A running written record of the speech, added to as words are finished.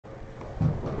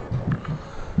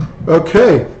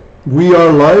Okay, we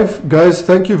are live. Guys,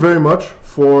 thank you very much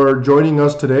for joining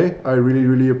us today. I really,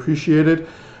 really appreciate it.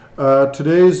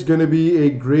 Today is going to be a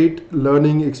great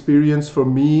learning experience for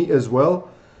me as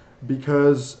well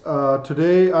because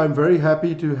today I'm very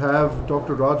happy to have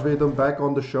Dr. Rajvedam back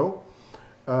on the show.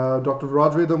 Dr.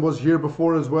 Rajvedam was here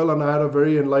before as well, and I had a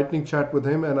very enlightening chat with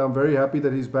him, and I'm very happy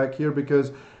that he's back here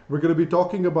because we're going to be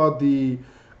talking about the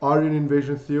Aryan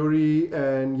invasion theory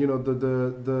and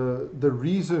the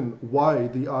reason why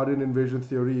the Aryan invasion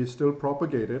theory is still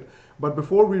propagated. But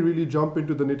before we really jump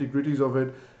into the nitty-gritties of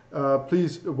it,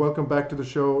 please welcome back to the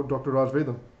show, Dr.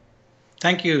 Rajvedam.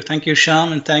 Thank you,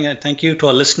 Sham, and thank you to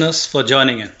our listeners for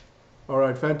joining in. All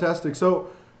right, fantastic.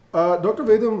 So, Dr.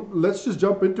 Vedam, let's just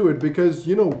jump into it because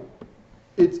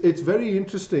it's very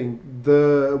interesting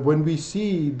when we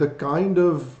see the kind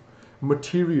of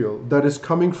material that is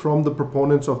coming from the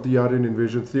proponents of the Aryan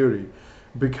invasion theory,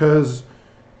 because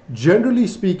generally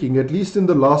speaking, at least in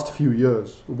the last few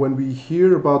years, when we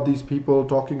hear about these people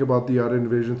talking about the Aryan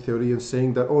invasion theory and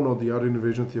saying that, oh no, the Aryan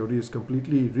invasion theory is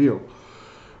completely real,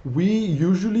 we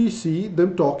usually see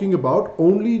them talking about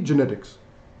only genetics.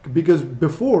 Because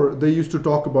before they used to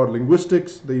talk about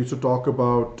linguistics, they used to talk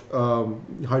about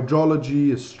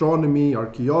hydrology, astronomy,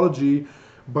 archaeology,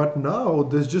 but now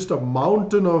there's just a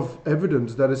mountain of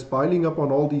evidence that is piling up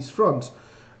on all these fronts,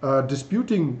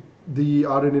 disputing the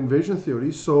Aryan invasion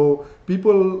theory. So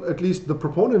people, at least the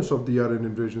proponents of the Aryan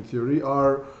invasion theory,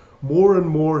 are more and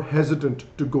more hesitant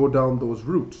to go down those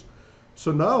routes.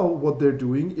 So now what they're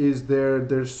doing is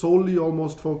they're solely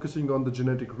almost focusing on the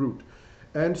genetic route.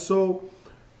 And so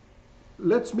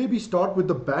let's maybe start with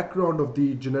the background of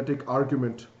the genetic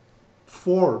argument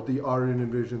for the Aryan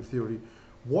invasion theory.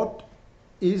 What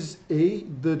is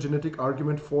the genetic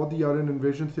argument for the Aryan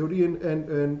invasion theory,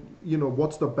 and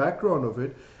what's the background of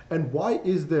it, and why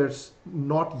is there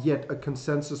not yet a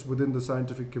consensus within the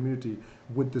scientific community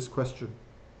with this question?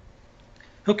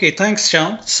 Okay, thanks,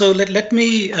 Sham. So let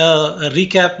me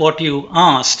recap what you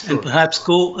asked. Sure. And perhaps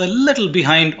go a little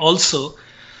behind also,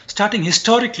 starting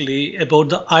historically about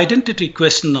the identity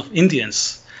question of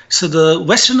Indians. So the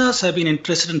Westerners have been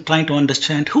interested in trying to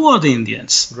understand who are the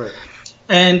Indians. Right.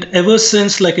 And ever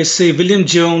since, like I say, William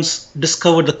Jones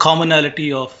discovered the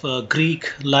commonality of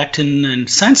Greek, Latin, and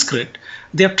Sanskrit,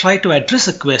 they have tried to address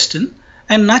a question.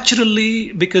 And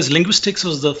naturally, because linguistics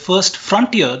was the first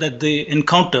frontier that they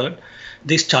encountered,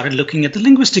 they started looking at the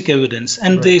linguistic evidence.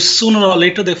 And right. They sooner or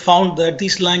later, they found that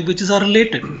these languages are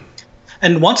related.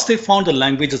 And once they found the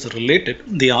languages are related,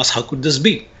 they asked, how could this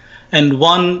be? And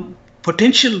one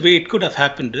potential way it could have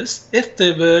happened is if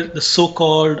they were the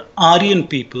so-called Aryan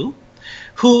people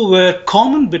who were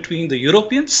common between the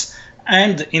Europeans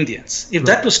and the Indians. If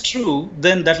that was true,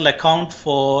 then that will account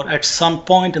for, at some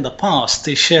point in the past,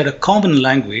 they shared a common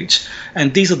language,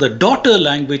 and these are the daughter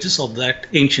languages of that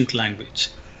ancient language.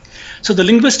 So the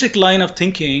linguistic line of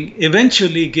thinking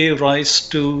eventually gave rise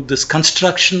to this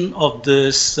construction of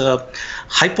this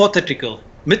hypothetical,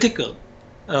 mythical,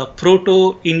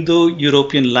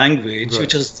 Proto-Indo-European language, right,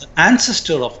 which is the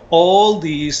ancestor of all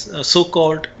these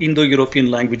so-called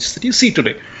Indo-European languages that you see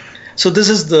today. So this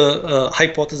is the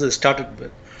hypothesis it started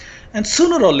with. And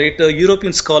sooner or later,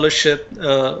 European scholarship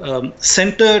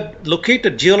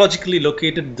geologically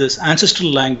located this ancestral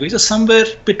language somewhere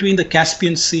between the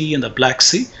Caspian Sea and the Black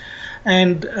Sea.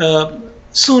 And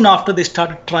soon after, they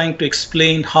started trying to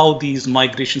explain how these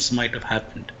migrations might have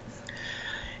happened.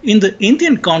 In the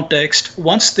Indian context,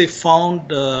 once they found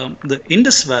the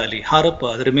Indus Valley,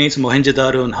 Harappa, the remains of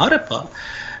Mohenjo-daro and Harappa,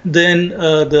 then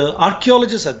the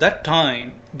archaeologists at that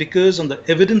time, because on the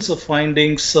evidence of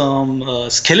finding some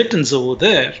skeletons over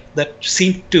there that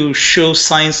seemed to show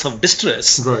signs of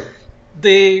distress, right,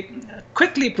 they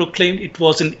quickly proclaimed it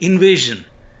was an invasion.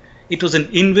 It was an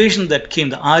invasion that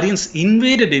came. The Aryans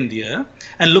invaded India,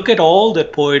 and look at all their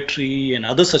poetry and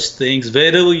other such things.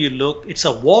 Wherever you look, it's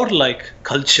a warlike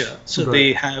culture. So right,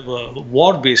 they have a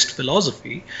war-based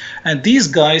philosophy. And these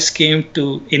guys came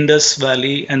to Indus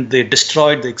Valley and they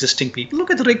destroyed the existing people. Look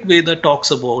at the Rig Veda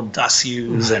talks about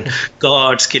Dasyus and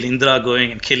gods, Kilindra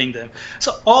going and killing them.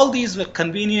 So all these were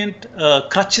convenient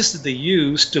crutches that they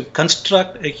used to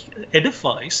construct an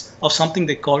edifice of something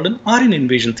they called an Aryan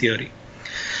invasion theory.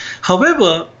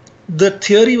 However, the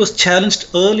theory was challenged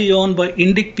early on by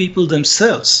Indic people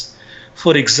themselves.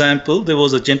 For example, there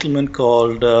was a gentleman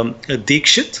called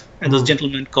Dikshit, and there's a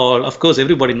gentleman called, of course,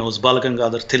 everybody knows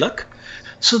Balagangadhar Tilak.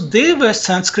 So they were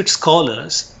Sanskrit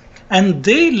scholars, and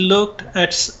they looked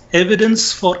at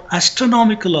evidence for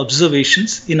astronomical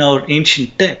observations in our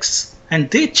ancient texts,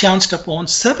 and they chanced upon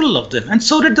several of them, and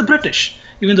so did the British.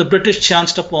 Even the British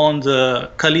chanced upon the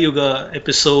Kali Yuga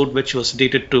episode, which was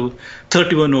dated to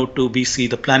 3102 BC,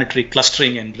 the planetary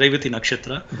clustering in Revathi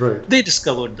Nakshatra. Right. They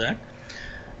discovered that.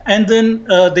 And then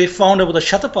they found about the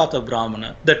Shatapatha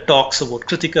Brahmana that talks about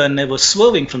Kritika never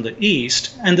swerving from the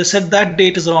east. And they said that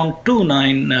date is around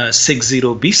 2960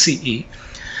 BCE.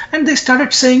 And they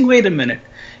started saying, wait a minute,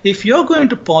 if you're going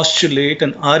to postulate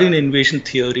an Aryan invasion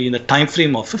theory in the time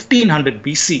frame of 1500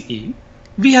 BCE,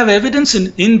 we have evidence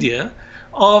in India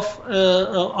of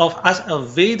as a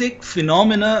Vedic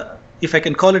phenomena, if I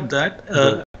can call it that,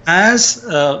 as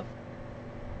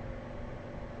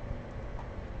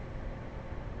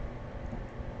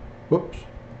whoops.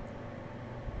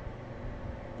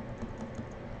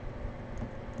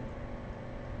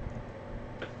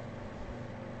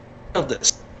 Of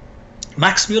this.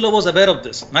 Max Muller was aware of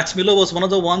this. Max Muller was one of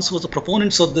the ones who was the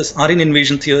proponents of this Aryan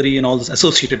invasion theory and all this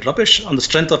associated rubbish on the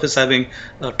strength of his having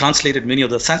translated many of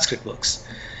the Sanskrit works.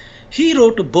 He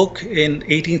wrote a book in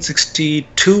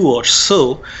 1862 or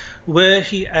so where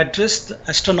he addressed the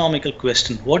astronomical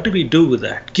question. What do we do with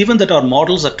that? Given that our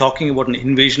models are talking about an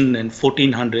invasion in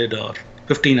 1400 or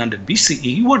 1500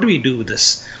 BCE, what do we do with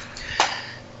this?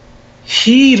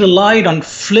 He relied on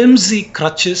flimsy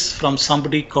crutches from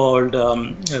somebody called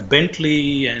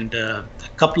Bentley and a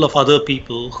couple of other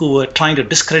people who were trying to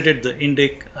discredit the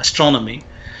Indic astronomy.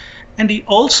 And he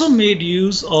also made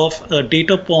use of a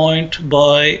data point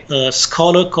by a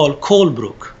scholar called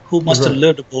Colebrook, who must have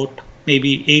lived about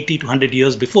maybe 80 to 100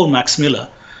 years before Max Muller.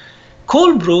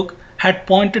 Colebrook had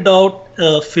pointed out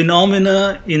a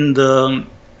phenomena in the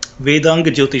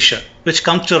Vedanga Jyotisha, which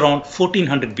comes to around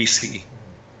 1400 BCE.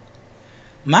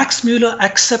 Max Muller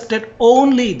accepted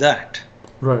only that.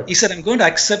 Right. He said, I'm going to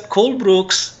accept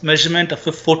Colebrook's measurement of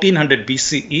 1400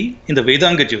 BCE in the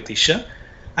Vedanga Jyotisha.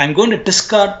 I'm going to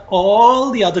discard all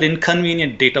the other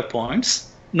inconvenient data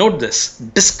points. Note this,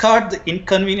 discard the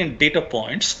inconvenient data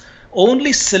points,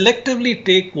 only selectively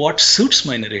take what suits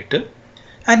my narrative,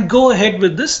 and go ahead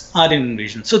with this Aryan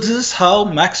invasion. So this is how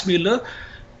Max Muller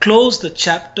closed the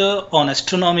chapter on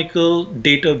astronomical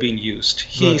data being used.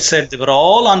 He said they were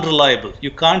all unreliable. You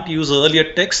can't use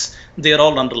earlier texts, they are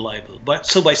all unreliable. But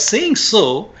so by saying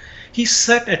so, he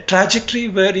set a trajectory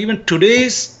where even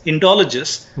today's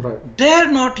Indologists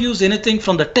dare not use anything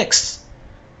from the texts,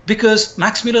 because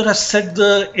Max Muller has set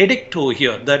the edicto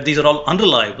here that these are all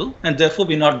unreliable and therefore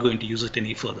we're not going to use it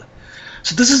any further.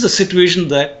 So this is the situation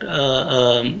that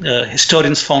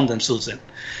historians found themselves in.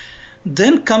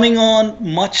 Then coming on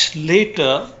much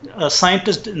later,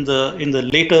 scientists in the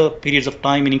later periods of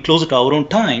time, meaning closer to our own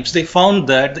times, they found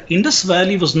that the Indus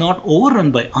Valley was not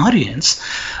overrun by Aryans.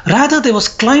 Rather, there was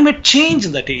climate change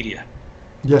in that area.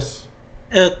 Yes.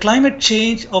 Climate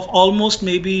change of almost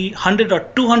maybe 100 or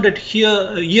 200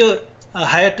 year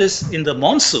hiatus in the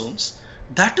monsoons.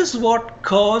 That is what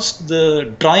caused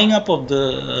the drying up of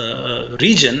the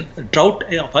region, drought,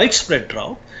 widespread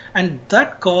drought. And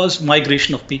that caused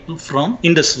migration of people from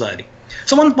Indus Valley.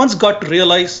 Someone once got to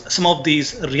realize some of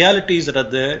these realities that are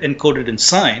there encoded in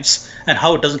science and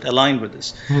how it doesn't align with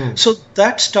this. So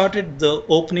that started the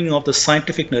opening of the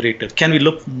scientific narrative. Can we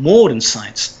look more in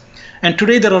science? And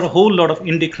today there are a whole lot of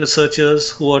Indic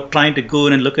researchers who are trying to go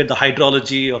in and look at the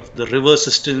hydrology of the river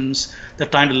systems. They're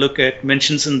trying to look at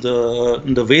mentions in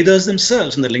the Vedas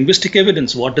themselves, in the linguistic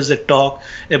evidence. What does it talk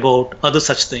about other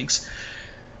such things?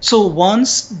 So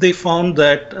once they found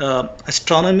that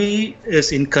astronomy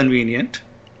is inconvenient,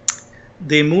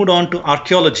 they moved on to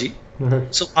archaeology.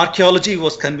 So archaeology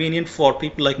was convenient for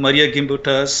people like Maria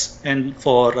Gimbutas and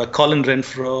for Colin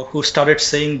Renfrew, who started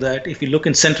saying that if you look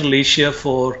in Central Asia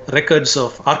for records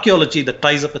of archaeology that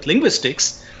ties up with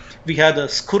linguistics, we had a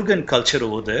Skurgan culture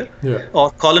over there. Or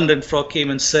Colin Renfrew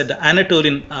came and said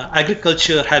Anatolian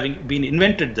agriculture having been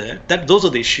invented there, that those are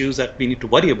the issues that we need to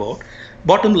worry about.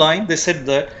 Bottom line, they said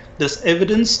that there's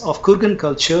evidence of Kurgan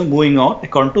culture moving on,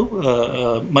 according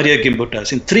to Maria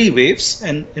Gimbutas, in 3 waves.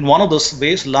 And in one of those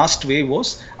waves, last wave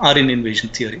was Aryan invasion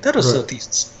theory. That was her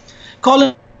thesis.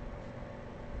 Colin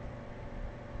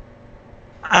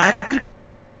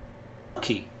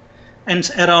and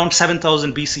around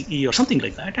 7000 BCE or something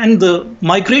like that. And the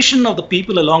migration of the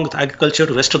people along with agriculture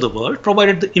to the rest of the world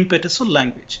provided the impetus for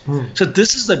language. So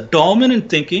this is the dominant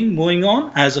thinking moving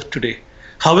on as of today.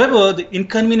 However, the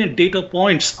inconvenient data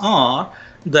points are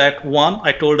that 1,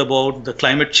 I told about the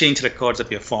climate change records that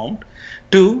we have found.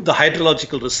 2, the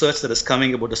hydrological research that is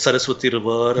coming about the Saraswati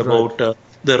River, about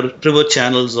the river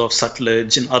channels of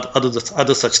Sutlej and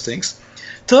other such things.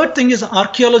 Third thing is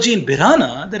archaeology in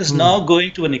Birana that is now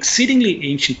going to an exceedingly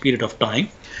ancient period of time,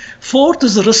 Fourth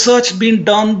is the research being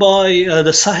done by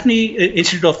the Sahni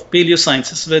Institute of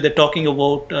Paleosciences, where they're talking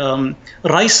about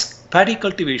rice paddy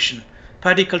cultivation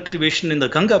in the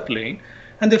Ganga plain.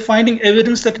 And they're finding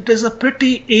evidence that it is a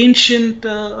pretty ancient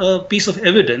piece of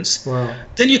evidence. Wow.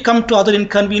 Then you come to other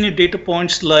inconvenient data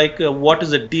points like what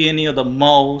is the DNA of the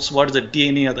mouse, what is the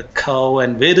DNA of the cow,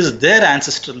 and where is their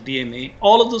ancestral DNA.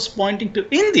 All of those pointing to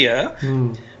India,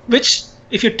 which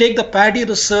if you take the paddy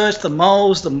research, the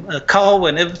mouse, the cow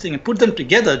and everything and put them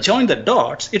together, join the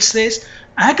dots, it says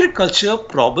agriculture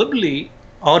probably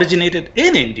originated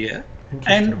in India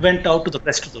and went out to the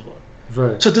rest of the world.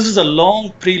 Right. So this is a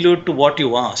long prelude to what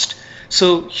you asked.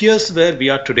 So here's where we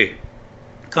are today.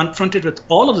 Confronted with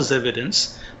all of this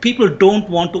evidence, people don't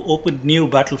want to open new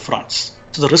battlefronts.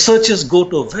 So the researchers go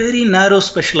to a very narrow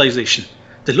specialization.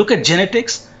 They look at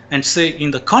genetics and say,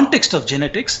 in the context of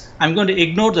genetics, I'm going to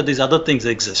ignore that these other things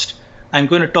exist. I'm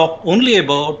going to talk only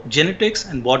about genetics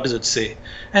and what does it say.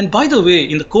 And by the way,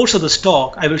 in the course of this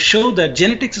talk, I will show that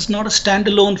genetics is not a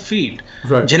standalone field.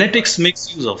 Right. Genetics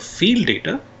makes use of field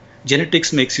data.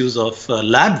 Genetics makes use of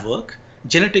lab work,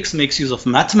 genetics makes use of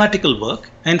mathematical work,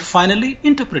 and finally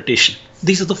interpretation.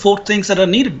 These are the four things that are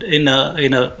needed in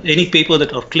any paper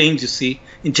that or claims you see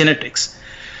in genetics.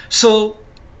 So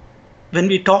when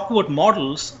we talk about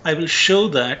models, I will show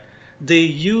that they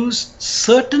use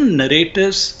certain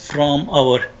narratives from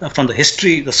the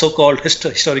history, the so-called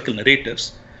historical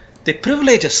narratives. They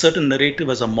privilege a certain narrative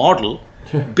as a model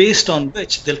based on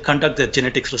which they'll conduct their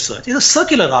genetics research. It's a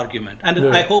circular argument. And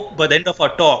I hope by the end of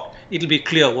our talk, it'll be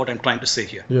clear what I'm trying to say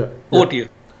here. Over to you.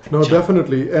 No,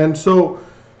 definitely. And so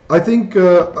I think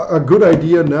a good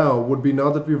idea now would be,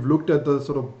 now that we've looked at the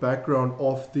sort of background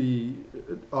of the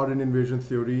Aryan invasion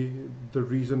theory, the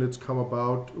reason it's come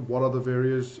about, what are the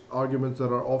various arguments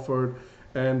that are offered,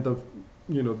 and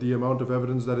the amount of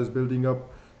evidence that is building up,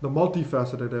 the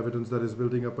multifaceted evidence that is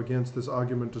building up against this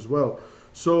argument as well.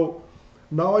 So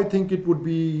now I think it would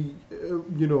be,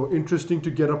 interesting to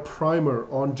get a primer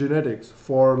on genetics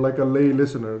for like a lay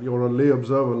listener or a lay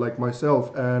observer like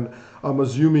myself, and I'm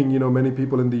assuming, many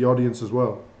people in the audience as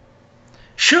well.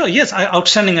 Sure, yes,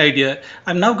 outstanding idea.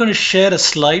 I'm now going to share a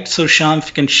slide. So Sham, if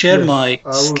you can share my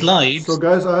slides. So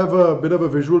guys, I have a bit of a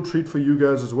visual treat for you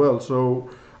guys as well. So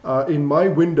in my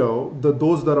window,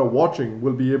 those that are watching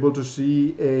will be able to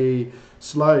see a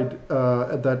slide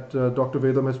that Dr.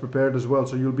 Vedam has prepared as well.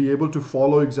 So you'll be able to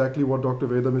follow exactly what Dr.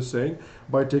 Vedam is saying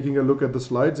by taking a look at the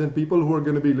slides. And people who are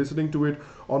going to be listening to it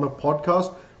on a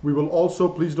podcast, we will also,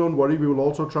 please don't worry, we will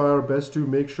also try our best to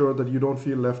make sure that you don't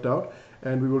feel left out.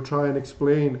 And we will try and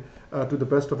explain to the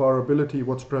best of our ability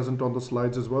what's present on the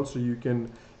slides as well, so you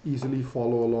can easily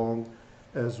follow along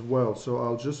as well. So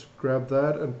I'll just grab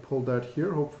that and pull that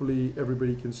here. Hopefully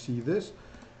everybody can see this.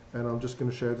 And I'm just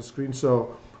going to share the screen.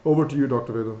 So over to you,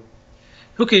 Dr. Vedam.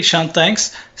 Okay, Sham,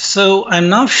 thanks. So I'm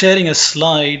now sharing a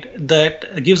slide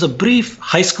that gives a brief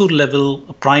high school level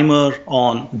primer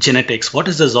on genetics. What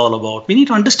is this all about? We need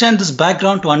to understand this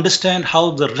background to understand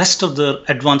how the rest of the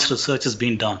advanced research is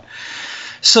being done.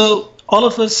 So all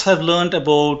of us have learned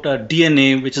about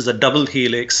DNA, which is a double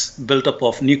helix built up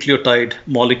of nucleotide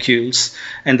molecules.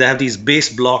 And they have these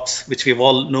base blocks, which we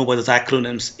all know by those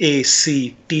acronyms A,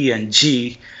 C, T, and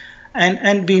G.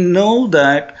 And we know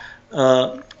that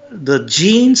the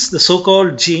genes, the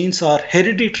so-called genes, are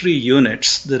hereditary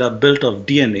units that are built of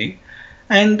DNA.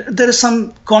 And there is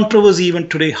some controversy even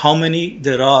today how many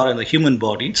there are in the human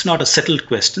body. It's not a settled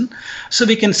question. So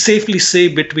we can safely say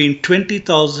between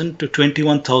 20,000 to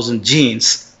 21,000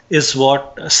 genes is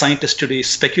what scientists today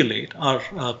speculate are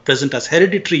present as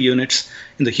hereditary units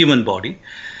in the human body.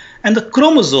 And the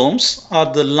chromosomes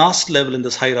are the last level in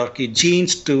this hierarchy,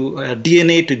 genes to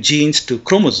DNA to genes to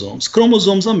chromosomes.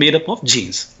 Chromosomes are made up of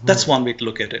genes. That's one way to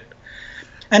look at it.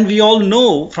 And we all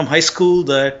know from high school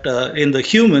that in the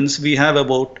humans, we have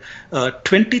about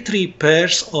 23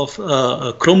 pairs of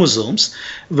chromosomes,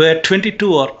 where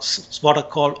 22 are what are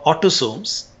called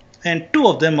autosomes, and 2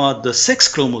 of them are the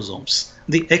sex chromosomes,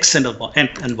 the X and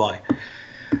Y.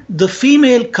 The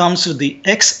female comes with the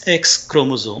XX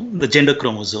chromosome, the gender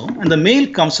chromosome, and the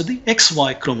male comes with the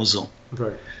XY chromosome.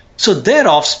 Right. So their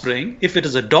offspring, if it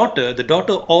is a daughter, the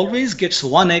daughter always gets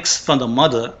one X from the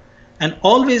mother and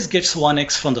always gets one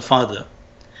X from the father.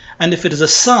 And if it is a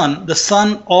son, the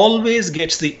son always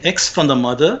gets the X from the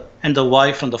mother and the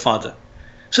Y from the father.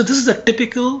 So this is the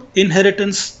typical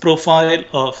inheritance profile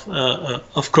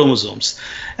of chromosomes.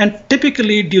 And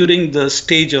typically during the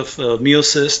stage of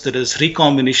meiosis, there is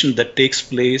recombination that takes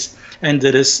place, and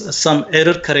there is some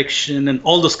error correction and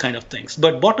all those kind of things.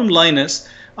 But bottom line is,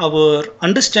 our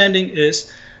understanding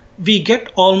is we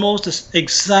get almost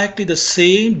exactly the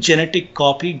same genetic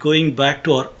copy going back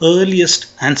to our earliest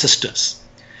ancestors.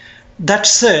 That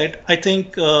said, I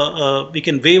think we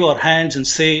can wave our hands and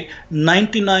say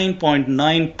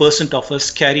 99.9% of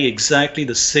us carry exactly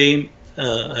the same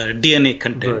DNA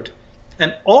content. Right.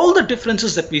 And all the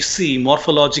differences that we see,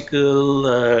 morphological,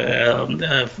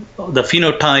 the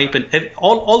phenotype, and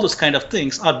all those kind of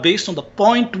things are based on the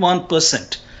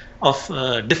 0.1% of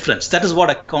difference. That is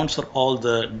what accounts for all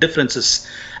the differences.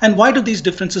 And why do these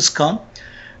differences come?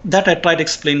 That I try to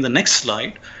explain in the next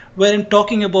slide, where I'm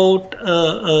talking about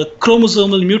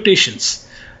chromosomal mutations.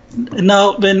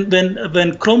 Now,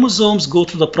 when chromosomes go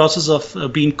through the process of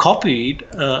being copied,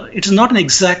 it is not an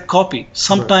exact copy.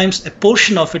 Sometimes a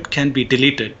portion of it can be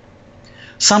deleted.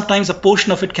 Sometimes a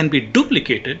portion of it can be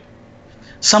duplicated.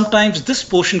 Sometimes this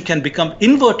portion can become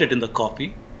inverted in the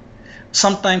copy.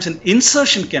 Sometimes an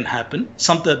insertion can happen.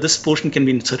 This portion can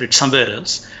be inserted somewhere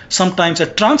else. Sometimes a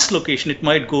translocation, it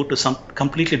might go to some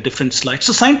completely different slide.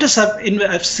 So scientists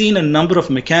have seen a number of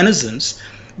mechanisms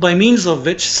by means of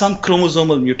which some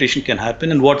chromosomal mutation can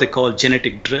happen and what they call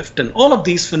genetic drift. And all of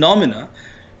these phenomena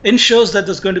ensures that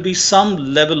there's going to be some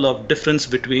level of difference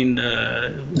between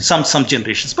some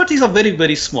generations. But these are very,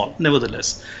 very small,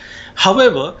 nevertheless.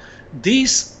 However,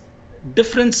 these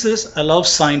differences allow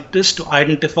scientists to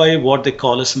identify what they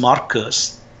call as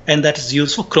markers, and that is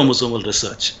used for chromosomal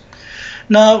research.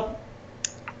 Now,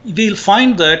 we'll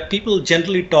find that people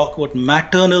generally talk about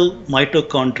maternal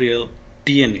mitochondrial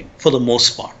DNA for the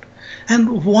most part.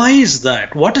 And why is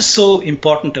that? What is so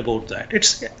important about that?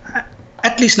 It's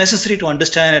at least necessary to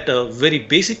understand at a very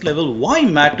basic level why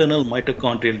maternal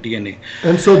mitochondrial DNA.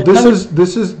 And so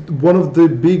this is one of the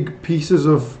big pieces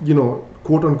of,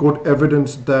 quote unquote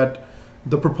evidence that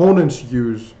the proponents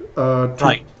use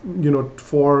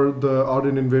for the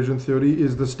Aryan invasion theory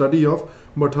is the study of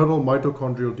maternal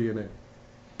mitochondrial DNA.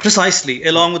 Precisely,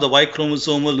 along with the Y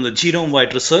chromosomal and the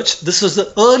genome-wide research, this was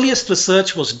the earliest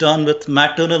research was done with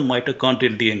maternal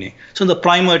mitochondrial DNA. So in the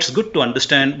primer, it's good to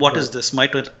understand what is this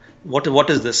what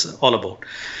is this all about.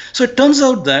 So it turns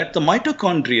out that the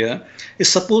mitochondria is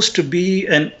supposed to be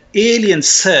an alien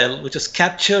cell which is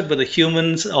captured by the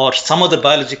humans or some other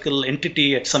biological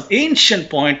entity at some ancient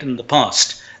point in the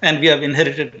past, and we have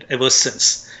inherited it ever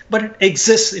since. But it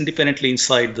exists independently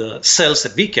inside the cells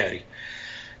that we carry.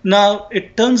 Now,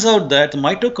 it turns out that the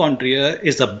mitochondria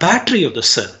is the battery of the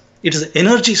cell. It is the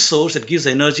energy source that gives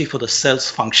energy for the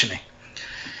cell's functioning.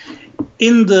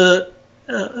 In the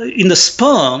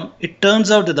sperm, it turns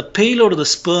out that the payload of the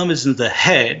sperm is in the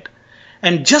head,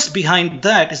 and just behind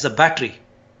that is the battery.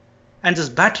 And this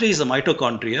battery is the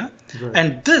mitochondria,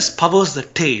 and this powers the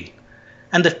tail.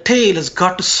 And the tail has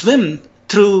got to swim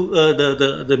through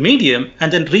the medium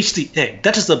and then reach the egg.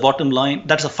 That is the bottom line.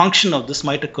 That's a function of this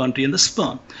mitochondria in the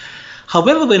sperm.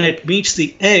 However, when it meets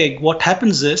the egg, what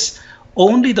happens is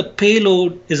only the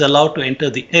payload is allowed to enter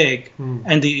the egg,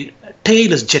 and the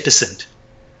tail is jettisoned.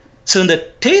 So when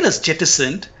the tail is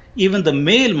jettisoned, even the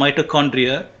male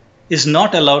mitochondria is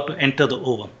not allowed to enter the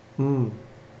ovum,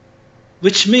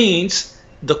 which means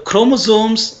the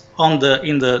chromosomes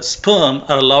in the sperm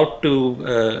are allowed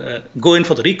to go in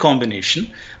for the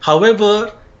recombination.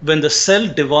 However, when the cell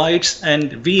divides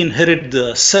and we inherit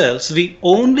the cells, we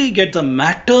only get the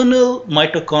maternal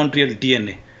mitochondrial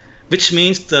DNA, which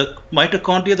means the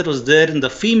mitochondria that was there in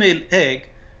the female egg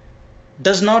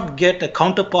does not get a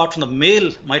counterpart from the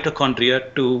male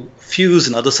mitochondria to fuse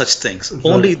and other such things. Right.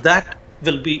 Only that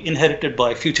will be inherited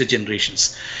by future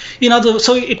generations.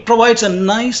 So it provides a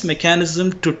nice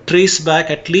mechanism to trace back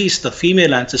at least the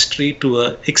female ancestry to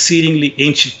an exceedingly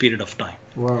ancient period of time.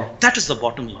 Wow. That is the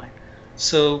bottom line.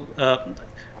 So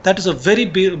that is a very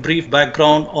brief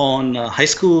background on high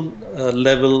school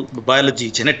level biology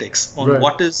genetics on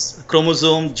what is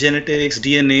chromosome, genetics,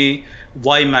 DNA,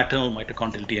 why maternal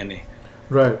mitochondrial DNA.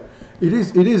 Right. It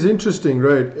is interesting,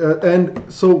 right?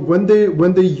 And so when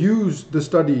they use the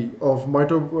study of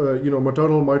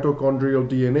maternal mitochondrial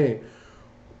DNA,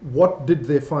 what did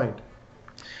they find?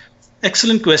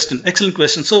 Excellent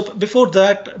question. So before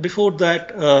that,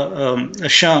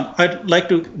 Sham, I'd like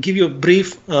to give you a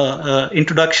brief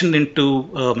introduction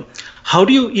into how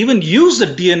do you even use the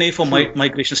DNA for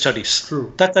migration studies.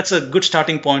 True. That's a good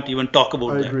starting point to even talk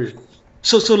about that. I agree.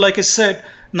 So like I said,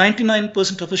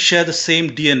 99% of us share the same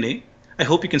DNA. I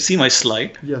hope you can see my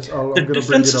slide. Yes, I'm going to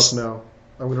bring it up now.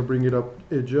 I'm going to bring it up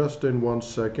just in 1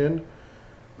 second.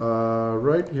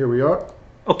 Right, here we are.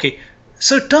 Okay.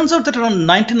 So it turns out that around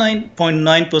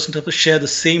 99.9% of us share the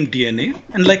same DNA.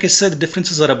 And like I said, the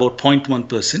differences are about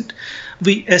 0.1%.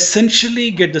 We essentially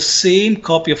get the same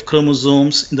copy of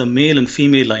chromosomes in the male and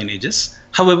female lineages.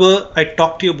 However, I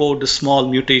talked to you about the small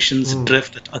mutations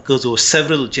drift that occurs over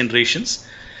several generations.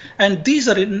 And these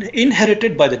are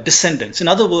inherited by the descendants. In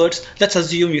other words, let's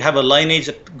assume you have a lineage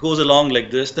that goes along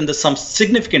like this, then there's some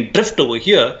significant drift over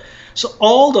here. So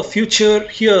all the future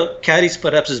here carries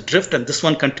perhaps this drift, and this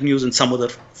one continues in some other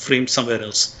frame somewhere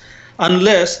else.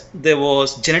 Unless there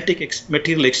was genetic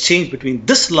material exchange between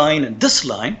this line and this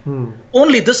line,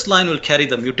 only this line will carry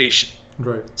the mutation.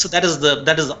 Right. So that is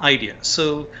the idea.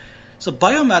 So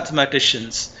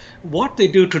biomathematicians, what they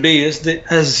do today is they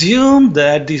assume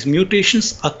that these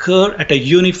mutations occur at a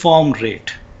uniform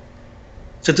rate.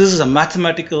 So this is a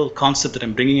mathematical concept that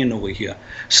I'm bringing in over here.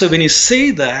 So when you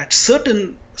say that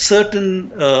certain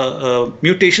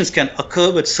mutations can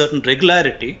occur with certain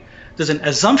regularity, there's an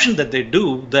assumption that they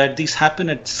do that these happen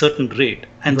at certain rate,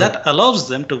 and that allows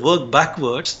them to work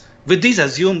backwards with these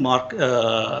assumed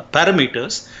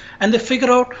parameters, and they figure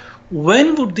out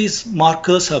when would these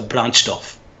markers have branched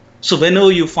off. So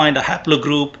whenever you find a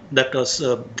haplogroup that was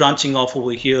branching off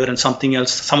over here and something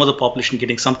else, some other population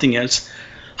getting something else,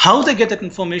 how they get that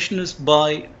information is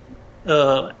by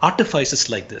artifices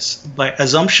like this, by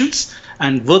assumptions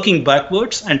and working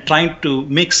backwards and trying to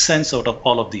make sense out of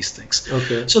all of these things.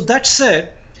 Okay. So that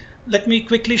said, let me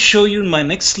quickly show you in my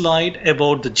next slide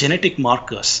about the genetic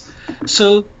markers.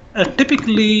 So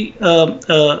typically,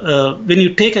 when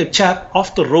you take a chap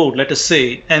off the road, let us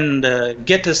say, and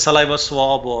get his saliva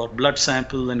swab or blood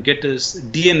sample and get his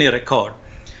DNA record,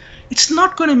 it's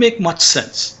not going to make much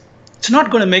sense. It's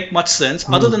not going to make much sense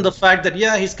other than the fact that,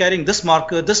 yeah, he's carrying this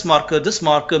marker, this marker, this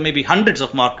marker, maybe hundreds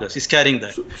of markers. He's carrying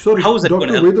that. Sorry, how is that Dr.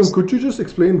 going to help us? Vedam, could you just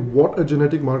explain what a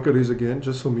genetic marker is again,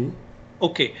 just for me?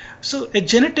 Okay, so a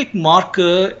genetic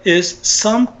marker is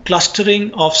some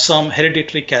clustering of some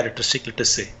hereditary characteristic, let us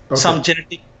say, some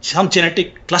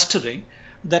genetic clustering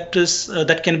that is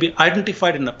that can be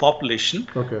identified in a population,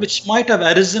 which might have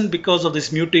arisen because of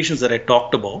these mutations that I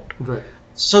talked about. Right.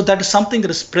 So that is something that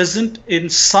is present in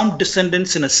some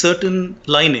descendants in a certain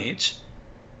lineage,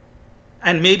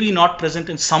 and maybe not present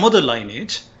in some other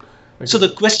lineage. So the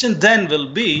question then will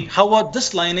be, how are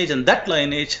this lineage and that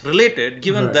lineage related,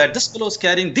 given that this fellow is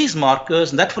carrying these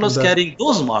markers and that fellow is carrying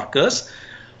those markers?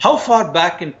 How far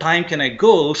back in time can I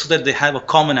go so that they have a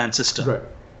common ancestor?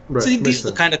 Right. So these are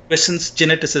the kind of questions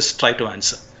geneticists try to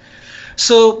answer.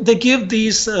 So they give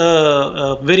these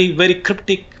very, very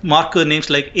cryptic marker names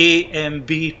like A, M,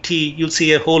 B, T. You'll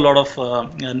see a whole lot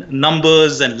of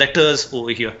numbers and letters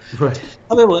over here. Right.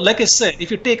 However, like I said,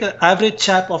 if you take an average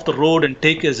chap off the road and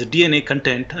take his DNA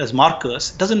content as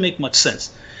markers, it doesn't make much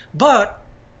sense. But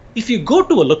if you go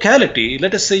to a locality,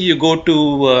 let us say you go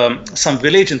to some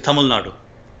village in Tamil Nadu.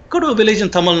 Go to a village in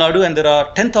Tamil Nadu and there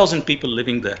are 10,000 people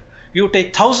living there. You take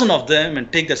 1,000 of them and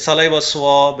take the saliva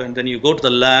swab, and then you go to the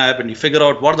lab and you figure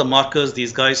out what are the markers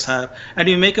these guys have, and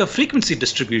you make a frequency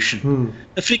distribution.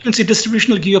 The frequency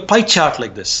distribution will give you a pie chart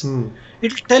like this.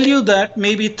 It will tell you that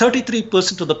maybe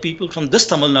 33% of the people from this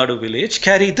Tamil Nadu village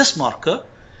carry this marker,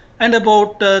 and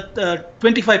about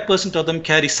 25% of them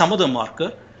carry some other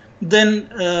marker, then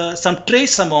some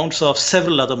trace amounts of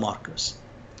several other markers.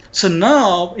 So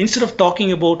now, instead of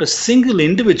talking about a single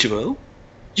individual,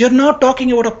 you're now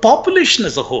talking about a population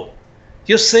as a whole.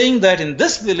 You're saying that in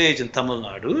this village in Tamil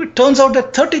Nadu, it turns out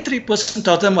that 33%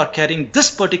 of them are carrying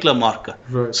this particular marker.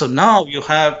 Right. So now you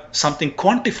have something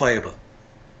quantifiable.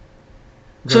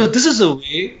 So this is a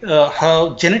way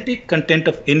how genetic content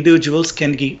of individuals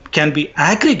can be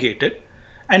aggregated,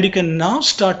 and you can now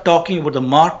start talking about the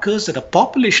markers that a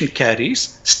population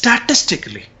carries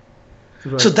statistically.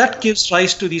 Right. So that gives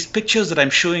rise to these pictures that I'm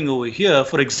showing over here.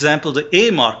 For example, the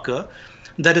A marker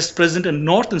that is present in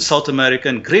North and South America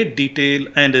in great detail,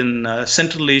 and in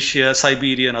Central Asia,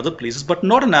 Siberia, and other places, but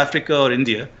not in Africa or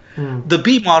India. The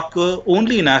B marker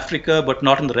only in Africa, but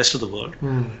not in the rest of the world.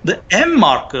 The M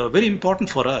marker, very important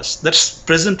for us, that's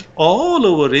present all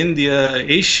over India,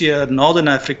 Asia, Northern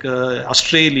Africa,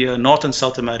 Australia, North and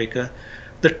South America.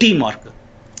 The T marker.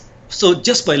 So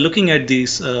just by looking at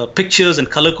these pictures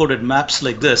and color-coded maps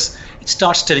like this, it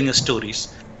starts telling us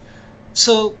stories.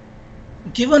 So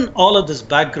given all of this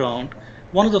background,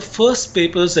 one of the first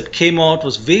papers that came out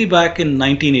was way back in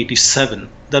 1987.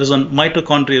 That is on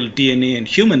mitochondrial DNA and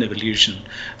human evolution,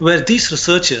 where these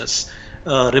researchers,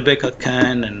 Rebecca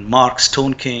Kahn and Mark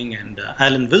Stoneking and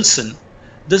Alan Wilson,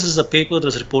 this is a paper that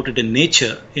was reported in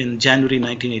Nature in January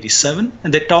 1987,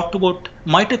 and they talked about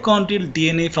mitochondrial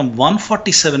DNA from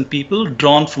 147 people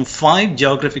drawn from 5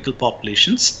 geographical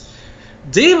populations,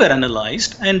 They were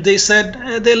analyzed, and they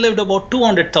said they lived about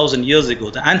 200,000 years ago.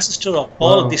 The ancestor of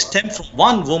all of these stem from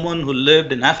one woman who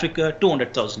lived in Africa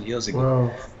 200,000 years ago.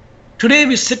 Wow. Today,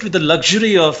 we sit with the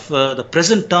luxury of the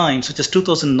present times, which is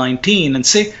 2019, and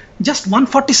say, just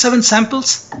 147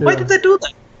 samples? Yeah. Why did they do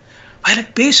that? Well,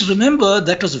 it pays to remember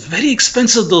that was very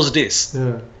expensive those days.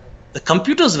 Yeah. The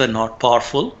computers were not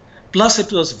powerful. Plus,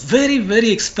 it was very, very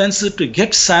expensive to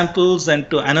get samples and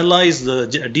to analyze the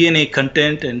DNA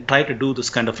content and try to do this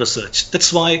kind of research.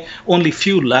 That's why only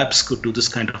few labs could do this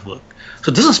kind of work.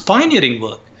 So this is pioneering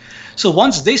work. So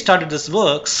once they started this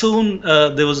work, soon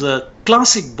there was a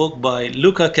classic book by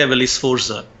Luca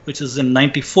Cavalli-Sforza, which is in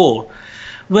 '94,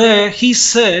 where he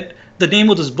said, the name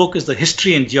of this book is The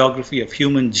History and Geography of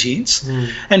Human Genes.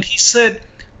 And he said,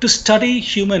 to study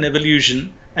human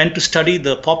evolution and to study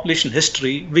the population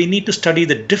history, we need to study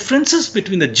the differences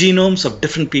between the genomes of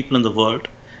different people in the world.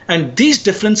 And these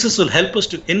differences will help us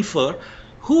to infer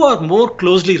who are more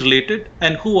closely related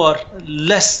and who are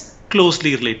less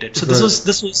closely related. So this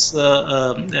was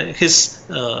his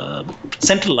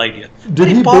central idea. Did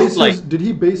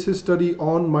he base his study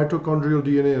on mitochondrial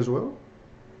DNA as well?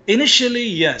 Initially,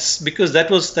 yes, because that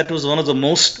was one of the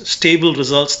most stable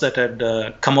results that had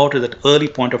come out at that early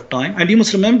point of time. And you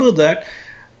must remember that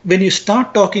when you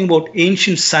start talking about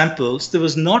ancient samples, there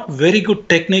was not very good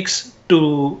techniques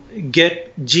to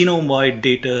get genome-wide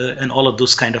data and all of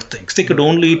those kind of things. They could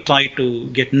only try to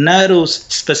get narrow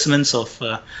specimens of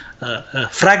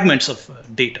fragments of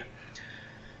data.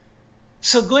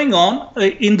 So going on,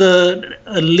 in the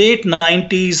late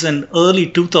 90s and early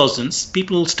 2000s,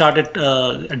 people started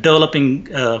developing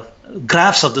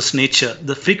graphs of this nature,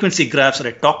 the frequency graphs that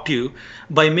I talked to you,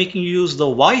 by making use of the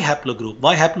Y haplogroup.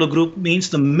 Y haplogroup means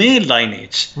the male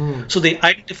lineage. So they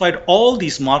identified all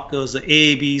these markers, the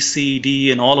A, B, C,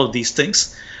 D, and all of these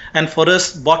things. And for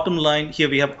us, bottom line, here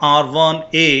we have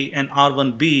R1A and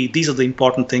R1B. These are the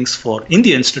important things for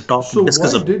Indians to talk and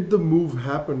discuss. So why did the move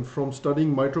happen from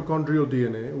studying mitochondrial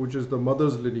DNA, which is the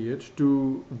mother's lineage,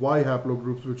 to Y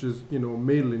haplogroups, which is,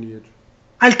 male lineage?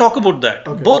 I'll talk about that.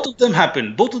 Okay. Both of them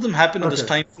happened. Both of them happened in this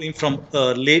time frame from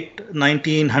late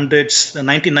 1900s,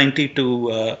 1990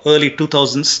 to early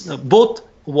 2000s. Both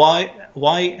Y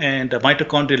and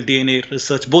mitochondrial DNA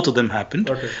research, both of them happened.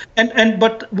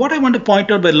 But what I want to point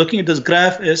out by looking at this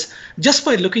graph is, just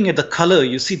by looking at the color,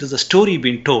 you see there's a story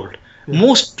being told.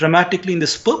 Most dramatically in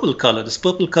this purple color. This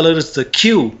purple color is the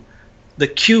QY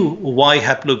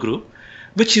haplogroup,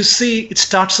 which you see it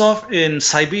starts off in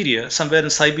Siberia, somewhere in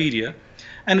Siberia,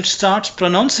 and it starts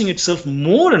pronouncing itself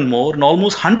more and more in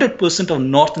almost 100% of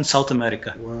North and South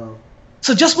America. Wow.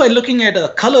 So just by looking at a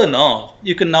color now,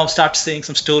 you can now start saying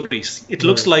some stories. It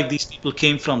looks like these people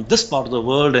came from this part of the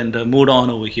world and moved on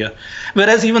over here.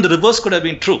 Whereas even the reverse could have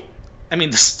been true. I mean,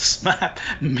 this map,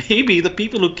 maybe the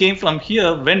people who came from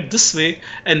here went this way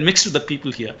and mixed with the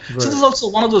people here. So this is also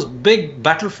one of those big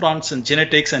battlefronts in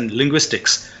genetics and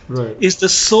linguistics. Is the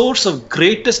source of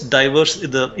greatest diversity,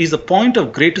 is the point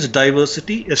of greatest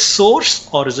diversity a source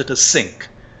or is it a sink?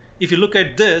 If you look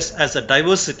at this as a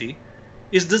diversity,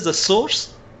 is this the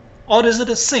source or is it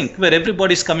a sink where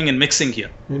everybody's coming and mixing here?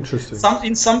 Interesting.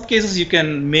 In some cases, you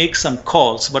can make some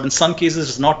calls, but in some cases,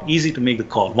 it's not easy to make the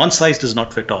call. One size does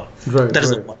not fit all. That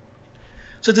is the point.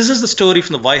 So this is the story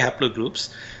from the Y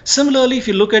haplogroups. Similarly, if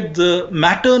you look at the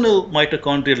maternal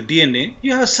mitochondrial DNA,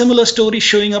 you have a similar story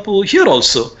showing up over here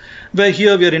also, where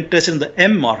here we are interested in the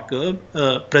M marker,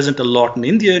 present a lot in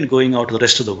India and going out to the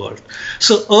rest of the world.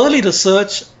 So early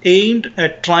research aimed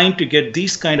at trying to get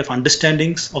these kind of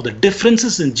understandings of the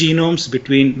differences in genomes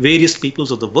between various peoples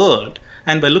of the world.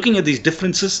 And by looking at these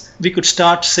differences, we could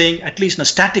start saying, at least in a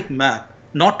static map,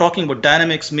 not talking about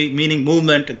dynamics, meaning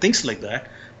movement and things like that,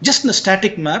 just in a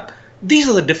static map, these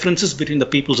are the differences between the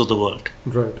peoples of the world.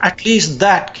 At least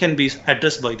that can be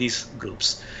addressed by these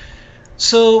groups.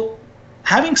 So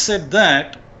having said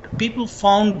that, people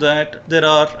found that there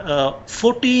are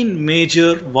 14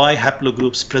 major Y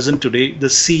haplogroups present today, the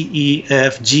C, E,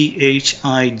 F, G, H,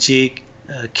 I, J,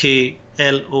 K,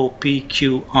 L, O, P,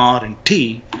 Q, R, and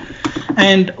T.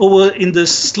 And over in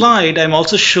this slide, I'm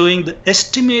also showing the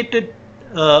estimated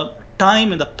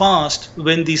time in the past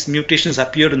when these mutations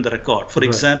appeared in the record. For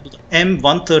example,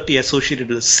 M130 associated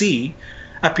with C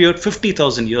appeared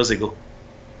 50,000 years ago.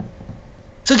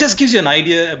 So it just gives you an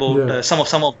idea about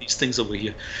some of these things over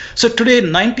here. So today,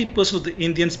 90% of the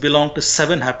Indians belong to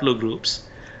 7 haplogroups,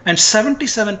 and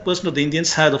 77% of the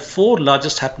Indians have the 4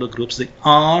 largest haplogroups, the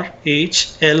R,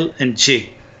 H, L, and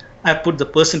J. I put the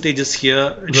percentages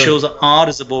here. It shows the R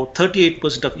is about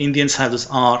 38% of Indians have this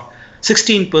R,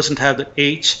 16% have the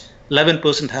H,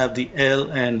 11% have the L,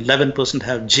 and 11%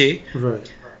 have J.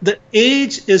 The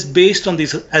age is based on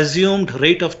this assumed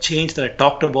rate of change that I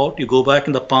talked about. You go back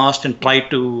in the past and try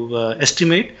to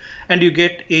estimate, and you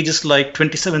get ages like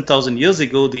 27,000 years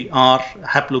ago, the R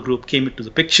haplogroup came into the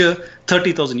picture.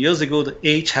 30,000 years ago, the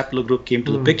H haplogroup came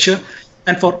to the picture.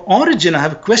 And for origin, I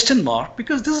have a question mark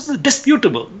because this is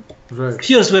disputable. Right.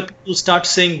 Here's where people start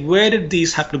saying, where did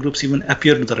these haplogroups even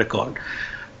appear in the record?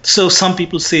 So some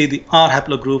people say the R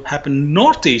haplogroup happened in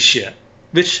North Asia,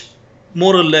 which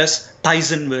more or less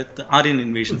ties in with the Aryan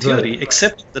invasion theory,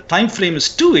 except the time frame is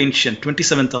too ancient,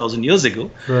 27,000 years ago,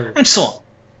 and so on.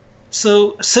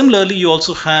 So similarly, you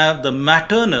also have the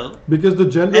maternal. Because the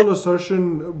general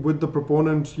assertion with the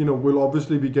proponents, we'll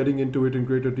obviously be getting into it in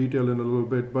greater detail in a little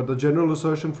bit, but the general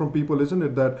assertion from people, isn't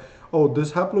it, that,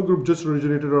 this haplogroup just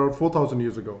originated around 4,000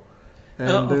 years ago.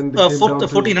 And then they came down to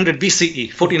 1400 BCE.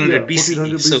 1400 BCE.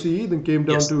 1400 BCE, then came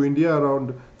down to India around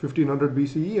 1500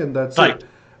 BCE, and that's it.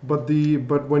 But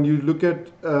when you look at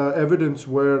evidence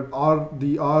where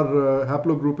the R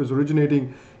haplogroup is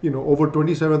originating, over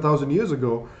 27,000 years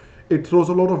ago, it throws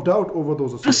a lot of doubt over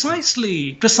those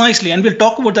assumptions. Precisely. And we'll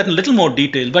talk about that in a little more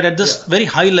detail. But at this very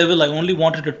high level, I only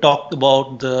wanted to talk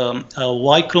about the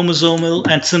Y chromosomal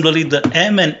and similarly the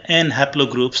M and N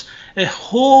haplogroups, a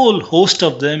whole host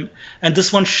of them. And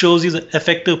this one shows you the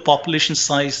effective population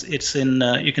size. It's in,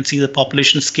 you can see the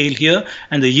population scale here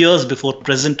and the years before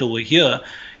present over here.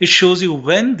 It shows you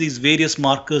when these various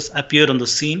markers appear on the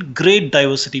scene. Great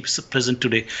diversity present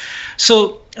today.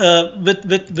 So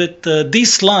with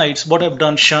these slides, what I've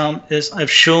done, Sham, is I've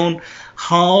shown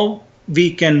how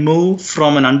we can move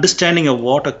from an understanding of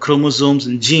what are chromosomes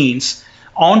and genes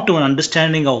onto an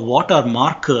understanding of what are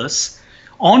markers,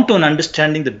 onto an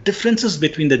understanding the differences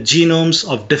between the genomes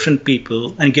of different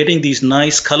people and getting these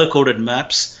nice color-coded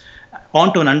maps,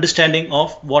 onto an understanding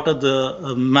of what are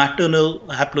the maternal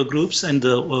haplogroups and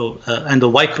the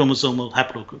Y chromosomal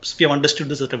haplogroups. We have understood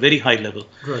this at a very high level.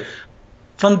 Right.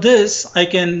 From this, I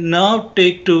can now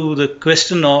take to the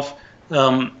question of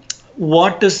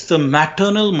what does the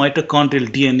maternal mitochondrial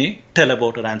DNA tell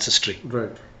about our ancestry?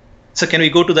 Right. So can we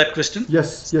go to that question?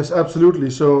 Yes, absolutely.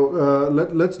 So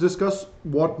let's discuss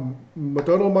what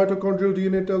maternal mitochondrial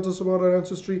DNA tells us about our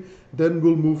ancestry. Then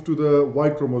we'll move to the Y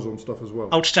chromosome stuff as well.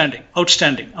 Outstanding.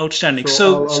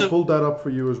 So I'll pull that up for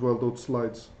you as well, those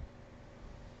slides.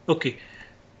 Okay.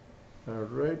 All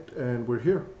right, and we're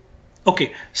here.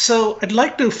 Okay, so I'd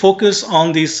like to focus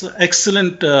on these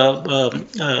excellent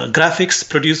graphics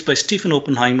produced by Stephen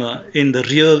Oppenheimer in the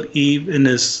Real Eve in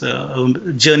his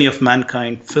Journey of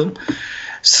Mankind film.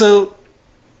 So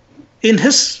in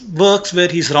his works where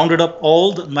he's rounded up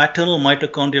all the maternal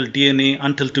mitochondrial DNA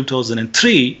until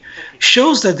 2003,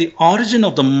 shows that the origin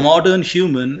of the modern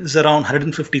human is around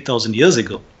 150,000 years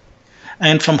ago.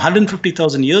 And from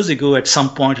 150,000 years ago, at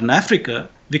some point in Africa,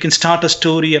 we can start a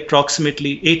story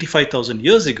approximately 85,000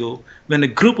 years ago when a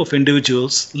group of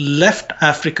individuals left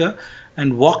Africa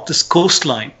and walked this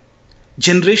coastline.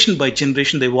 Generation by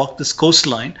generation, they walked this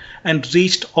coastline and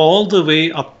reached all the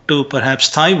way up to perhaps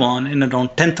Taiwan in around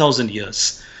 10,000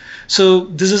 years. So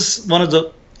this is one of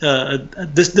the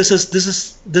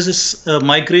this is a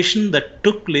migration that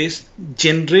took place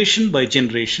generation by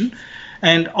generation.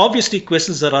 And obviously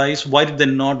questions arise, why did they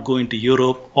not go into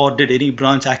Europe, or did any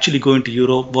branch actually go into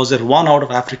Europe? Was there one out of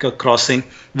Africa crossing?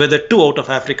 Were there two out of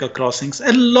Africa crossings?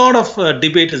 A lot of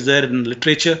debate is there in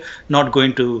literature, not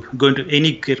going to go into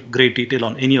any great detail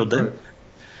on any of them. Right.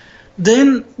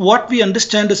 Then what we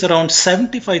understand is around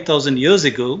 75,000 years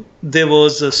ago, there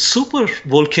was a super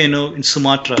volcano in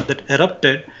Sumatra that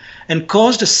erupted and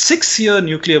caused a 6-year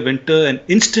nuclear winter and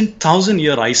instant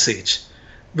 1,000-year ice age,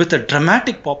 with a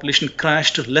dramatic population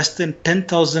crash to less than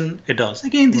 10,000 adults.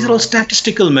 Again, these are all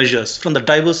statistical measures from the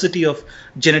diversity of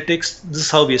genetics. This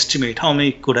is how we estimate how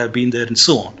many could have been there and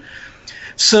so on.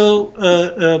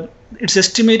 So it's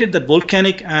estimated that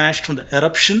volcanic ash from the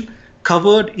eruption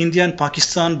covered India and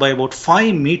Pakistan by about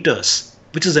 5 meters,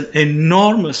 which is an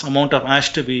enormous amount of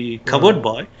ash to be covered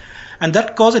by. And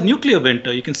that caused a nuclear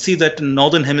winter. You can see that in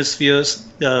northern hemispheres,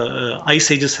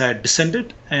 ice ages had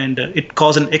descended, and it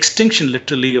caused an extinction,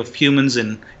 literally, of humans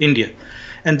in India.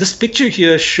 And this picture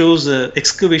here shows an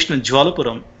excavation in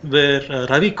Jwalapuram, where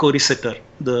Ravi Korisetter,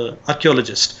 the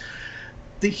archaeologist,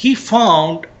 he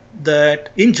found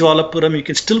that in Jwalapuram, you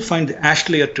can still find the ash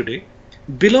layer today.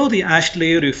 Below the ash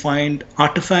layer, you find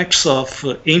artifacts of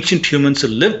ancient humans who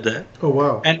lived there. Oh,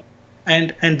 wow.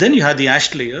 And then you have the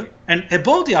ash layer, and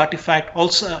above the artifact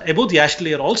also, above the ash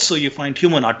layer also, you find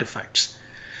human artifacts.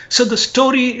 So the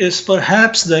story is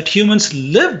perhaps that humans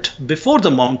lived before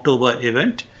the Mount Toba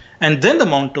event, and then the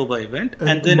Mount Toba event,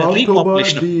 and then a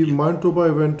repopulation. The Mount Toba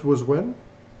event was when?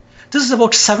 This is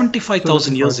about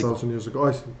 75,000 years ago. 75,000 years ago.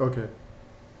 I see. Okay.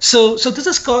 So this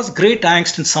has caused great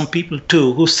angst in some people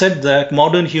too, who said that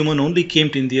modern human only came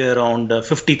to India around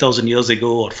 50,000 years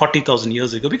ago or 40,000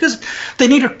 years ago, because they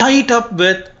need to tie it up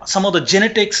with some of the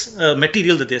genetics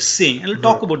material that they're seeing. And we'll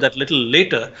talk about that a little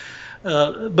later.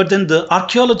 But then the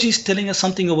archaeology is telling us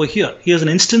something over here. Here's an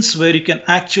instance where you can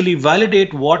actually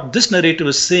validate what this narrative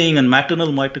is saying in maternal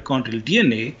mitochondrial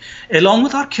DNA along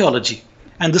with archaeology.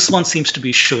 And this one seems to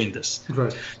be showing this.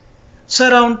 Right. So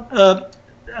around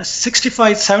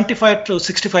 75 to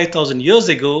 65,000 years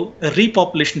ago, a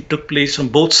repopulation took place from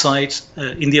both sides.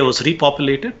 India was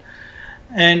repopulated.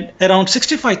 And around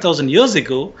 65,000 years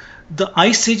ago, the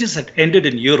ice ages had ended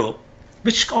in Europe,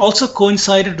 which also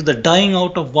coincided with the dying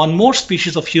out of one more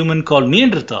species of human called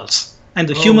Neanderthals. And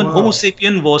the human Homo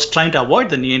sapien was trying to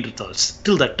avoid the Neanderthals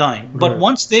till that time. But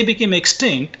once they became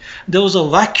extinct, there was a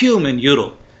vacuum in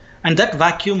Europe. And that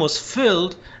vacuum was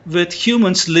filled with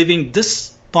humans living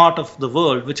this part of the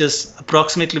world, which is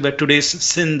approximately where today's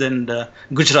Sindh and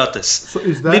Gujarat is. So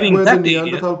is that where the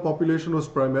Neanderthal population was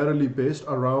primarily based,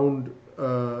 around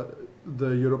the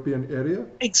European area?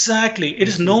 Exactly. It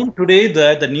is known today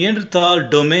that the Neanderthal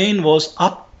domain was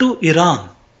up to Iran.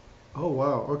 Oh,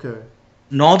 wow. Okay.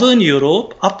 Northern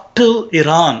Europe up till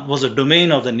Iran was a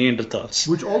domain of the Neanderthals.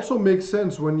 Which also makes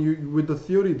sense when with the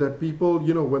theory that people,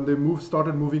 when they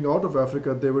started moving out of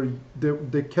Africa,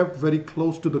 they kept very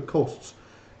close to the coasts,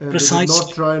 and Precisely. They did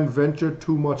not try and venture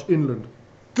too much inland.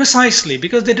 Precisely,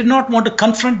 because they did not want to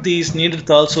confront these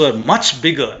Neanderthals who are much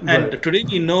bigger. And today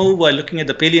we know, by looking at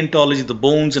the paleontology, the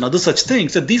bones and other such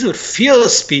things, that these were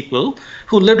fierce people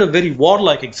who lived a very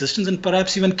warlike existence, and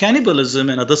perhaps even cannibalism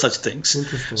and other such things.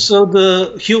 So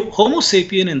the Homo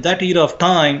sapien in that era of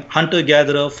time,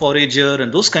 hunter-gatherer, forager,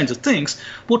 and those kinds of things,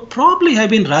 would probably have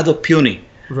been rather puny.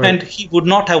 And he would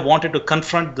not have wanted to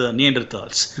confront the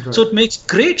Neanderthals. So it makes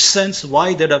great sense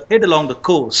why they'd have head along the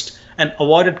coast and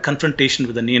avoided confrontation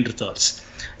with the Neanderthals.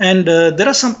 And there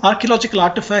are some archaeological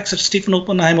artifacts that Stephen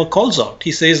Oppenheimer calls out.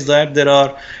 He says that there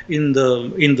are in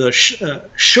the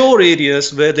shore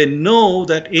areas where they know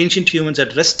that ancient humans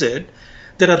had rested,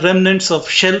 there are remnants of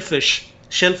shellfish.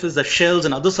 Shellfish, the shells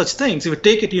and other such things. If you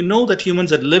take it, you know that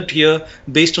humans had lived here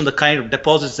based on the kind of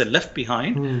deposits they left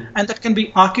behind, and that can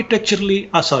be archaeologically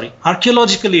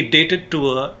dated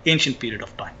to an ancient period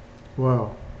of time.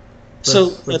 Wow.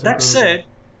 That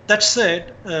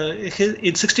said,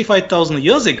 in 65,000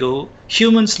 years ago,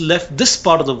 humans left this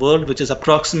part of the world, which is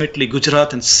approximately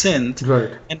Gujarat and Sindh,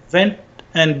 and went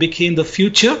and became the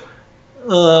future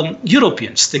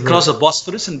Europeans. They crossed the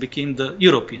Bosphorus and became the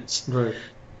Europeans.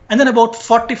 And then about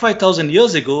 45,000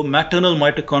 years ago, maternal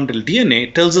mitochondrial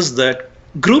DNA tells us that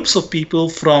groups of people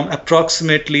from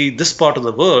approximately this part of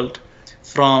the world,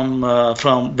 from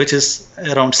which is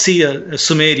around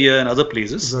Sumeria and other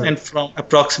places, and from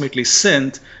approximately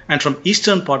Sindh and from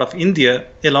eastern part of India,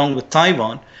 along with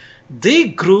Taiwan, they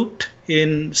grouped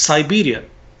in Siberia,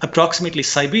 approximately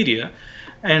Siberia.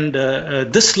 And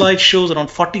this slide shows around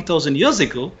 40,000 years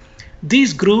ago,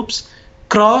 these groups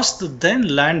crossed the then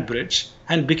land bridge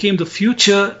and became the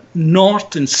future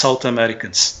North and South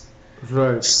Americans.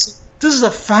 So this is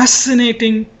a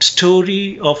fascinating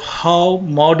story of how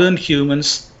modern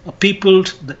humans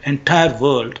peopled the entire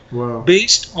world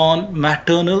based on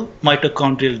maternal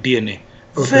mitochondrial DNA.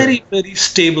 Very, very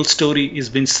stable story is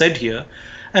being said here.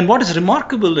 And what is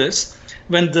remarkable is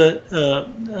when the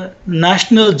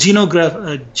National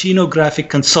Genographic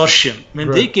Consortium,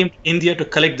 when they came to India to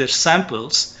collect their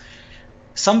samples,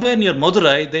 somewhere near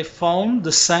Madurai, they found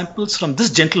the samples from this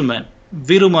gentleman,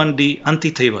 Virumandi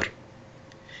Antithevar.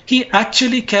 He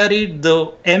actually carried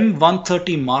the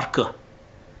M130 marker,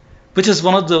 which is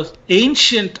one of the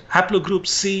ancient haplogroup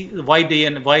C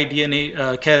Y-DNA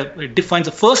it defines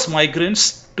the first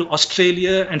migrants to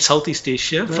Australia and Southeast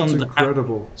Asia from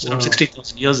incredible.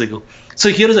 60,000 years ago. So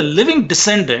here is a living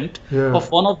descendant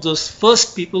of one of those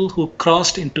first people who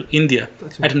crossed into India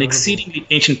at an exceedingly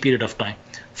ancient period of time.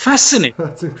 Fascinating.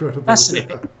 That's incredible.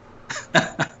 Fascinating.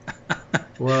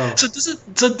 Wow. So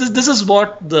this is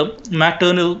what the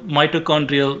maternal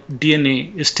mitochondrial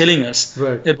DNA is telling us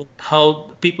about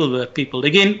how people were peopled.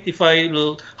 Again, if I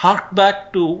will hark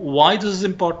back to why this is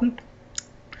important,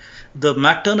 the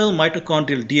maternal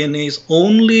mitochondrial DNA is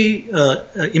only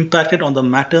impacted on the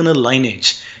maternal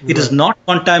lineage. It is not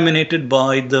contaminated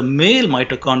by the male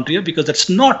mitochondria because that's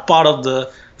not part of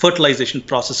the fertilization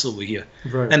process over here.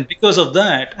 And because of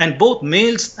that, and both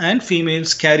males and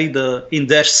females carry in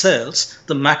their cells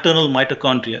the maternal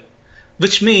mitochondria,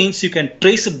 which means you can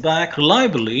trace it back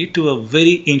reliably to a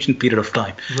very ancient period of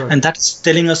time. And that's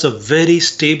telling us a very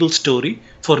stable story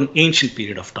for an ancient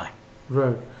period of time.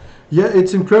 Right. Yeah,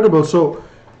 it's incredible. So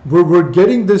we're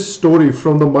getting this story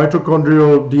from the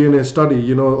mitochondrial DNA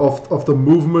study, of the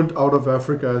movement out of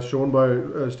Africa, as shown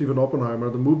by Stephen Oppenheimer,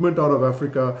 the movement out of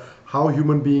Africa, how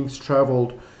human beings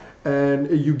traveled, and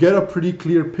you get a pretty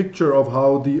clear picture of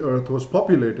how the Earth was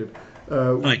populated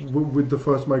Right. with the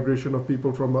first migration of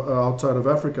people from outside of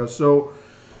Africa. So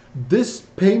this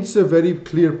paints a very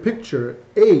clear picture,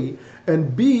 A,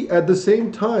 and B, at the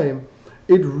same time,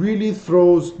 it really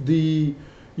throws the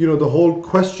whole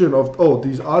question of, oh,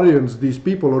 these Aryans, these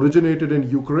people originated in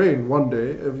Ukraine one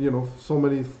day, so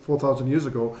many 4,000 years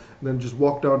ago, and then just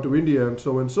walked down to India and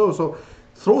so and so. So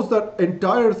throws that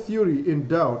entire theory in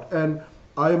doubt. And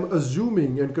I'm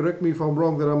assuming, and correct me if I'm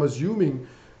wrong, that I'm assuming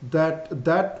that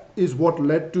is what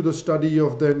led to the study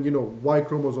of then, Y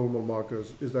chromosomal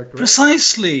markers. Is that correct?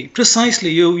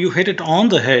 Precisely. You hit it on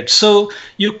the head. So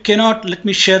you cannot, let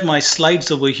me share my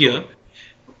slides over here.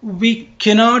 We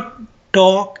cannot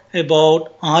talk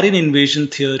about Aryan invasion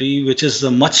theory, which is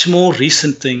a much more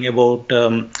recent thing, about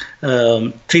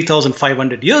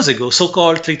 3,500 years ago,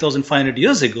 so-called 3,500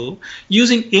 years ago,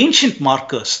 using ancient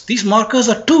markers. These markers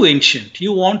are too ancient.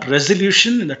 You want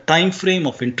resolution in the time frame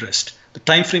of interest. The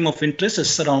time frame of interest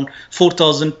is around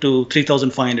 4,000 to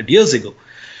 3,500 years ago.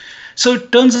 So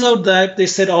it turns out that they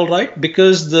said, all right,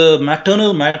 because the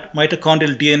maternal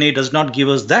mitochondrial DNA does not give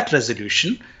us that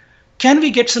resolution, can we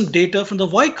get some data from the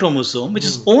Y chromosome, which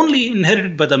is only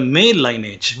inherited by the male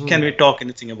lineage? Can we talk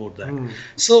anything about that?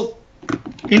 So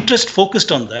interest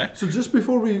focused on that. So just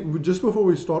before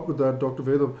we start with that, Dr.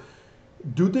 Vedam,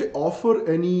 do they offer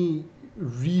any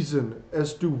reason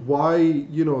as to why,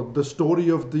 the story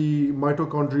of the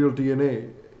mitochondrial DNA,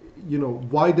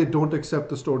 why they don't accept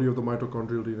the story of the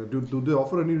mitochondrial DNA? Do they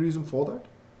offer any reason for that?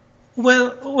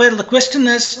 Well, the question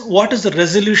is, what is the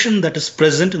resolution that is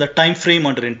present in the time frame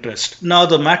under interest? Now,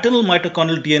 the maternal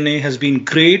mitochondrial DNA has been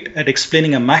great at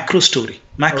explaining a macro story.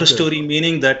 Macro story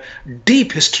meaning that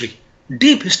deep history.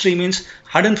 Deep history means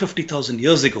 150,000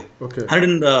 years ago,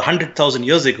 100,000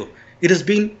 years ago. It has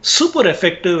been super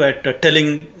effective at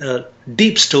telling a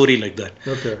deep story like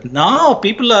that. Now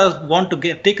people want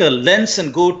to take a lens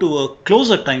and go to a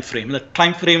closer time frame. The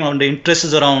time frame on the interest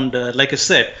is around, like I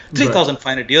said,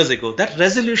 3,500 years ago. That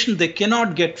resolution they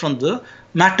cannot get from the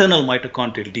maternal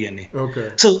mitochondrial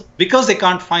DNA. So because they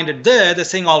can't find it there, they're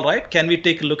saying, all right, can we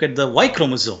take a look at the Y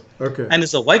chromosome? And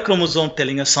is the Y chromosome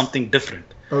telling us something different?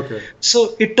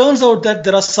 So it turns out that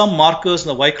there are some markers in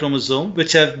the Y chromosome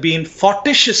which have been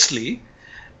fortuitously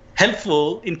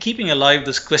helpful in keeping alive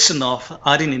this question of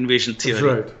Aryan invasion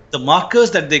theory. The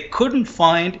markers that they couldn't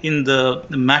find in the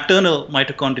maternal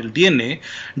mitochondrial DNA,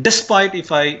 despite,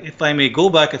 if I may go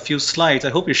back a few slides, I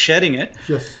hope you're sharing it.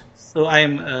 Yes. So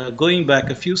I'm going back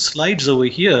a few slides over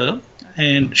here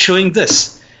and showing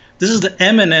this. This is the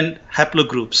M and N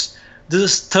haplogroups. This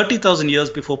is 30,000 years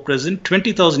before present,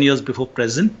 20,000 years before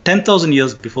present, 10,000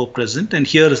 years before present, and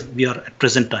here we are at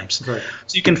present times. So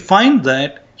you can find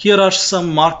that here are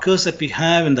some markers that we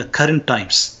have in the current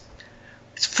times.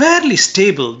 It's fairly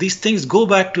stable. These things go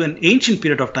back to an ancient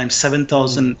period of time,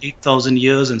 7,000, 8,000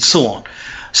 years, and so on.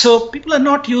 So people have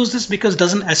not used this because it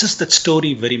doesn't assess that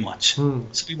story very much.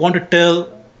 So we want to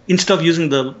tell, instead of using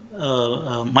the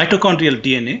mitochondrial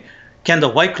DNA, can the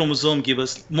Y chromosome give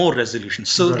us more resolution?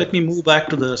 So let me move back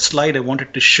to the slide I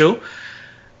wanted to show.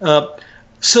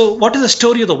 So what is the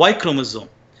story of the Y chromosome?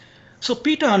 So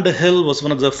Peter Underhill was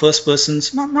one of the first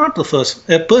persons, not the first,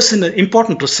 a person, an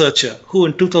important researcher who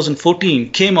in 2014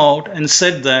 came out and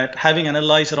said that having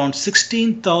analyzed around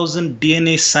 16,000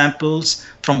 DNA samples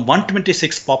from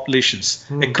 126 populations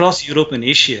across Europe and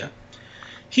Asia,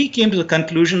 he came to the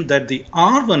conclusion that the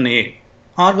R1A,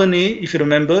 if you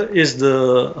remember, is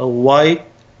the Y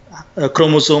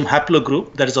chromosome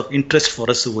haplogroup that is of interest for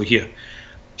us over here.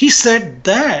 He said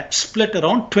that split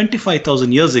around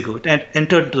 25,000 years ago and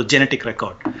entered into the genetic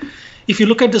record. If you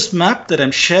look at this map that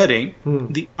I'm sharing,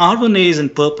 the R1A is in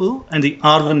purple and the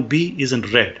R1B is in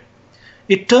red.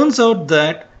 It turns out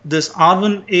that this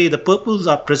R1A, the purples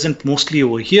are present mostly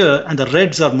over here and the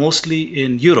reds are mostly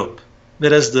in Europe,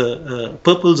 whereas the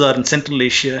purples are in Central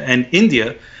Asia and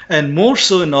India, and more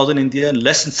so in northern India and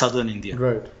less in southern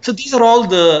India. So these are all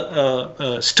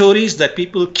the stories that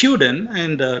people queued in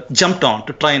and jumped on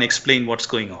to try and explain what's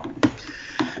going on.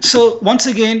 So once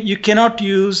again, you cannot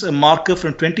use a marker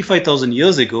from 25,000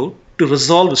 years ago to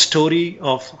resolve a story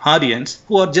of Aryans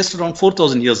who are just around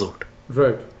 4,000 years old.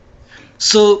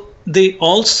 So they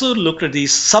also looked at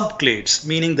these subclades,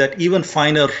 meaning that even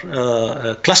finer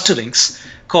clusterings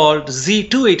called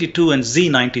Z282 and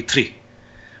Z93.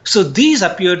 So these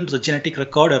appeared in the genetic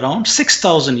record around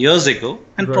 6,000 years ago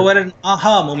and provided an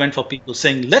aha moment for people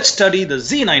saying, let's study the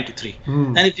Z93.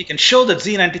 And if we can show that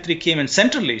Z93 came in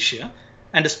Central Asia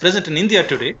and is present in India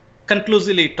today,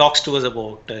 conclusively it talks to us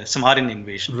about some Aryan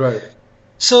invasion. Right.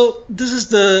 So this is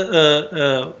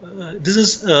the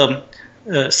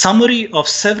summary of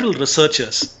several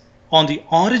researchers on the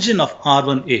origin of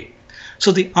R1A.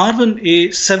 So the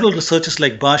R1A, several researchers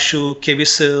like Bashu,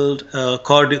 Kevisild,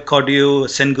 Cordio,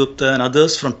 Sengupta and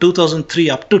others from 2003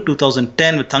 up to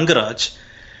 2010 with Thangaraj,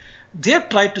 they have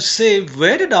tried to say,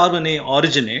 where did R1A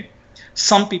originate?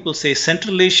 Some people say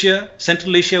Central Asia.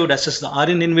 Central Asia would assess the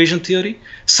Aryan invasion theory.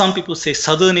 Some people say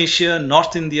Southern Asia,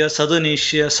 North India, Southern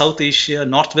Asia, South Asia,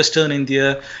 Northwestern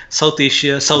India, South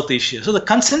Asia, South Asia. So the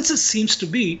consensus seems to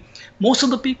be, most of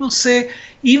the people say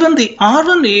even the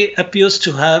R1A appears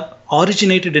to have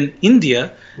originated in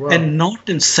India and not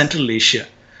in Central Asia.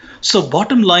 So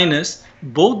bottom line is,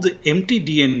 both the empty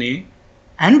DNA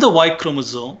and the Y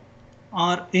chromosome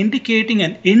are indicating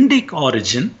an Indic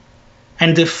origin,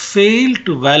 and they fail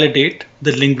to validate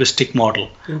the linguistic model.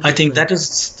 I think that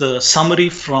is the summary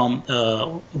from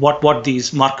what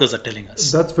these markers are telling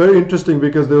us. That's very interesting,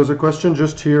 because there was a question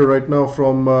just here right now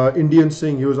from Indian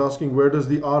Singh. He was asking, where does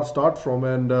the R start from?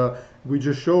 And we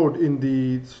just showed in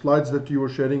the slides that you were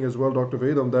sharing as well, Dr.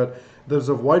 Vedam, that there's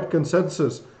a wide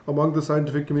consensus among the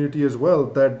scientific community as well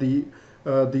that the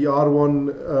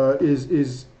R1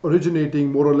 is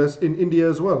originating more or less in India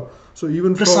as well. So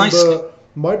even from the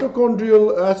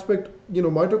mitochondrial aspect,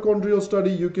 mitochondrial study,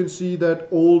 you can see that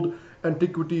old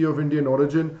antiquity of Indian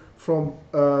origin. From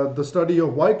the study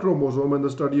of Y chromosome and the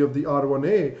study of the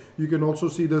R1A, you can also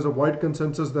see there's a wide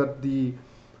consensus that the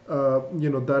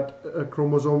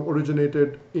chromosome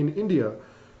originated in India.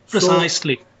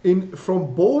 Precisely.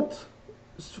 So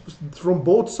from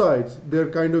both sides, they're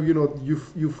kind of,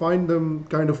 you find them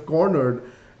kind of cornered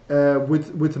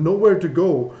with nowhere to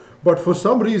go. But for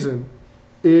some reason,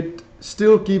 it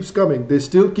still keeps coming. They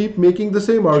still keep making the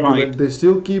same argument. Right. They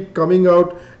still keep coming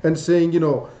out and saying,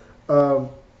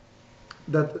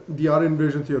 that the Aryan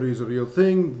invasion theory is a real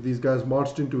thing. These guys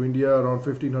marched into India around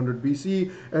 1500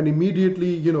 BC and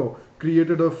immediately,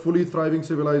 created a fully thriving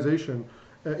civilization.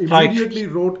 Immediately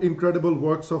wrote incredible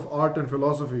works of art and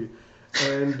philosophy.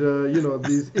 And,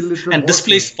 these illiterate... and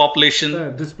displaced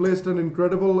population. Displaced an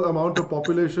incredible amount of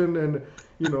population and,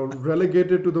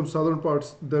 relegated to the southern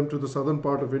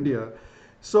part of India.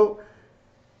 So,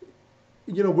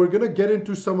 we're going to get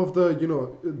into some of the,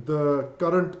 the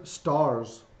current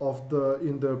stars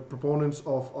in the proponents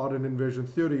of Aryan invasion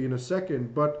theory in a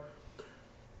second. But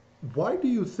why do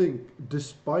you think,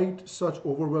 despite such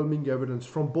overwhelming evidence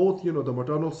from both, the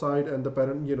maternal side and the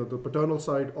paternal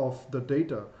side of the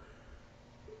data,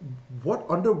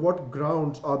 under what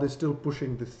grounds are they still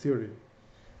pushing this theory?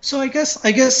 So I guess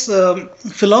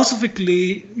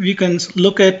philosophically, we can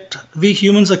look at, we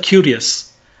humans are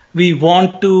curious. We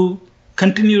want to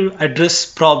continue to address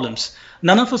problems.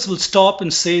 None of us will stop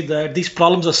and say that these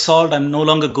problems are solved, I'm no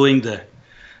longer going there.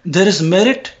 There is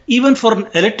merit even for an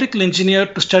electrical engineer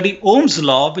to study Ohm's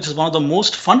law, which is one of the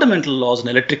most fundamental laws in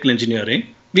electrical engineering.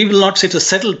 We will not say it's a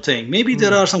settled thing. Maybe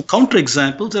there are some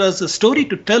counterexamples. There is a story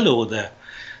to tell over there.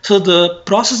 So the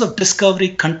process of discovery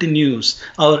continues.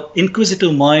 Our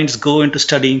inquisitive minds go into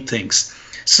studying things.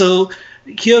 So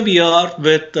here we are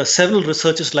with several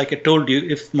researchers, like I told you,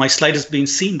 if my slide is being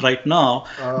seen right now.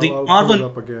 I'll pull it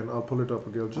up again.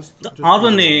 The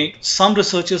R1A, some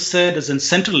researchers said is in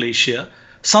Central Asia.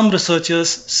 Some researchers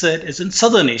said is in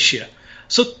Southern Asia.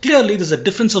 So clearly there's a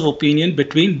difference of opinion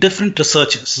between different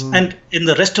researchers. And in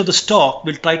the rest of the talk,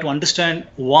 we'll try to understand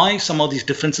why some of these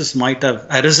differences might have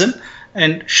arisen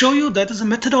and show you that there's a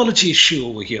methodology issue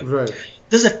over here. Right.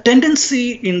 There's a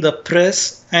tendency in the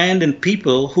press and in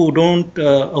people who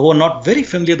are not very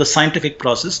familiar with the scientific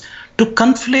process to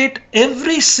conflate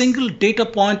every single data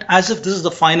point as if this is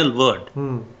the final word.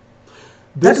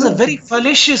 That is a very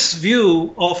fallacious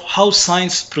view of how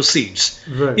science proceeds.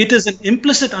 Right. It is an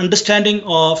implicit understanding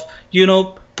of,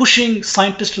 pushing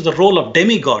scientists to the role of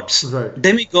demigods. Right.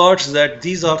 Demigods, that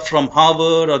these are from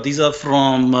Harvard or these are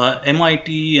from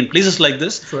MIT and places like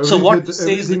this. So what they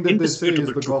say is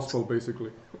indisputable the gospel,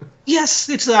 basically. Yes,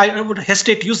 I would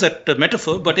hesitate to use that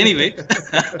metaphor, but anyway,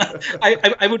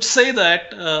 I would say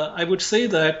that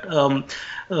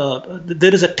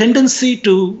there is a tendency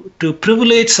to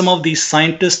privilege some of these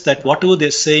scientists that whatever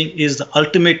they're saying is the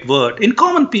ultimate word in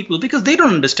common people because they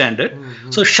don't understand it.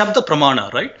 So Shabda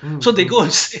Pramana, right? So they go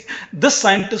and say, this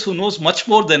scientist who knows much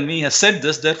more than me has said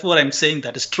this, therefore I'm saying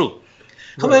that is true.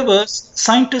 Right. However,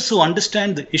 scientists who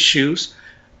understand the issues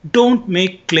don't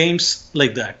make claims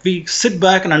like that. We sit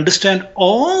back and understand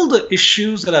all the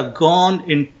issues that have gone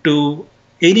into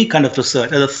any kind of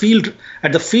research. At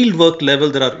the field work level,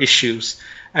 there are issues.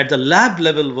 At the lab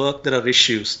level work, there are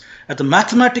issues. At the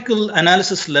mathematical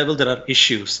analysis level, there are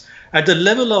issues. At the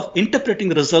level of interpreting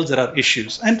the results, there are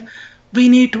issues. And we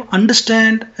need to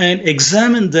understand and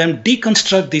examine them,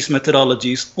 deconstruct these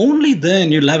methodologies. Only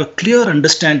then you'll have a clear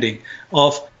understanding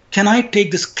of, can I take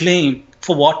this claim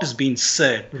for what is being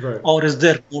said, Right. or is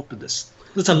there more to this?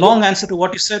 It's a long answer to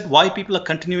what you said, why people are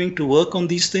continuing to work on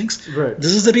these things. Right.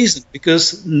 This is the reason,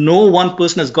 because no one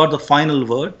person has got the final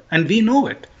word, and we know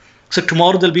it. So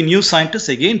tomorrow there'll be new scientists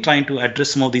again trying to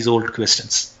address some of these old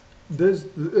questions. There's,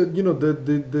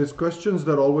 there's questions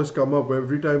that always come up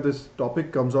every time this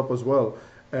topic comes up as well,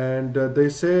 and they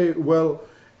say, well,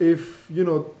 if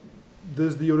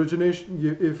there's the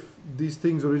origination, if these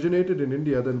things originated in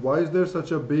India, then why is there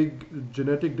such a big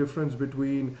genetic difference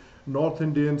between North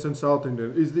Indians and South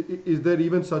Indians? Is there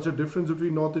even such a difference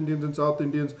between North Indians and South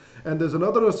Indians? And there's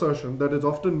another assertion that is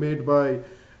often made by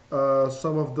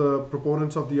some of the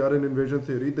proponents of the Aryan invasion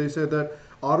theory. They say that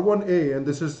R1A, and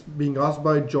this is being asked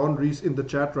by John Reese in the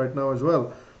chat right now as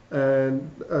well, and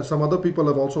some other people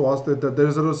have also asked that there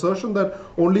is an assertion that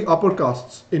only upper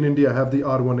castes in India have the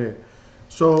R1A.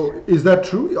 So is that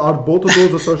true? Are both of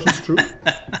those assertions true?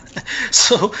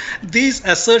 So these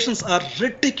assertions are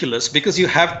ridiculous, because you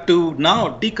have to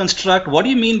now deconstruct what do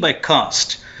you mean by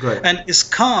caste? Right. And is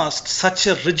caste such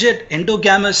a rigid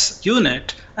endogamous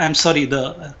unit? I'm sorry,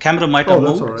 the camera might have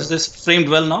moved. All right. Is this framed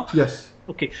well now? Yes.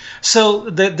 Okay, so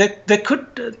there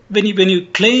could, when you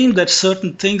claim that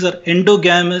certain things are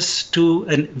endogamous to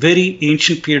a very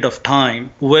ancient period of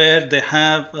time, where they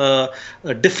have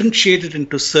differentiated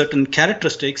into certain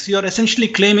characteristics, you are essentially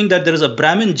claiming that there is a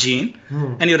Brahmin gene,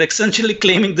 and you're essentially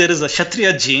claiming there is a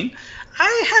Kshatriya gene.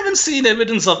 I haven't seen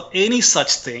evidence of any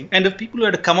such thing. And if people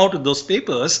were to come out with those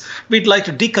papers, we'd like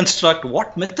to deconstruct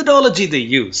what methodology they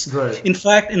use. Right. In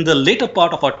fact, in the later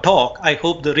part of our talk, I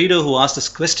hope the reader who asked this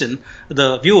question,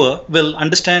 the viewer, will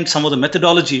understand some of the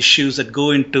methodology issues that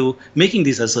go into making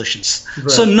these assertions.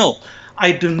 Right. So no,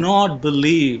 I do not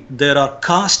believe there are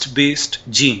caste-based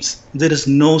genes. There is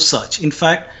no such. In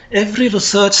fact, every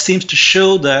research seems to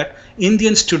show that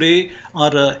Indians today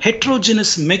are a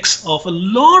heterogeneous mix of a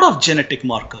lot of genetic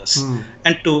markers,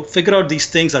 and to figure out these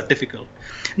things are difficult.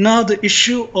 Now, the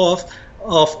issue of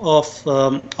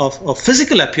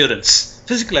physical appearance,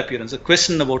 a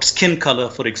question about skin color,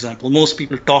 for example. Most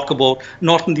people talk about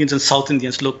North Indians and South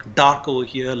Indians look dark over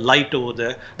here, light over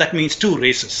there. That means two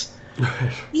races.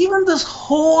 Even this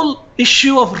whole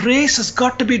issue of race has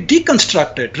got to be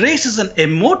deconstructed. Race is an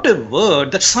emotive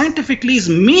word that scientifically is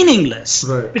meaningless.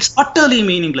 Right. It's utterly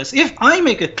meaningless. If I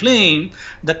make a claim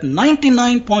that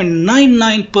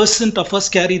 99.99% of us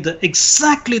carry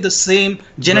exactly the same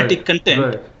genetic content,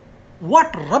 Right.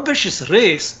 what rubbish is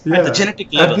race at the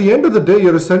genetic level? At the end of the day,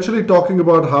 you're essentially talking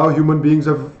about how human beings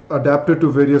have adapted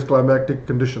to various climatic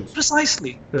conditions.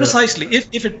 Precisely.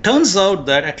 If it turns out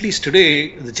that, at least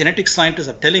today, the genetic scientists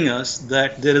are telling us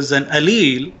that there is an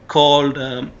allele called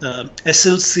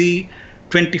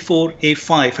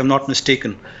SLC24A5, if I'm not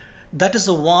mistaken. That is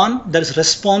the one that is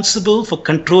responsible for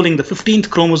controlling the 15th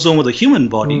chromosome of the human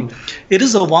body. It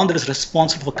is the one that is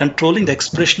responsible for controlling the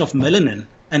expression of melanin.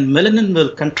 And melanin will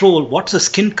control what's the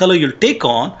skin color you'll take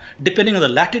on, depending on the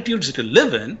latitudes that you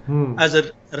live in, as a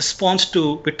response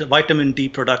to vitamin D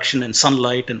production and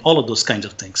sunlight and all of those kinds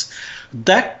of things.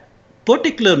 That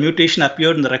particular mutation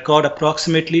appeared in the record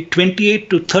approximately 28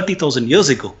 to 30,000 years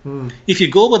ago. If you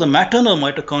go by the maternal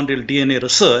mitochondrial DNA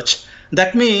research,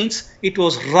 that means it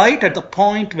was right at the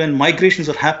point when migrations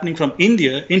are happening from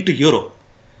India into Europe.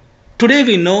 Today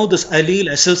we know this allele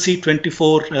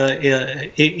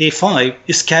SLC24A5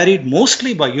 is carried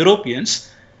mostly by Europeans,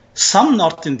 some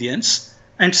North Indians,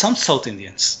 and some South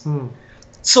Indians.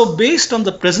 So based on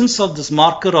the presence of this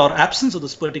marker or absence of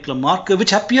this particular marker,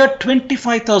 which appeared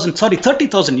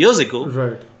 30,000 years ago,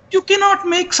 Right. you cannot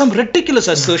make some ridiculous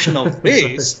assertion of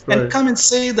race Right. and come and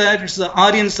say that it's the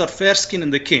Aryans are fair skin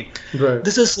and the king. Right.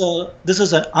 This is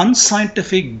an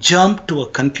unscientific jump to a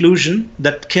conclusion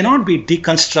that cannot be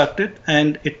deconstructed,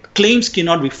 and claims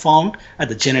cannot be found at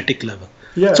the genetic level.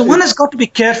 Yeah, So one has got to be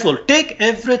careful. Take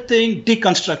everything,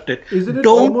 deconstruct it. Isn't it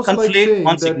Don't almost like conflate saying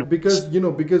one that signal.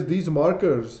 because these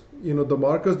markers, the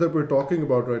markers that we're talking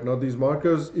about right now, these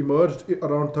markers emerged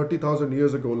around 30,000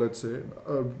 years ago, let's say,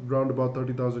 around about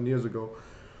 30,000 years ago.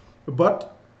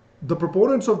 But the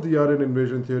proponents of the Aryan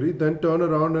invasion theory then turn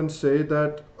around and say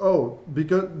that,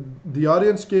 because the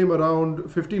Aryans came around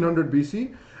 1500 BC,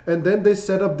 and then they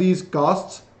set up these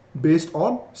castes based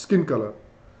on skin color.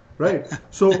 right?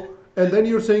 So, and then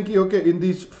you're saying, okay, in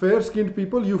these fair-skinned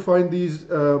people, you find these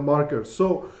markers.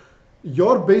 So,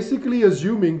 you're basically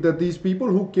assuming that these people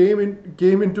who came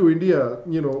into India,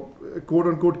 quote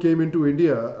unquote, came into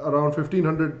India around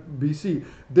 1500 BC.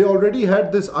 They already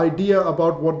had this idea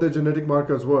about what their genetic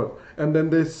markers were, and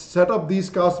then they set up these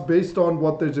castes based on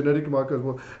what their genetic markers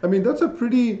were. I mean, that's a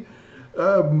pretty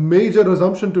major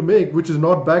assumption to make, which is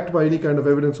not backed by any kind of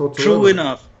evidence whatsoever. True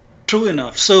enough. True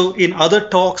enough. So in other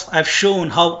talks, I've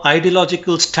shown how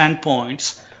ideological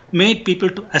standpoints made people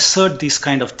to assert these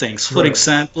kind of things. For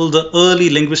example, the early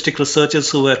linguistic researchers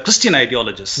who were Christian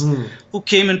ideologists, who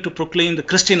came in to proclaim the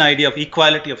Christian idea of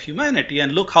equality of humanity,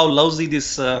 and look how lousy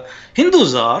these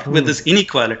Hindus are with this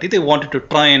inequality. They wanted to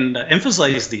try and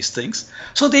emphasize these things.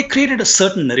 So they created a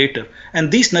certain narrative,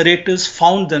 and these narratives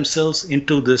found themselves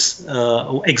into this,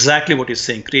 exactly what you're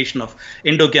saying, creation of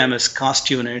endogamous caste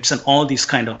units and all these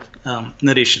kind of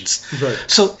narrations.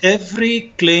 So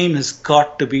every claim has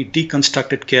got to be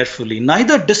deconstructed carefully,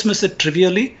 neither dismiss it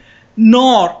trivially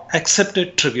nor accept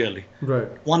it trivially.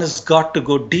 One has got to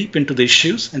go deep into the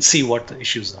issues and see what the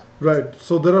issues are. Right.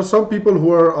 So there are some people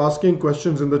who are asking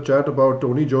questions in the chat about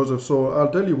Tony Joseph. So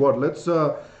I'll tell you what. Let's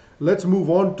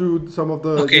move on to some of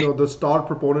the the star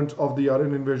proponents of the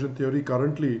Aryan invasion theory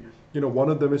currently. One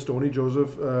of them is Tony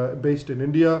Joseph, based in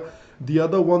India. The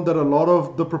other one that a lot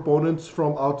of the proponents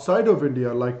from outside of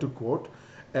India like to quote,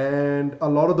 and a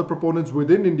lot of the proponents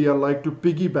within India like to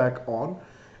piggyback on,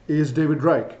 is David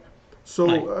Reich. So,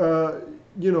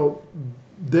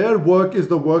 their work is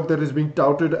the work that is being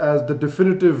touted as the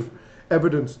definitive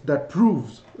evidence that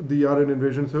proves the Aryan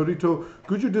invasion theory. So,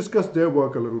 could you discuss their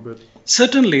work a little bit?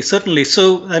 Certainly.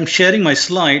 So, I'm sharing my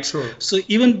slides. Sure. So,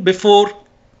 even before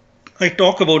I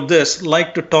talk about this,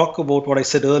 like to talk about what I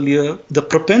said earlier, the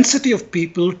propensity of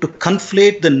people to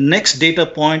conflate the next data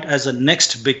point as a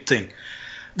next big thing.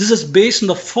 This is based on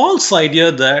the false idea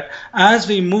that as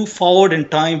we move forward in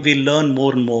time, we learn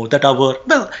more and more.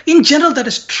 In general, that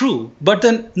is true. But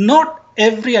then not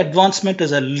every advancement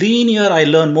is a linear, I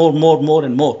learn more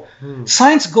and more.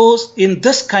 Science goes in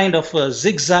this kind of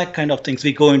zigzag kind of things.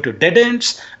 We go into dead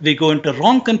ends, we go into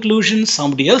wrong conclusions,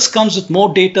 somebody else comes with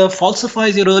more data,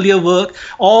 falsifies your earlier work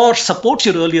or supports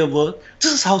your earlier work.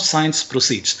 This is how science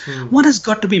proceeds. One has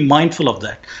got to be mindful of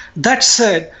that. That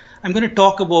said, I'm going to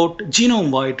talk about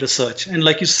genome-wide research. And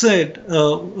like you said,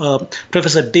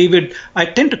 Professor David, I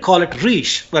tend to call it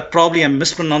Reich, but probably I'm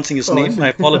mispronouncing his name. My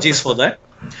apologies for that.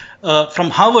 From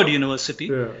Harvard University.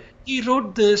 Yeah. He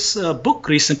wrote this book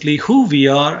recently, Who We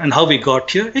Are and How We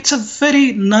Got Here. It's a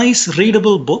very nice,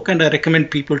 readable book, and I recommend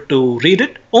people to read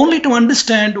it, only to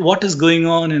understand what is going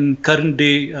on in current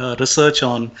day research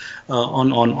on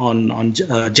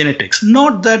genetics.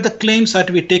 Not that the claims are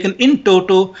to be taken in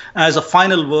toto as a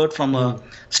final word from a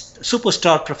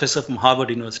superstar professor from Harvard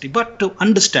University, but to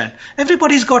understand.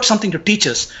 Everybody's got something to teach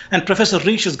us, and Professor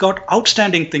Reich has got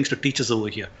outstanding things to teach us over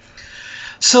here.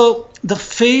 So the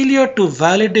failure to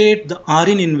validate the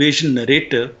Aryan invasion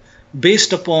narrative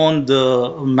based upon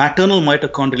the maternal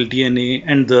mitochondrial DNA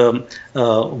and the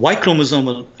Y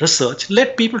chromosomal research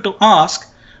led people to ask,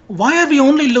 why are we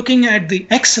only looking at the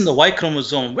X and the Y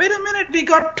chromosome? Wait a minute, we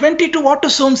got 22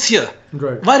 autosomes here.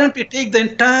 Why don't we take the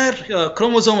entire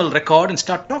chromosomal record and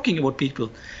start talking about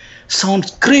people? Sounds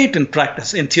great in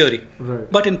practice, in theory.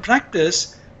 But in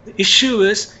practice, the issue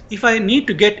is, if I need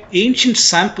to get ancient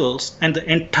samples and the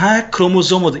entire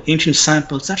chromosome of the ancient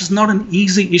samples, that is not an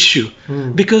easy issue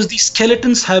because these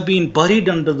skeletons have been buried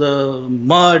under the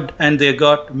mud and they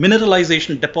got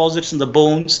mineralization deposits in the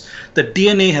bones. The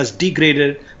DNA has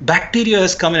degraded, bacteria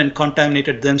has come in and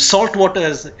contaminated them, salt water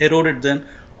has eroded them.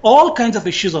 All kinds of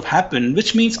issues have happened,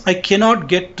 which means I cannot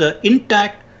get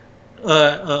intact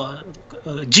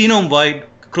genome-wide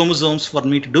chromosomes for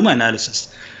me to do my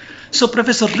analysis. So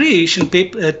Professor Reich, in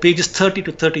pages 30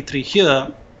 to 33 here,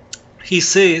 he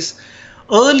says,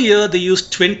 earlier they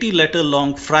used 20-letter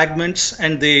long fragments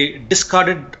and they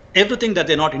discarded everything that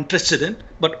they're not interested in,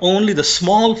 but only the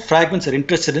small fragments they're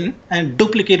interested in, and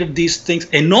duplicated these things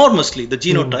enormously, the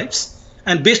genotypes,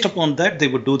 and based upon that, they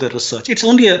would do their research. It's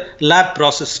only a lab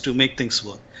process to make things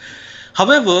work.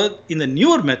 However, in the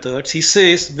newer methods, he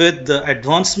says, with the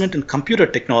advancement in computer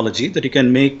technology, that you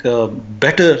can make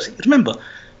better, remember,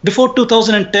 before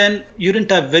 2010, you didn't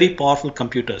have very powerful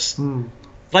computers.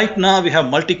 Right now, we have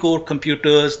multi-core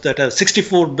computers that are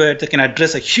 64-bit, that can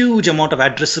address a huge amount of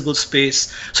addressable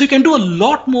space. So you can do a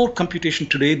lot more computation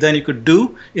today than you could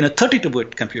do in a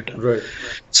 32-bit computer.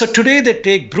 So today, they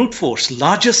take brute force,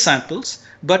 larger samples,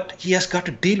 but he has got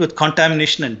to deal with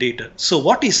contamination and data. So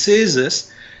what he says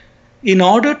is, in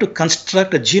order to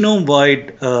construct a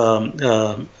genome-wide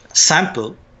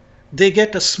sample, they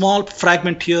get a small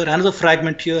fragment here, another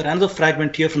fragment here, another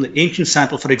fragment here from the ancient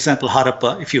sample, for example,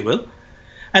 Harappa, if you will.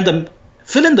 And the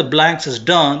fill in the blanks is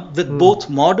done with both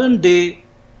modern day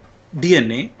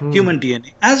DNA, human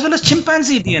DNA, as well as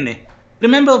chimpanzee DNA.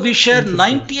 Remember, we share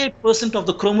 98% of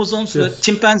the chromosomes with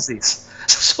chimpanzees.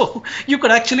 So you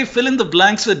could actually fill in the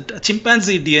blanks with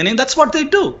chimpanzee DNA, and that's what they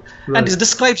do. Right. And it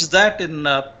describes that in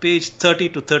page 30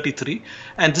 to 33.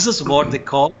 And this is what they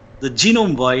call the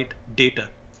genome-wide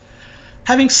data.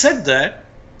 Having said that,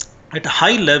 at a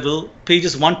high level,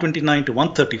 pages 129 to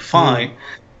 135,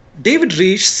 David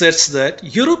Reich says that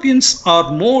Europeans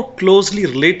are more closely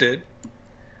related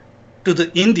to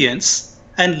the Indians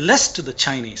and less to the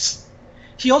Chinese.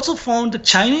 He also found the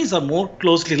Chinese are more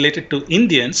closely related to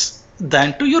Indians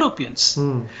than to Europeans.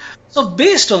 So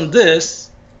based on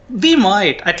this, we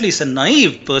might, at least a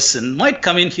naive person, might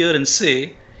come in here and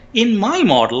say, in my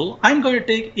model, I'm going to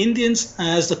take Indians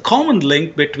as the common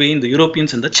link between the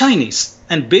Europeans and the Chinese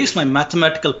and base my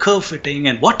mathematical curve fitting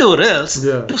and whatever else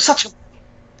to such a.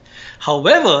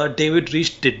 However, David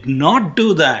Reich did not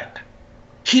do that.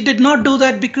 He did not do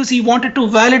that because he wanted to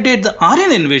validate the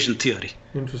Aryan invasion theory.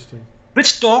 Interesting.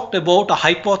 Which talked about a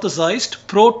hypothesized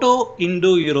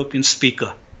proto-Indo-European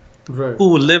speaker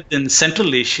who lived in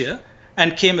Central Asia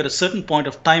and came at a certain point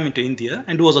of time into India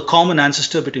and who was a common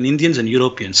ancestor between Indians and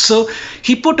Europeans. So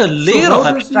he put a layer of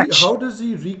abstraction. How does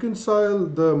he reconcile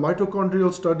the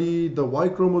mitochondrial study, the Y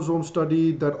chromosome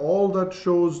study, that all that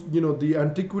shows, the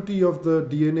antiquity of the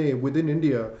DNA within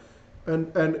India,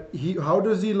 and how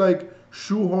does he like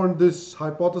shoehorn this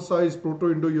hypothesized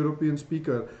proto-Indo-European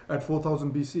speaker at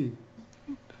 4000 BC?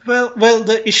 Well,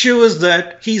 the issue is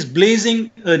that he's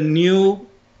blazing a new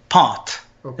path,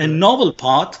 a novel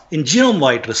path in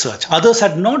genome-wide research. Others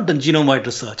had not done genome-wide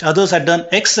research. Others had done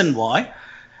X and Y.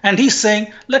 And he's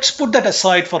saying, let's put that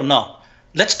aside for now.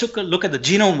 Let's take a look at the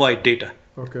genome-wide data.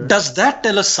 Does that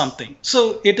tell us something?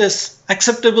 So it is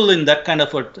acceptable in that kind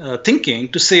of a thinking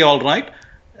to say, all right,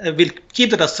 we'll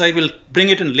keep that aside. We'll bring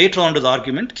it in later on to the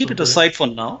argument. Keep it aside for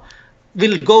now.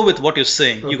 We'll go with what you're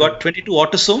saying. You got 22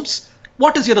 autosomes.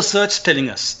 What is your research telling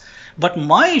us? But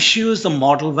my issue is the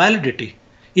model validity.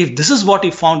 If this is what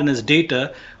he found in his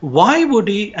data, why would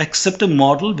he accept a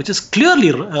model which is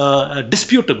clearly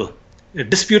disputable?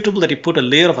 Disputable that he put a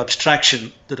layer of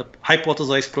abstraction to the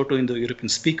hypothesized Proto-Indo-European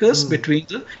speakers between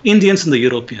the Indians and the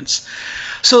Europeans.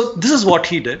 So this is what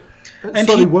he did. And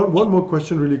sorry, one more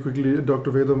question really quickly,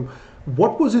 Dr. Vedam.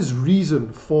 What was his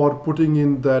reason for putting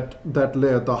in that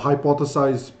layer, the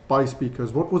hypothesized pi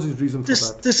speakers? What was his reason for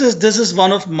that? This is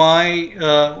one of my,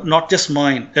 not just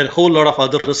mine, a whole lot of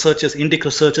other researchers, Indic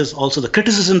researchers, also the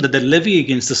criticism that they levy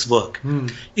against this work.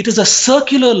 It is a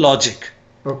circular logic.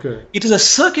 It is a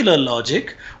circular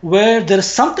logic where there is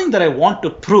something that I want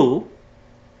to prove,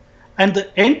 and the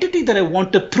entity that I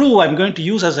want to prove I'm going to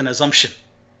use as an assumption.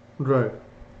 Right.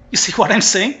 You see what I'm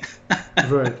saying?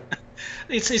 Right.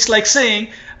 It's like saying,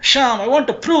 Sham, I want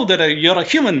to prove that you're a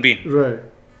human being. Right.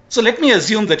 So let me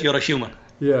assume that you're a human.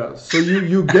 Yeah. So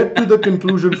you get to the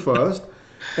conclusion first,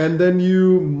 and then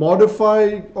you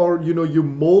modify or you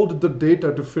mold the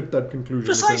data to fit that conclusion.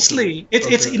 Precisely.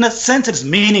 It's in a sense it's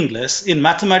meaningless. In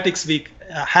mathematics, we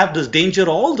have this danger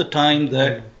all the time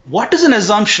that what is an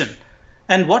assumption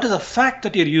and what is a fact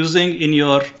that you're using in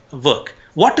your work?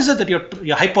 What is it that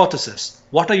your hypothesis?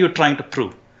 What are you trying to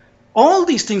prove? All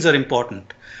these things are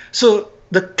important. So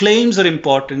the claims are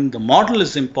important, the model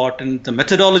is important, the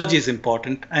methodology is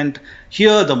important, and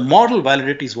here the model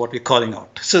validity is what we're calling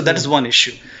out. So that is one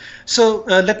issue. So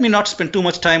let me not spend too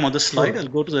much time on this slide. I'll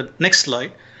go to the next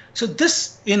slide. So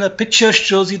this in a picture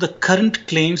shows you the current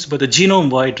claims by the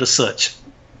genome-wide research.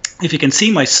 If you can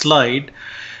see my slide,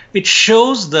 it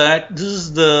shows that this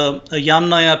is the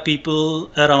Yamnaya people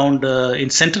around in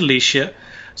Central Asia.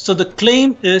 So the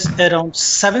claim is around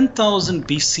 7000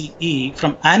 BCE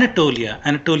from Anatolia.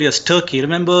 Anatolia is Turkey.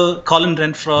 Remember Colin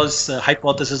Renfrew's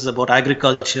hypothesis about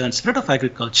agriculture and spread of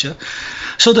agriculture.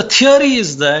 So the theory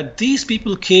is that these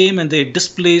people came and they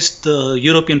displaced the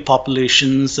European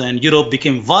populations, and Europe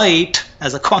became white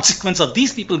as a consequence of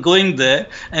these people going there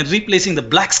and replacing the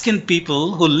black-skinned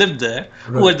people who lived there,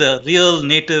 who were the real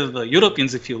native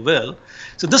Europeans, if you will.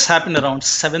 So this happened around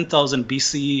 7000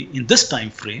 BCE in this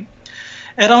time frame.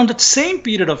 Around that same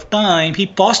period of time,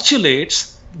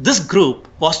 this group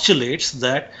postulates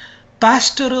that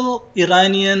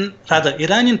Iranian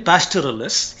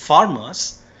pastoralists,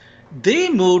 farmers, they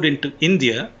moved into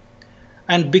India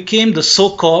and became the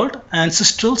so-called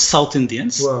ancestral South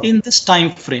Indians in this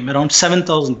time frame, around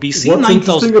 7000 BC. What's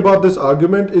interesting about this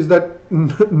argument is that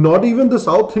Not even the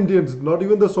South Indians, not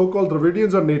even the so-called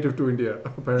Dravidians are native to India,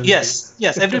 apparently. Yes,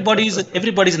 everybody's an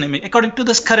immigrant according to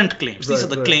this current claims. These are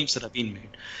the claims that have been made.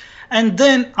 And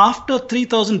then after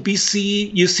 3000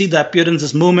 BCE, you see the appearance,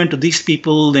 this movement of these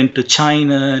people into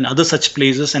China and other such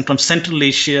places, and from Central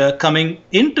Asia coming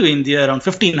into India around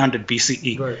 1500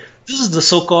 BCE. Right. This is the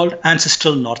so-called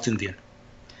ancestral North Indian.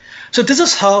 So this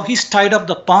is how he's tied up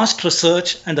the past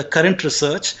research and the current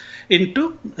research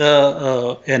into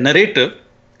a narrative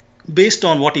based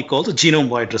on what he calls a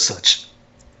genome-wide research.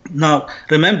 Now,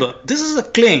 remember, this is a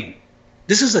claim.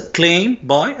 This is a claim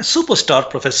by a superstar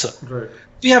professor. Right.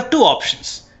 We have two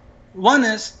options. One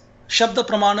is Shabda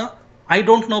Pramana. I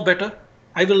don't know better.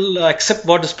 I will accept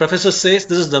what this professor says.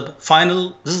 This is the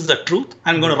final, this is the truth.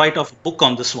 I'm going to write off a book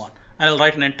on this one. I'll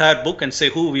write an entire book and say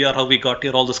who we are, how we got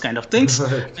here, all those kind of things.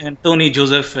 Right. And Tony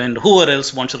Joseph and whoever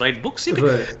else wants to write books.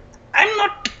 Right. I'm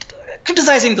not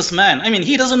criticizing this man. I mean,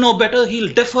 he doesn't know better.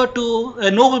 He'll defer to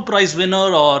a Nobel Prize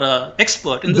winner or an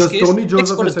expert. In this case, does Tony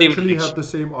Joseph essentially have the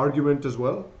same argument as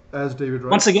well as David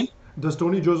Reich? Once again? Does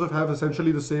Tony Joseph have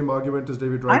essentially the same argument as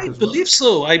David Reich? I believe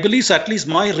so. I believe so. At least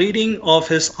my reading of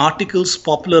his articles,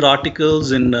 popular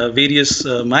articles in various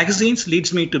magazines,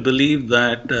 leads me to believe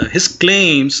that his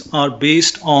claims are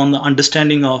based on the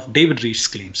understanding of David Reich's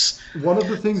claims. One of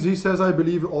the things he says, I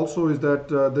believe, also is that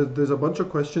there's a bunch of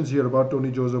questions here about Tony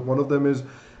Joseph. One of them is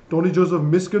Tony Joseph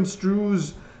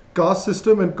misconstrues caste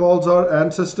system and calls our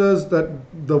ancestors that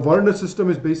the Varna system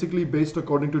is basically based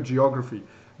according to geography.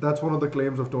 That's one of the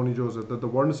claims of Tony Joseph, that the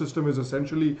Varna system is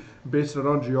essentially based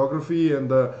around geography, and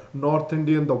the North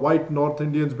Indian, the white North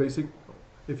Indians,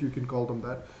 if you can call them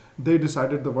that, they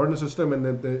decided the Varna system and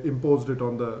then they imposed it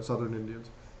on the Southern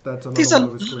Indians. That's another These are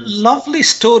one of his claims. lovely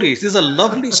stories. These are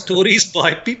lovely stories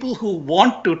by people who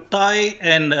want to tie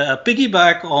and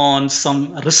piggyback on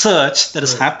some research that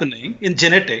is happening in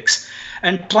genetics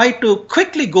and try to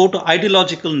quickly go to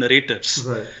ideological narratives.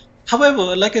 Right.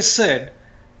 However, like I said,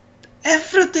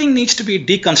 everything needs to be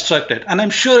deconstructed. And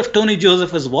I'm sure if Tony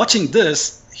Joseph is watching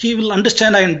this, he will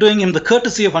understand. I am doing him the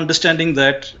courtesy of understanding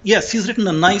that, yes, he's written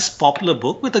a nice popular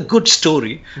book with a good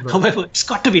story. Right. However, it's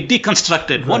got to be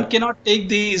deconstructed. Right. One cannot take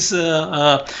these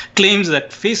claims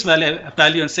at face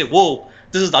value and say, whoa,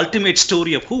 this is the ultimate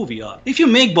story of who we are. If you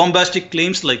make bombastic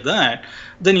claims like that,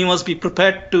 then you must be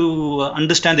prepared to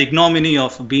understand the ignominy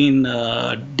of being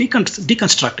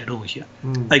deconstructed over here.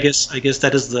 I guess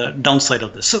that is the downside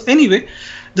of this. So anyway,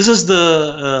 this is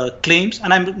the claims,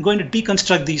 and I'm going to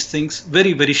deconstruct these things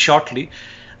very, very shortly.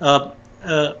 I'm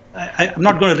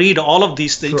not going to read all of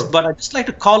these things, but I'd just like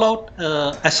to call out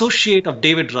associate of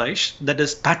David Reich, that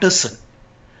is Patterson.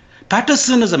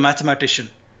 Patterson is a mathematician.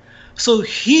 So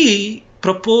he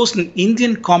proposed an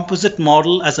Indian composite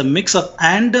model as a mix of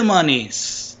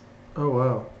Andamanese,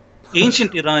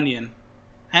 ancient Iranian,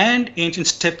 and ancient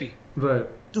Steppe,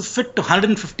 to fit to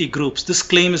 150 groups. This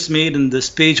claim is made in this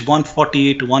page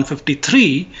 148 to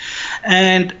 153,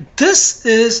 and this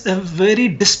is a very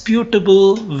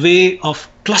disputable way of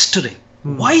clustering.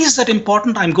 Why is that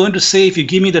important? I'm going to say, if you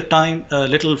give me the time a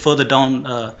little further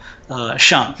down,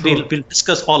 Sham, we'll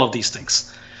discuss all of these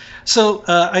things. So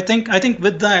I think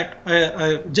with that,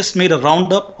 I just made a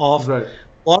roundup of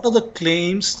what are the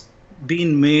claims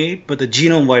being made by the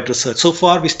genome-wide research. So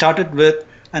far, we started with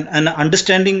an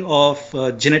understanding of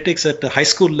genetics at the high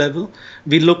school level.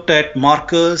 We looked at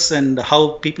markers and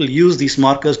how people use these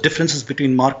markers, differences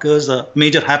between markers,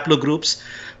 major haplogroups.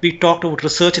 We talked about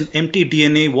research in empty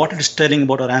DNA, what it is telling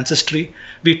about our ancestry.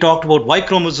 We talked about Y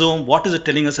chromosome, what is it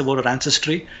telling us about our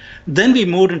ancestry. Then we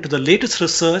moved into the latest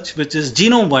research, which is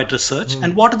genome-wide research,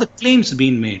 and what are the claims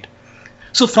being made.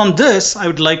 So from this, I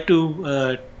would like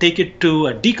to take it to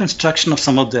a deconstruction of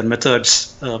some of their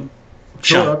methods.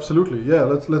 Sure, absolutely. Yeah,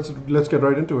 let's get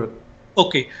right into it.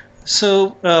 Okay,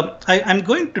 so I'm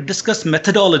going to discuss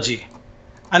methodology.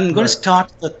 I'm going to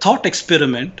start the thought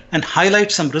experiment and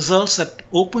highlight some results that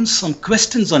open some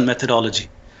questions on methodology.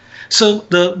 So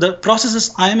the process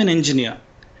is, I am an engineer.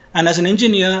 And as an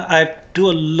engineer, I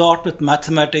do a lot with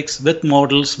mathematics, with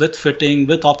models, with fitting,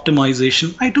 with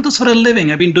optimization. I do this for a living.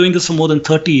 I've been doing this for more than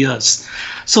 30 years.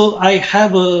 So I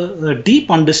have a deep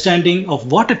understanding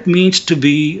of what it means to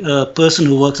be a person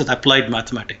who works with applied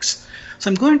mathematics. So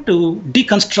I'm going to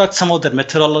deconstruct some of that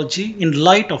methodology in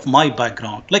light of my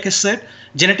background. Like I said,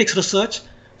 genetics research,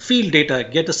 field data,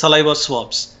 get the saliva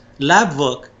swabs, lab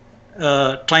work,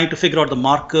 trying to figure out the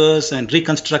markers and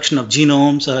reconstruction of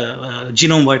genomes,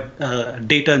 genome-wide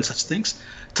data and such things.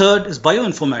 Third is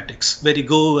bioinformatics, where you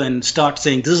go and start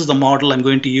saying, this is the model I'm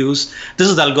going to use, this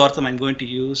is the algorithm I'm going to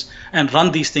use, and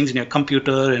run these things in your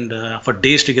computer and for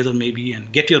days together maybe,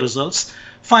 and get your results.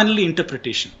 Finally,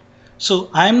 interpretation. So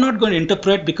I'm not going to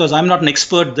interpret because I'm not an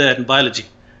expert there in biology.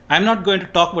 I'm not going to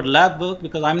talk about lab work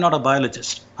because I'm not a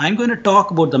biologist. I'm going to talk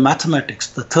about the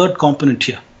mathematics, the third component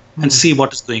here, and see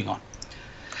what is going on.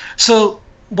 So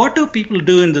what do people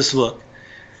do in this work?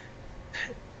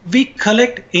 We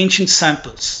collect ancient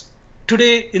samples.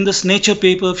 Today, in this Nature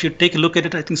paper, if you take a look at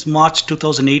it, I think it's March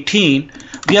 2018,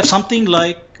 we have something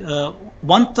like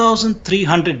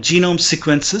 1,300 genome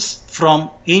sequences from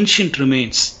ancient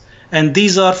remains. And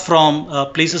these are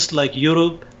from places like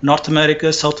Europe, North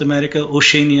America, South America,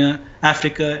 Oceania,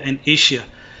 Africa, and Asia.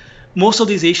 Most of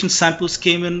these Asian samples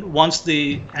came in once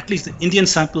at least the Indian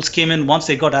samples came in once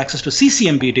they got access to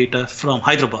CCMB data from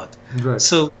Hyderabad. Right.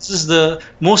 So this is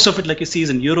most of it, like you see, is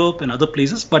in Europe and other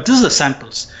places, but this is the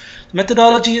samples. The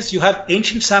methodology is you have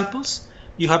ancient samples,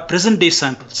 you have present day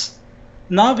samples.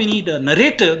 Now we need a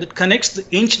narrator that connects the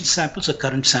ancient samples to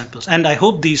current samples. And I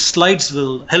hope these slides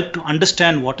will help to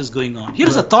understand what is going on. Here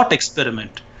is a thought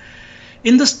experiment.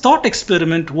 In this thought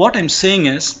experiment, what I'm saying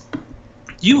is,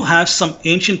 you have some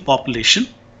ancient population,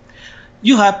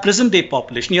 you have present day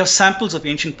population, you have samples of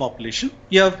ancient population,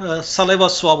 you have saliva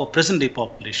swab of present day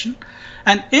population,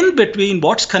 and in between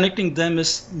what's connecting them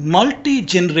is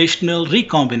multi-generational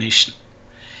recombination.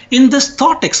 In this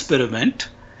thought experiment,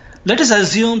 let us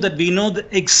assume that we know the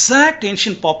exact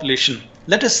ancient population.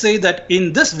 Let us say that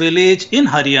in this village in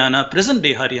Haryana, present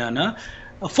day Haryana,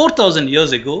 4,000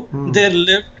 years ago, there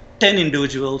lived 10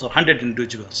 individuals or 100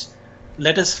 individuals.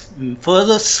 Let us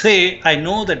further say, I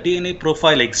know the DNA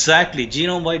profile exactly,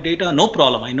 genome-wide data, no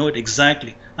problem, I know it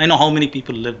exactly. I know how many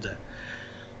people live there.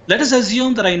 Let us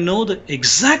assume that I know the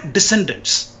exact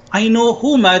descendants. I know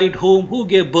who married whom, who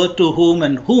gave birth to whom,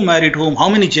 and who married whom, how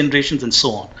many generations, and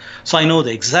so on. So I know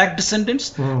the exact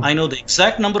descendants, I know the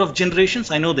exact number of generations,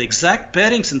 I know the exact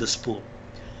pairings in this pool.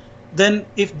 Then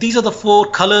if these are the 4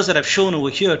 colors that I've shown over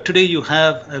here, today you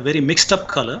have a very mixed up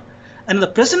color. And in the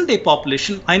present day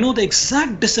population, I know the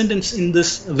exact descendants in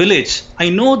this village. I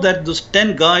know that those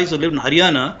 10 guys who lived in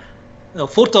Haryana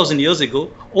 4,000 years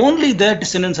ago, only their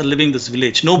descendants are living in this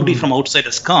village. Nobody from outside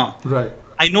has come. Right.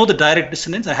 I know the direct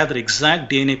descendants. I have their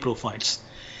exact DNA profiles.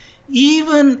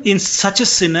 Even in such a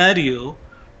scenario,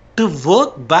 to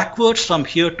work backwards from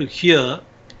here to here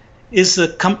is a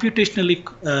computationally,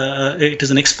 it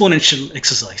is an exponential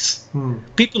exercise.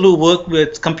 People who work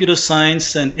with computer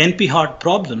science and NP-hard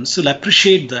problems will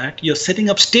appreciate that you're setting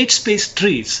up state space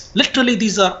trees. Literally,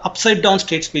 these are upside down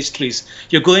state space trees.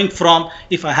 You're going from,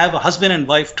 if I have a husband and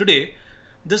wife today,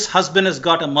 this husband has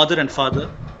got a mother and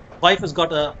father, wife has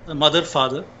got a mother,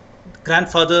 father,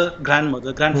 grandfather,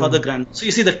 grandmother, grandfather, grandmother. So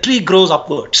you see the tree grows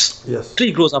upwards. Yes.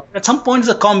 Tree grows up. At some point, it's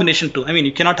a combination too. I mean,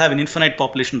 you cannot have an infinite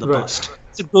population in the past.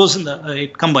 It goes in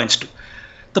it combines too.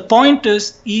 The point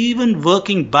is, even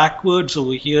working backwards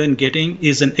over here and getting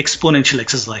is an exponential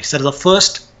exercise. That is the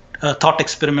first thought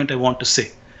experiment I want to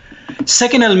say.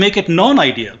 Second, I'll make it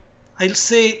non-ideal. I'll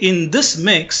say in this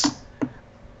mix,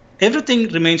 everything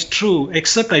remains true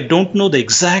except I don't know the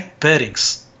exact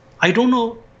pairings. I don't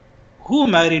know who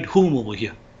married whom over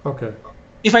here. Okay.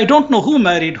 If I don't know who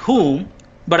married whom,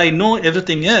 but I know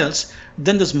everything else,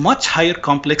 then there's much higher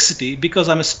complexity because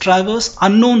I must traverse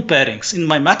unknown pairings. In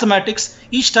my mathematics,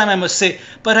 each time I must say,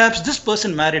 perhaps this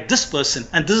person married this person,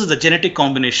 and this is the genetic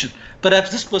combination.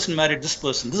 Perhaps this person married this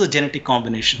person, this is a genetic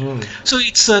combination. So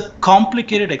it's a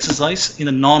complicated exercise in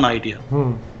a non-ideal.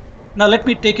 Now let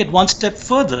me take it one step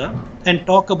further and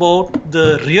talk about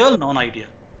the real non-ideal.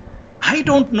 I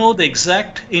don't know the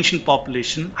exact ancient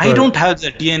population. I don't have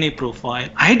their DNA profile.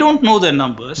 I don't know their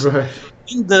numbers.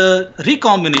 In the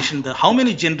recombination, how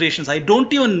many generations, I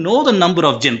don't even know the number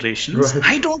of generations.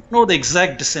 I don't know the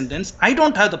exact descendants. I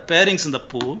don't have the pairings in the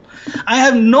pool. I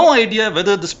have no idea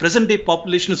whether this present day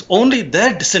population is only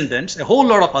their descendants. A whole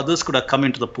lot of others could have come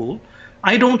into the pool.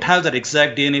 I don't have their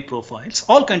exact DNA profiles.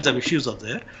 All kinds of issues are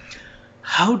there.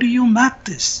 How do you map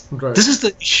this? This is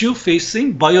the issue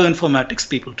facing bioinformatics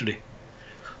people today.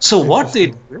 So what they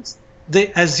do is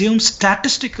they assume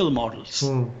statistical models.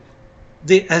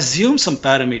 They assume some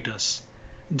parameters.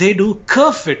 They do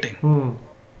curve fitting.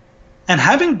 And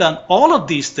having done all of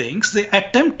these things, they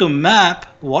attempt to map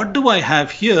what do I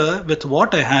have here with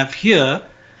what I have here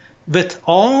with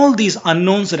all these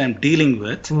unknowns that I'm dealing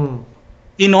with.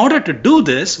 In order to do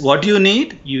this, what do you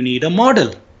need? You need a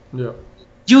model.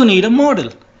 You need a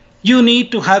model. You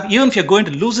need to have, even if you're going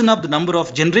to loosen up the number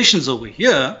of generations over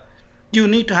here, you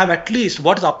need to have at least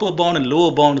what is the upper bound and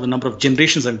lower bound of the number of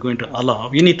generations I'm going to allow.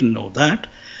 You need to know that.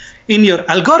 In your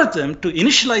algorithm, to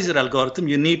initialize your algorithm,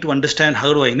 you need to understand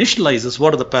how do I initialize this,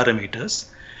 what are the parameters.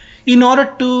 In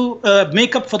order to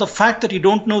make up for the fact that you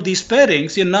don't know these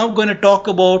pairings, you're now going to talk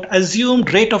about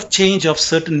assumed rate of change of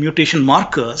certain mutation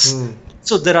markers.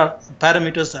 So there are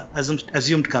parameters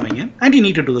assumed coming in, and you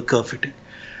need to do the curve fitting.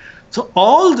 So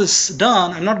all this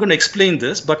done, I'm not going to explain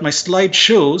this, but my slide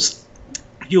shows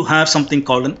you have something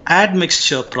called an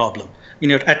admixture problem.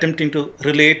 You're attempting to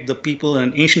relate the people in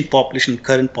an ancient population,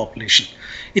 current population.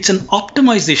 It's an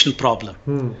optimization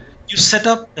problem. You set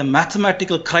up a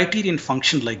mathematical criterion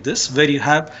function like this, where you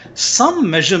have some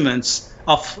measurements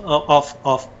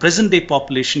of present day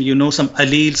population. You know some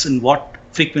alleles and what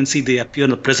frequency they appear in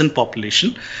the present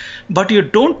population, but you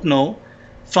don't know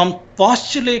from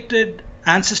postulated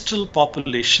ancestral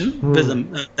population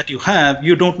that you have,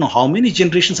 you don't know how many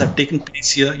generations have taken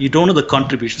place here. You don't know the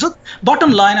contribution. So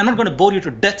bottom line, I'm not going to bore you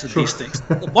to death with these things.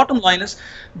 The bottom line is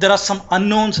there are some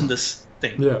unknowns in this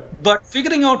thing. But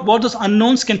figuring out what those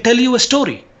unknowns can tell you a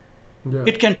story.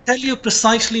 It can tell you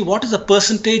precisely what is the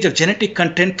percentage of genetic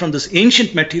content from this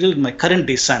ancient material in my current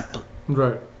day sample.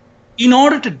 In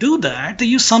order to do that, they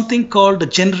use something called the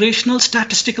generational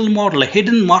statistical model, a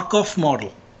hidden Markov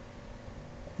model.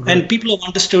 And people who have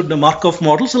understood the Markov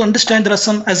models will understand there are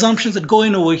some assumptions that go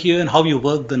in over here and how you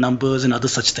work the numbers and other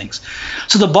such things.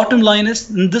 So the bottom line is,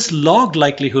 in this log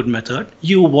likelihood method,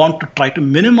 you want to try to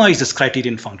minimize this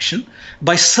criterion function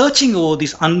by searching over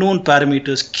these unknown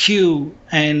parameters Q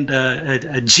and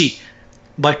G,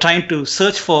 by trying to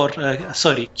search for,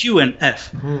 Q and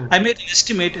F. I made an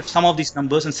estimate of some of these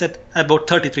numbers and said about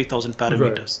 33,000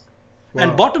 parameters.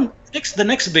 And the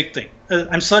next big thing,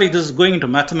 I'm sorry, this is going into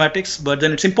mathematics, but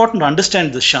then it's important to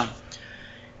understand this, Sham.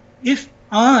 If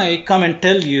I come and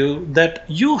tell you that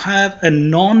you have a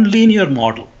non-linear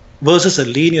model versus a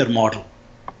linear model,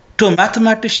 to a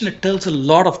mathematician, it tells a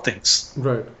lot of things.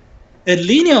 A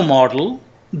linear model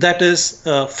that is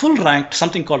full ranked,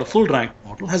 something called a full ranked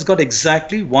model, has got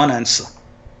exactly one answer.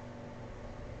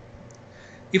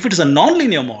 If it is a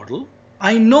non-linear model,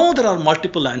 I know there are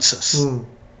multiple answers.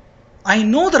 I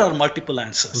know there are multiple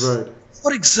answers.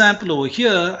 For example, over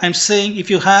here, I'm saying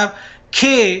if you have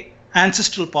K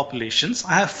ancestral populations,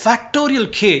 I have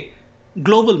factorial K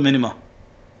global minima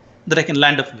that I can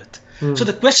land up with. So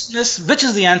the question is, which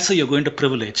is the answer you're going to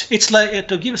privilege? It's like,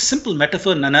 to give a simple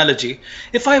metaphor and analogy,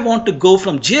 if I want to go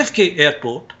from JFK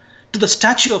airport to the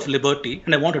Statue of Liberty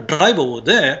and I want to drive over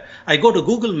there, I go to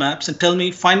Google Maps and tell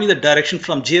me, find me the direction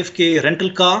from JFK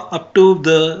rental car up to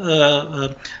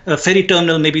the ferry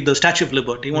terminal, maybe the Statue of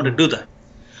Liberty. You want to do that.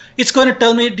 It's going to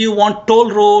tell me, do you want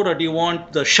toll road, or do you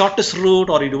want the shortest route,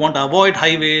 or do you want to avoid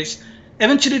highways?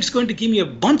 Eventually, it's going to give me a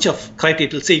bunch of criteria.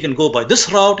 It'll say you can go by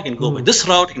this route, you can go by this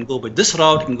route, you can go by this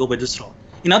route, you can go by this route.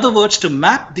 In other words, to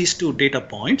map these two data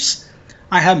points,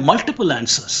 I have multiple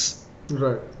answers.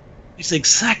 It's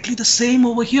exactly the same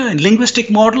over here in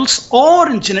linguistic models or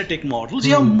in genetic models.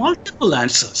 You have multiple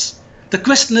answers. The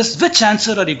question is, which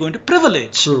answer are you going to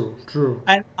privilege?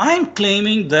 And I'm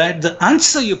claiming that the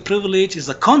answer you privilege is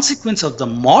the consequence of the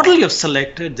model you've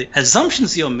selected, the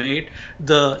assumptions you've made,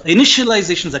 the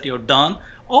initializations that you've done.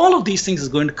 All of these things is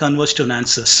going to converge to an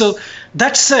answer. So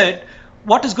that said,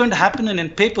 what is going to happen in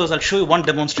papers, I'll show you one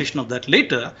demonstration of that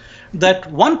later, that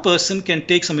one person can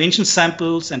take some ancient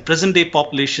samples and present day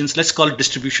populations, let's call it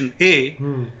distribution A,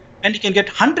 and you can get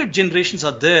 100 generations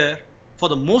are there for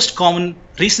the most common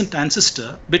recent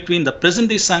ancestor between the present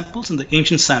day samples and the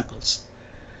ancient samples.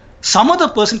 Some other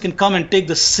person can come and take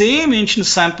the same ancient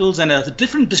samples and a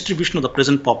different distribution of the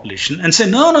present population and say,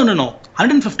 no,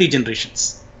 150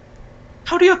 generations.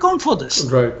 How do you account for this?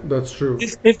 That's true.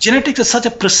 If genetics is such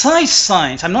a precise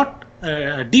science, I'm not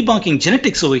debunking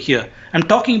genetics over here. I'm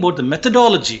talking about the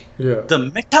methodology,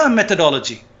 the meta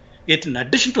methodology. In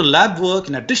addition to lab work,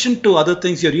 in addition to other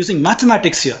things, you're using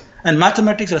mathematics here. And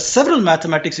mathematics, there are several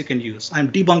mathematics you can use. I'm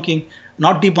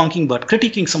not debunking, but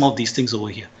critiquing some of these things over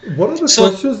here. One of the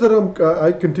questions that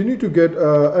I continue to get,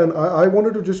 and I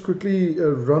wanted to just quickly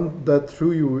run that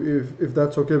through you, if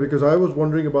that's okay, because I was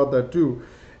wondering about that too,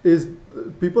 is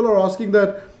people are asking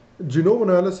that genome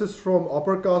analysis from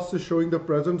upper caste is showing the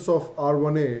presence of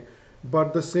R1A,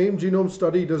 but the same genome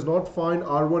study does not find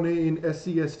R1A in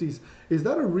SC/STs. Is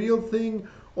that a real thing,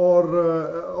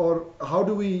 or how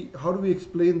do we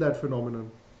explain that phenomenon?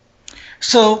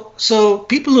 So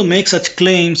people who make such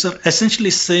claims are essentially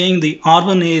saying the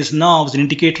R1A is now an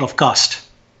indicator of caste.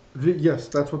 Yes,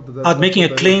 that's what. Are making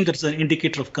a claim that's an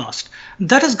indicator of caste.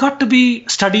 That has got to be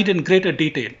studied in greater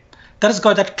detail. That has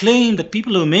got that claim that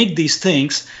people who make these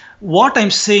things. What I'm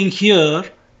saying here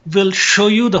will show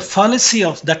you the fallacy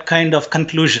of that kind of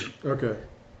conclusion.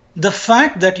 The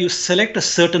fact that you select a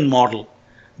certain model,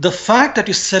 the fact that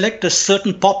you select a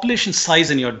certain population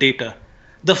size in your data,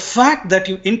 The fact that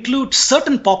you include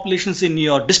certain populations in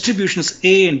your distributions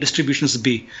A and distributions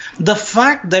B, the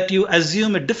fact that you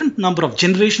assume a different number of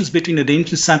generations between the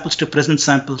ancient samples to present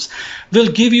samples will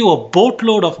give you a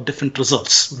boatload of different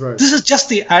results. Right. This is just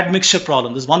the admixture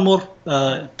problem. There's one more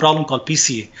problem called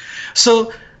PCA.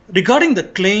 So regarding the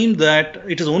claim that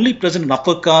it is only present in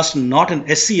upper caste and not in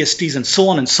SC, STs and so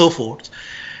on and so forth,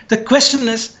 the question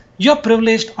is, you're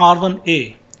privileged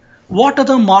R1A. What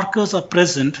other markers are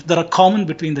present that are common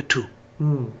between the two?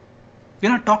 We're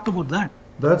not talked about that.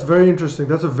 That's very interesting.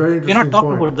 That's a very interesting We're not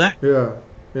talking point. about that.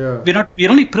 Yeah. We're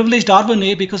only privileged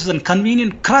R1A because it's a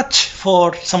convenient crutch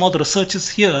for some of the researchers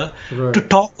here to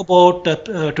talk about,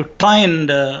 to try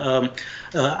and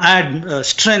add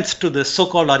strength to the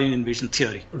so-called Aryan invasion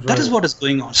theory. Right. That is what is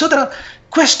going on. So there are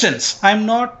questions. I'm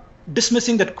not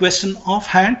dismissing that question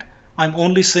offhand. I'm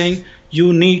only saying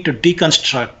you need to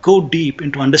deconstruct, go deep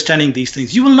into understanding these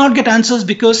things. You will not get answers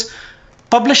because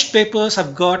published papers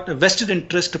have got a vested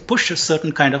interest to push a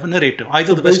certain kind of a narrative.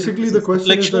 Either so basically, the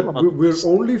question is that we're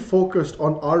only focused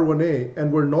on R1A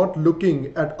and we're not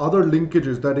looking at other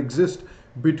linkages that exist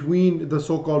between the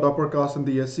so-called upper caste and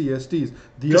the SC, STs,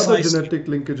 the other genetic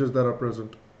linkages that are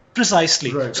present.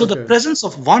 Precisely. Right, so the presence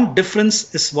of one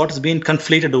difference is what is being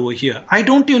conflated over here. I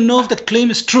don't even know if that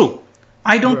claim is true.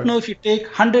 I don't know if you take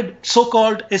 100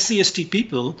 so-called SC/ST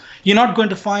people, you're not going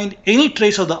to find any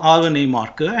trace of the R1A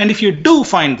marker. And if you do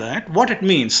find that, what it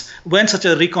means, when such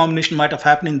a recombination might have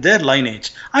happened in their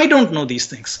lineage, I don't know these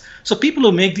things. So people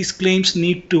who make these claims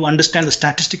need to understand the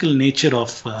statistical nature of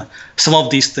some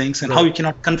of these things and how you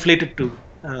cannot conflate it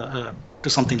to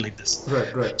something like this.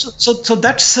 Right. So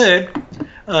that said,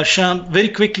 Sham, very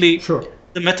quickly,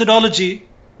 the methodology.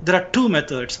 There are two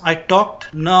methods. I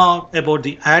talked now about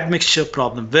the admixture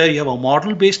problem, where you have a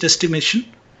model-based estimation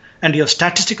and you have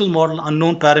statistical model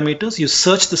unknown parameters. You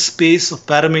search the space of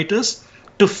parameters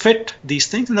to fit these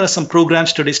things. And there are some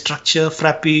programs today, Structure,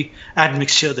 Frappy,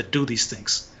 Admixture, that do these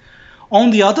things.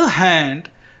 On the other hand,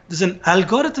 there's an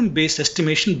algorithm-based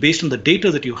estimation based on the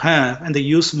data that you have, and they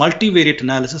use multivariate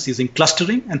analysis using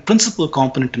clustering and principal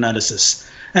component analysis.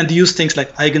 And they use things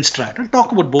like eigenstrat. I'll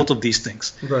talk about both of these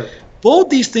things. Right. Both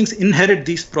these things inherit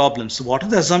these problems. So what are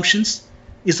the assumptions?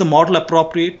 Is the model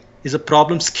appropriate? Is the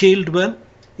problem scaled well?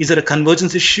 Is there a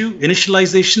convergence issue,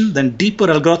 initialization, then deeper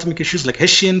algorithmic issues like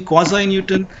Hessian,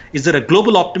 quasi-Newton? Is there a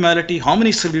global optimality? How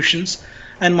many solutions?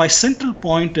 And my central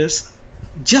point is,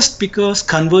 just because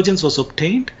convergence was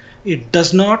obtained, it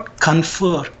does not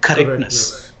confer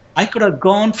correctness. I could have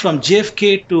gone from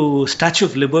JFK to Statue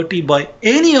of Liberty by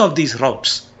any of these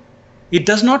routes. It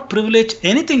does not privilege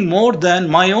anything more than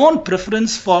my own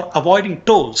preference for avoiding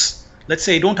tolls. Let's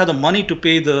say I don't have the money to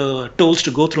pay the tolls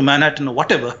to go through Manhattan or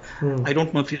whatever. I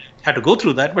don't know if you had to go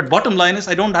through that, but bottom line is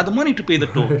I don't have the money to pay the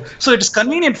toll. So it is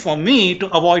convenient for me to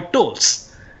avoid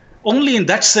tolls. Only in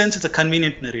that sense, it's a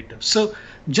convenient narrative. So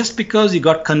just because you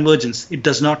got convergence, it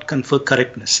does not confer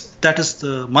correctness. That is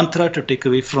the mantra to take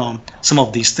away from some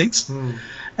of these things.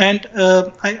 And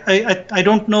I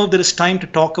don't know if there is time to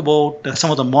talk about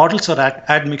some of the models or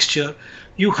admixture.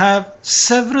 You have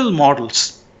several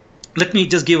models. Let me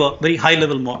just give a very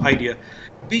high-level idea.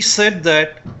 We said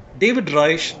that David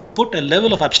Reich put a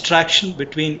level of abstraction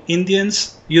between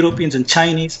Indians, Europeans, and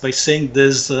Chinese by saying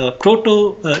there's a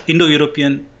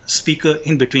proto-Indo-European speaker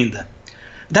in between them.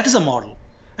 That is a model.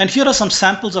 And here are some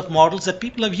samples of models that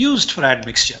people have used for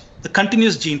admixture. The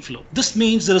continuous gene flow. This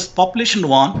means there is population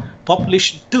 1,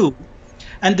 population 2,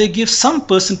 and they give some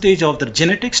percentage of their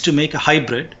genetics to make a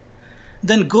hybrid.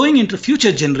 Then going into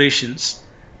future generations,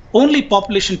 only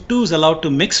population 2 is allowed to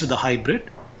mix with the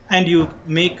hybrid, and you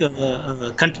make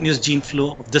a continuous gene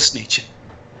flow of this nature.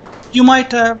 You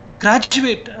might have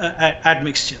graduate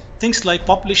admixture. Things like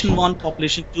population 1,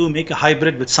 population 2 make a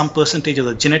hybrid with some percentage of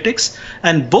the genetics,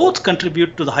 and both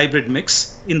contribute to the hybrid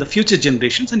mix in the future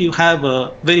generations, and you have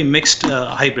a very mixed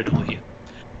hybrid over here.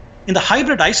 In the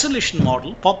hybrid isolation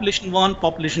model, population 1,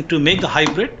 population 2 make the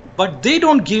hybrid, but they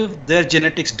don't give their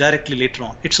genetics directly later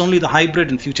on. It's only the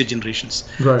hybrid in future generations.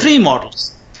 Right. 3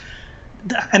 models.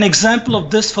 An example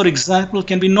of this, for example,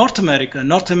 can be North America.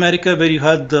 North America, where you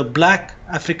had the black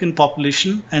African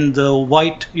population and the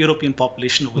white European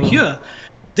population over here.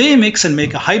 They mix and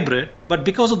make a hybrid, but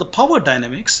because of the power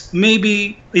dynamics,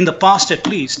 maybe in the past at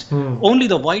least, only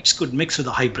the whites could mix with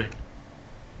the hybrid.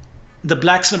 The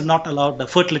blacks were not allowed, the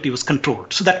fertility was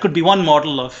controlled. So that could be one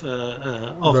model of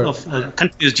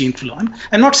continuous gene flow.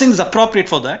 I'm not saying it's appropriate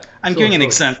for that. I'm giving an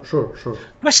example. Sure.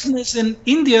 Question is, in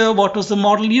India, what was the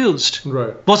model used?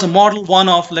 Right. Was a model one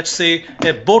of, let's say,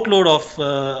 a boatload of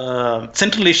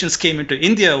Central Asians came into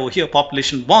India over here,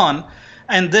 population 1,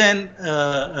 and then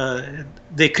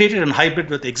they created a hybrid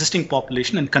with the existing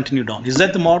population and continued on. Is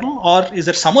that the model, or is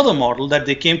there some other model that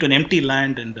they came to an empty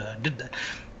land and did that?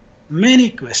 Many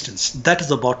questions. That is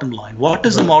the bottom line. What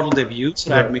is the model they've used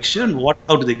for admixture, and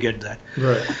how do they get that?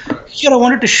 Right. Here I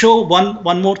wanted to show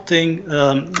one more thing,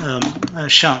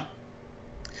 Sham.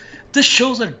 This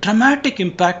shows a dramatic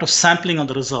impact of sampling on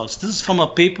the results. This is from a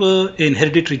paper in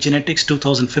Hereditary Genetics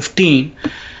 2015,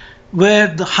 where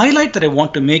the highlight that I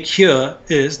want to make here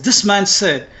is this man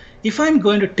said, if I'm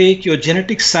going to take your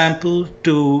genetic sample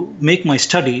to make my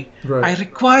study, I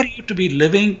require you to be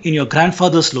living in your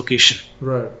grandfather's location.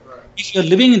 Right. If you're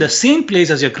living in the same place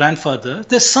as your grandfather,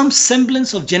 there's some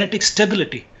semblance of genetic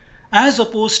stability, as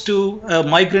opposed to a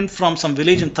migrant from some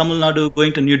village in Tamil Nadu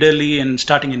going to New Delhi and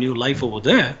starting a new life over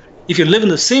there. If you live in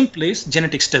the same place,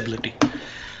 genetic stability.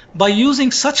 By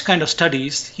using such kind of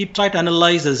studies, he tried to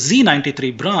analyze the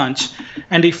Z93 branch,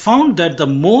 and he found that the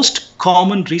most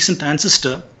common recent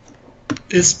ancestor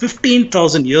is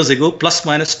 15,000 years ago, plus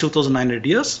minus 2,900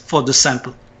 years for this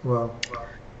sample. Wow.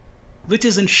 Which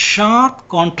is in sharp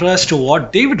contrast to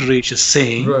what David Reich is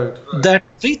saying, that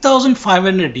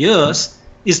 3,500 years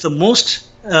is the most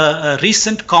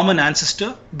recent common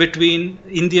ancestor between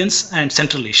Indians and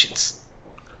Central Asians.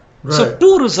 So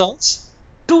two results,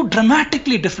 two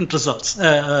dramatically different results,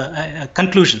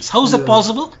 conclusions. How is that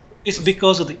possible? It's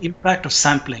because of the impact of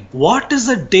sampling. What is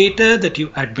the data that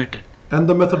you admitted? And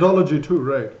the methodology too,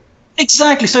 right?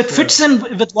 Exactly. So it fits in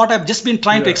with what I've just been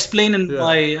trying to explain in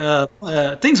my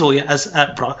things over here as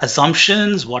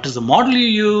assumptions. What is the model you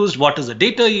used? What is the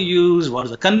data you use? What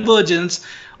is the convergence?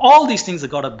 All these things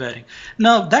have got a bearing.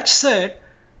 Now, that said,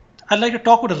 I'd like to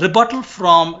talk about a rebuttal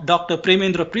from Dr.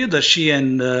 Premendra Priyadarshi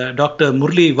and Dr.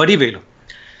 Murli Vadivelu.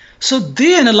 So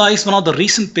they analyzed one of the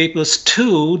recent papers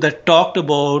too that talked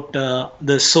about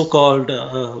the so-called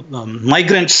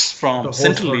migrants from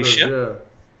Central Asia.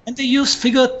 And they used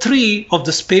figure 3 of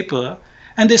this paper,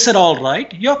 and they said, all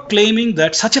right, you're claiming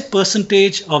that such a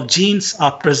percentage of genes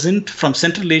are present from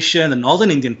Central Asia and the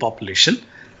Northern Indian population.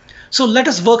 So let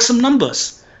us work some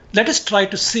numbers. Let us try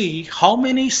to see how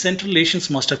many Central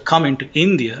Asians must have come into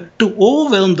India to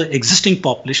overwhelm the existing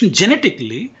population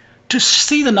genetically to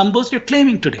see the numbers you're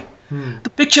claiming today. The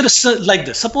picture is like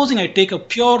this. Supposing I take a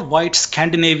pure white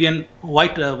Scandinavian,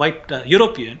 white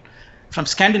European from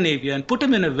Scandinavia and put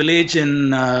him in a village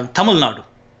in Tamil Nadu,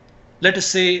 let us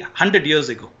say 100 years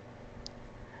ago.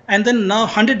 And then now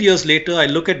 100 years later, I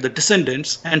look at the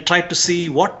descendants and try to see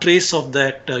what trace of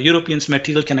that European's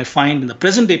material can I find in the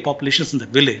present day populations in the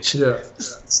village.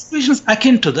 This situation is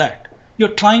akin to that.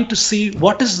 You're trying to see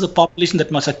what is the population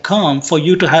that must have come for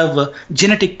you to have a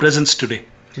genetic presence today.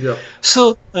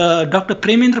 So Dr.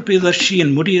 Premendra Priyadarshi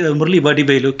and Murli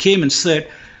Vadivelu came and said,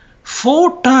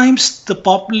 4 times the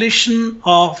population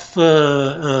of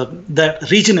that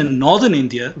region in northern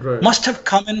India must have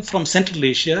come in from Central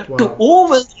Asia to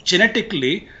overwhelm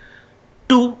genetically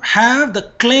to have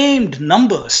the claimed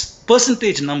numbers,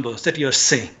 percentage numbers that you're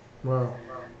saying.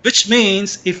 Which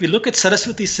means if we look at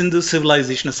Saraswati Sindhu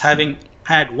civilization as having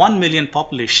had 1 million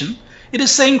population, it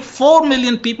is saying 4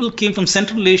 million people came from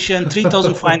Central Asia and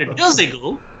 3,500 years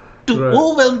ago to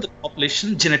overwhelm the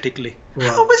population genetically.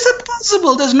 How is it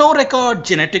possible? There's no record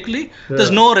genetically,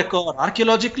 there's no record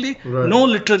archaeologically, no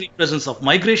literary presence of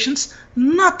migrations,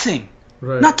 nothing,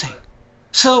 nothing.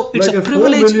 So it's like a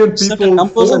privilege.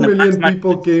 4 million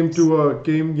people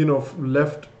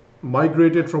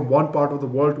migrated from one part of the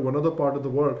world to another part of the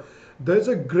world. There's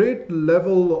a great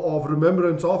level of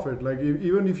remembrance of it. Like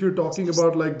even if you're talking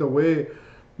about like the way,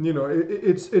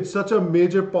 it's such a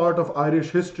major part of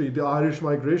Irish history, the Irish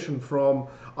migration from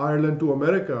Ireland to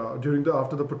America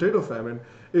after the potato famine.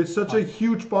 It's such a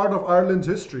huge part of Ireland's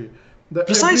history that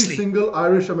every single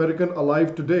Irish American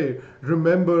alive today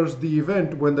remembers the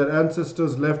event when their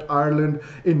ancestors left Ireland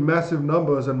in massive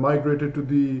numbers and migrated to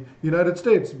the United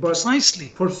States. But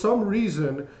for some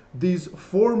reason, these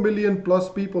 4 million plus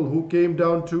people who came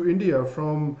down to India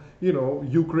from,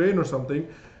 Ukraine or something,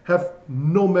 have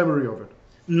no memory of it.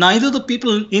 Neither the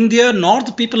people in India nor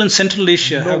the people in Central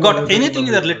Asia have got anything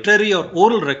in their literary or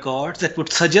oral records that would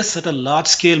suggest such a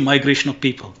large-scale migration of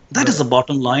people. That is the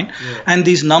bottom line. And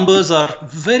these numbers are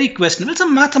very questionable. It's a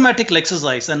mathematical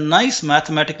exercise, a nice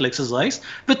mathematical exercise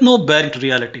with no bearing to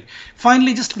reality.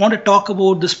 Finally, just want to talk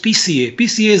about this PCA.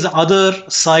 PCA is the other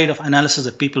side of analysis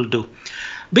that people do.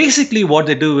 Basically, what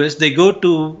they do is they go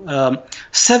to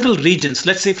several regions.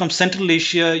 Let's say from Central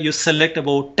Asia, you select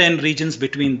about 10 regions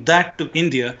between that to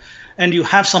India, and you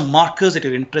have some markers that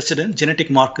you're interested in, genetic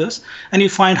markers, and you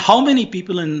find how many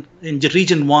people in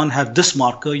region 1 have this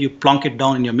marker. You plonk it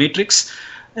down in your matrix.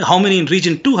 How many in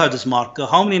region 2 have this marker?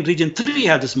 How many in region 3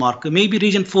 have this marker? Maybe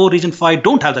region 4, region 5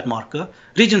 don't have that marker.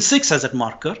 Region 6 has that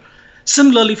marker.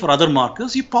 Similarly, for other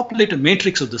markers, you populate a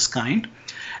matrix of this kind.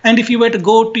 And if you were to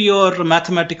go to your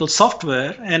mathematical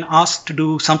software and ask to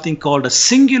do something called a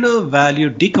singular value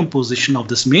decomposition of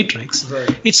this matrix,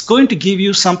 it's going to give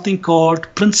you something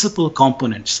called principal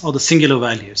components or the singular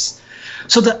values.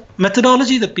 So the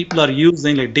methodology that people are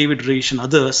using, like David Reich and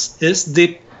others, is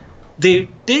they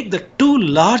take the two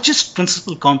largest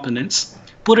principal components,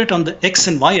 put it on the X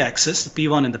and Y axis, the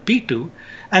P1 and the P2,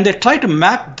 and they try to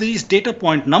map these data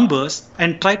point numbers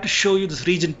and try to show you this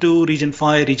region 2, region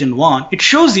 5, region 1. It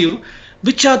shows you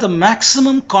which are the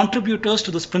maximum contributors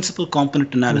to this principal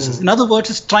component analysis. In other words,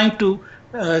 it's trying to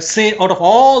say out of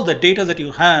all the data that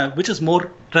you have, which is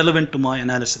more relevant to my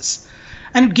analysis.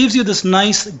 And it gives you this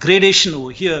nice gradation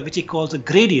over here, which he calls a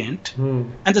gradient.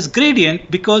 And this gradient,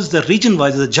 because the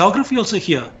region-wise, the geography also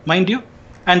here, mind you,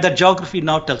 and that geography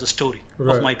now tells a story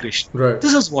of migration.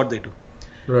 This is what they do.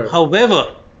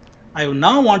 However, I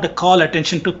now want to call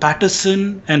attention to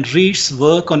Patterson and Reich's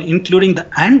work on including the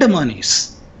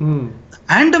Andamanese. The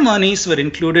Andamanese were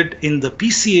included in the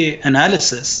PCA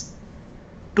analysis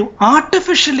to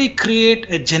artificially create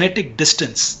a genetic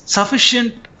distance,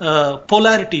 sufficient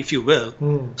polarity, if you will,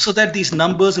 so that these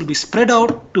numbers will be spread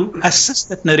out to assess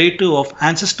that narrative of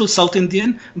ancestral South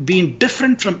Indian being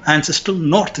different from ancestral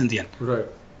North Indian.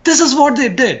 This is what they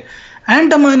did.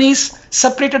 Andamanese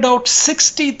separated out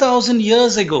 60,000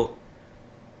 years ago.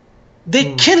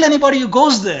 They kill anybody who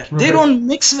goes there. They don't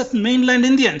mix with mainland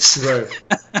Indians.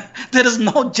 There is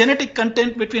no genetic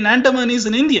content between Andamanese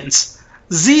and Indians.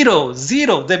 Zero.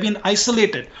 They've been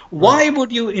isolated. Why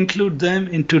would you include them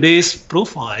in today's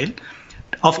profile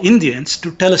of Indians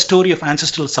to tell a story of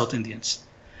ancestral South Indians?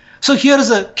 So here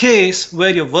is a case where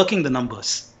you're working the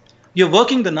numbers. You're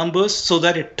working the numbers so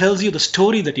that it tells you the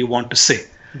story that you want to say.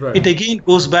 It again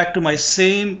goes back to my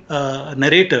same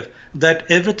narrative that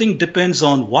everything depends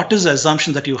on what is the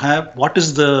assumption that you have, what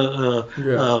is the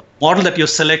model that you've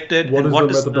selected, what and what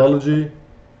is the methodology,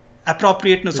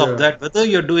 appropriateness of that, whether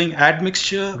you're doing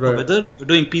admixture or whether you're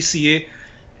doing PCA.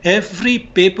 Every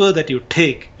paper that you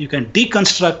take, you can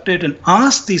deconstruct it and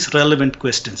ask these relevant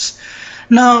questions.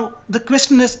 Now, the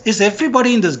question is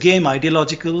everybody in this game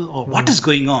ideological, or what is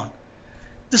going on?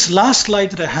 This last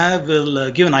slide that I have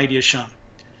will give an idea, Sham.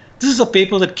 This is a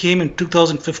paper that came in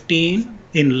 2015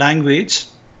 in Language.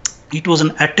 It was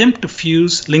an attempt to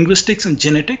fuse linguistics and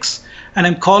genetics, and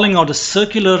I'm calling out the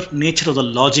circular nature of the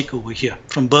logic over here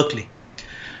from Berkeley.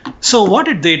 So what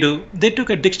did they do? They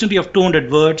took a dictionary of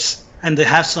 200 words, and they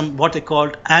have some what they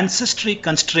called ancestry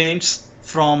constraints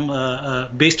from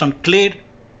based on clade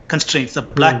constraints, the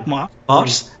black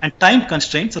bars, and time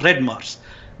constraints, red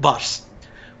bars.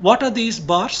 What are these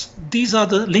bars? These are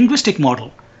the linguistic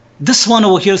model. This one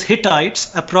over here is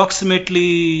Hittites,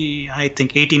 approximately, I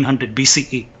think, 1800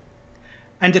 BCE.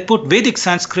 And they put Vedic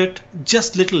Sanskrit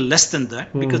just little less than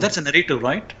that, because that's a narrative,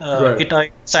 right?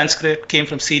 Hittite Sanskrit came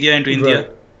from Syria into India.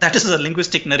 That is a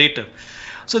linguistic narrative.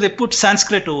 So they put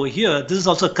Sanskrit over here. This is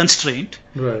also a constraint.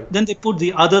 Then they put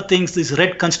the other things, these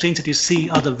red constraints that you see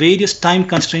are the various time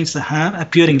constraints they have.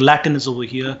 Appearing Latin is over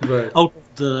here, out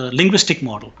of the linguistic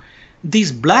model.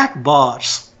 These black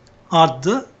bars are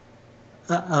the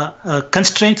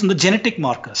constraints on the genetic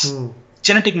markers.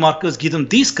 Genetic markers give them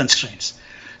these constraints.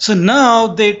 So now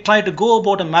they try to go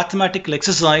about a mathematical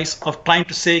exercise of trying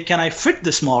to say, can I fit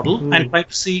this model and try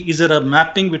to see, is there a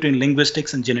mapping between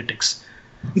linguistics and genetics?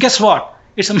 Guess what?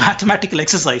 It's a mathematical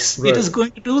exercise. It is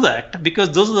going to do that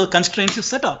because those are the constraints you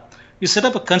set up. You set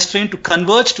up a constraint to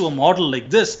converge to a model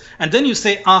like this, and then you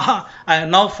say, aha, I have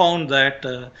now found that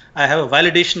I have a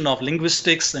validation of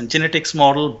linguistics and genetics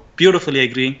model, beautifully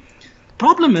agreeing.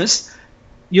 Problem is,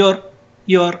 your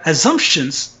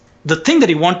assumptions, the thing that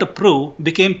you want to prove,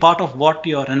 became part of what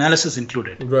your analysis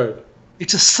included.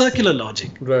 It's a circular logic.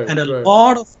 And a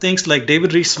lot of things like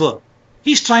David Reich's work,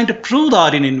 he's trying to prove the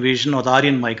Aryan invasion or the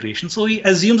Aryan migration. So he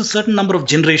assumes a certain number of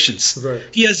generations.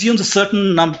 He assumes a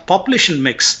certain population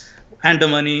mix.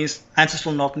 Andamanese,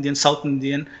 ancestral North Indian, South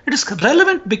Indian. It is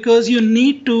relevant because you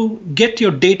need to get your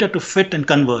data to fit and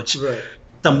converge.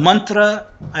 The mantra,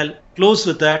 I'll close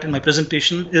with that in my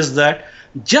presentation, is that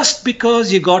just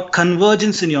because you got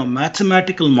convergence in your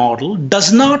mathematical model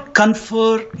does not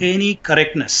confer any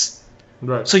correctness.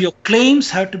 So your claims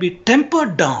have to be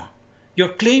tempered down.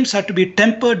 Your claims have to be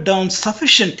tempered down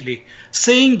sufficiently,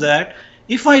 saying that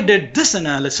if I did this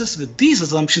analysis with these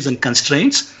assumptions and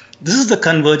constraints, this is the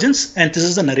convergence and this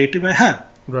is the narrative I have.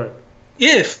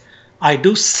 If I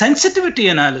do sensitivity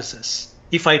analysis,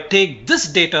 if I take this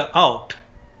data out,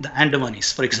 the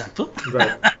Andamanis, for example.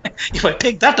 Right. If I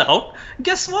take that out,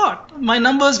 guess what? My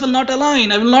numbers will not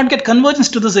align. I will not get convergence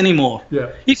to this anymore.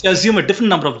 Yeah. If you assume a different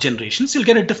number of generations, you'll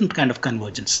get a different kind of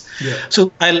convergence. Yeah.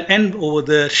 So I'll end over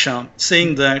there, Sham,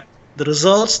 saying that the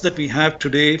results that we have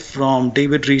today from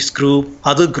David Reich's group,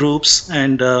 other groups,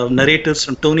 and narratives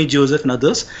from Tony Joseph and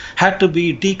others had to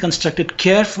be deconstructed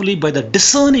carefully by the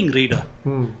discerning reader.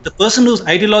 The person who's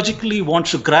ideologically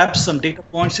wants to grab some data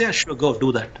points, yeah, sure, go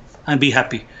do that and be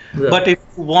happy. Yeah. But if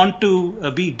you want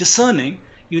to be discerning,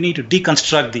 you need to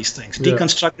deconstruct these things. Yeah.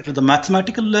 Deconstruct it at the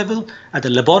mathematical level, at the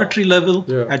laboratory level,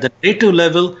 at the narrative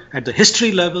level, at the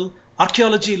history level,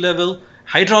 archaeology level,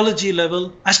 hydrology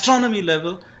level, astronomy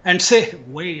level, and say,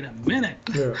 wait a minute,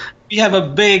 we have a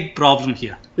big problem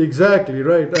here. Exactly,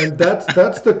 right. And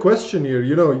that's the question here.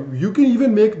 You know, you can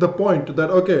even make the point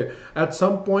that, okay, at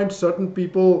some point, certain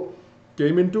people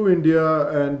came into India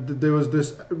and there was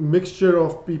this mixture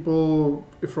of people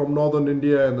from northern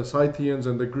India and the Scythians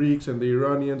and the Greeks and the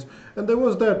Iranians. And there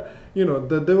was that, you know,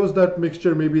 there was that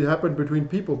mixture maybe happened between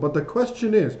people. But the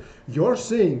question is, you're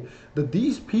saying that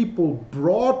these people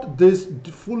brought this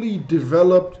fully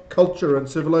developed culture and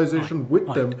civilization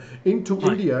with them into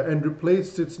India and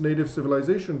replaced its native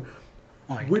civilization,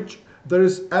 which there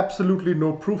is absolutely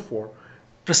no proof for.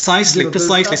 Precisely.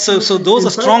 So those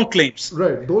are strong claims.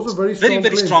 Right. Those are very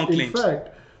strong claims. In fact,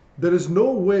 there is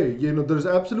no way, you know, there is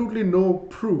absolutely no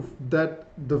proof that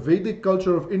the Vedic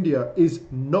culture of India is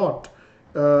not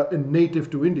native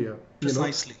to India.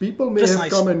 Precisely. You know, people may have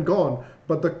come and gone,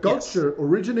 but the culture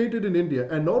originated in India,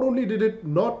 and not only did it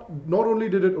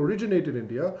originate in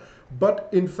India, but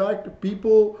in fact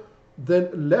people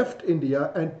then left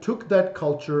India and took that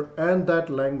culture and that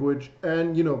language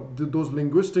and, you know, those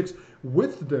linguistics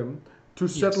with them to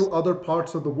settle other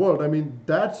parts of the world. I mean,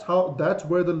 that's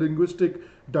where the linguistic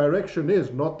direction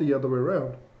is, not the other way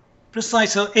around.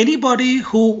 Precise. So anybody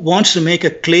who wants to make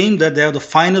a claim that they have the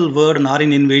final word on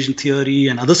Aryan invasion theory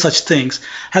and other such things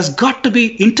has got to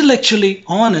be intellectually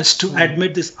honest to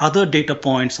admit these other data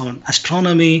points on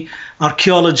astronomy,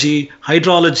 archaeology,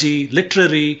 hydrology,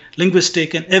 literary,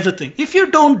 linguistic, and everything. If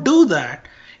you don't do that,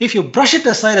 if you brush it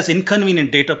aside as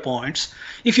inconvenient data points,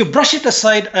 if you brush it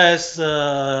aside as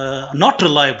not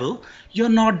reliable, you're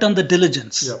not done the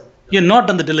diligence. Yep. You're not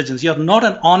done the diligence. You're not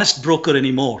an honest broker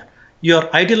anymore.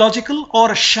 You're ideological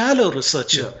or a shallow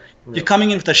researcher. You're coming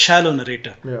in with a shallow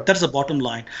narrator. That's the bottom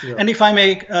line. And if I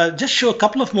may just show a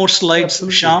couple of more slides,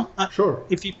 Sham. Sure.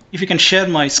 If you can share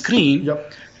my screen. I'd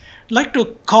like to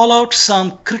call out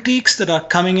some critiques that are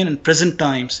coming in present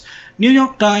times. New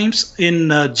York Times in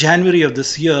January of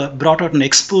this year brought out an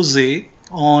expose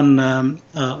on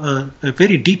a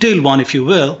very detailed one, if you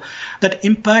will, that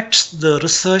impacts the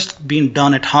research being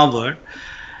done at Harvard.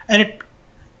 And it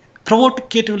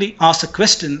provocatively asks a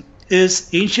question, is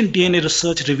ancient DNA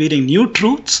research revealing new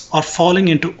truths or falling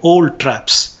into old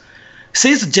traps? It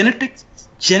says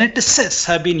geneticists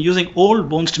have been using old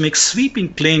bones to make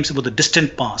sweeping claims about the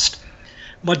distant past.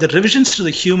 But the revisions to the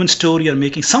human story are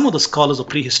making some of the scholars of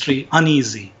prehistory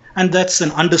uneasy. And that's an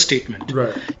understatement.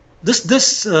 Right.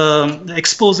 This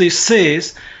expose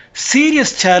says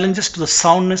serious challenges to the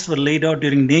soundness were laid out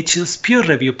during Nature's peer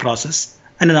review process.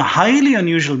 And in a highly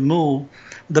unusual move,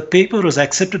 the paper was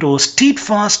accepted over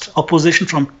steadfast opposition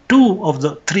from 2 of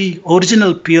the 3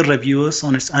 original peer reviewers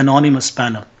on its anonymous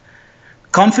panel.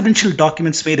 Confidential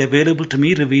documents made available to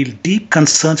me reveal deep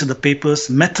concerns in the paper's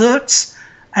methods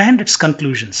and its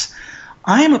conclusions.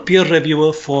 I am a peer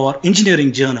reviewer for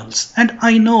engineering journals, and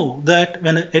I know that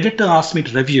when an editor asks me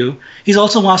to review, he's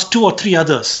also asked 2 or 3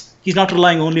 others. He's not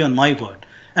relying only on my word.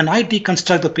 And I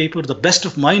deconstruct the paper to the best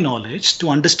of my knowledge to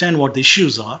understand what the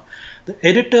issues are. The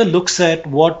editor looks at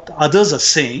what others are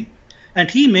saying, and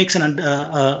he makes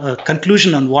a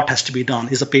conclusion on what has to be done.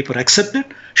 Is the paper accepted?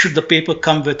 Should the paper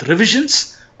come with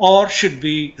revisions, or should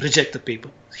we reject the paper?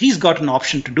 He's got an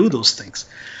option to do those things.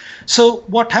 So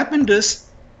what happened is,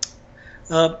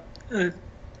 they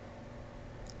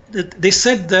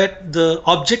said that the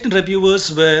objective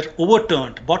reviewers were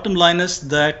overturned. Bottom line is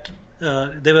that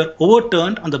they were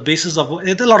overturned on the basis of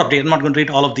a lot of data. I'm not going to read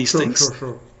all of these things.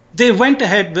 Sure. They went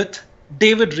ahead with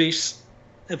David Reich's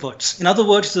efforts. In other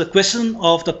words, the question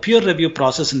of the peer review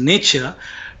process in Nature,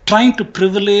 trying to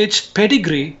privilege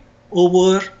pedigree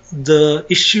over the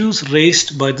issues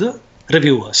raised by the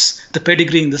reviewers. The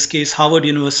pedigree in this case, Harvard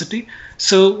University.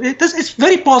 So it's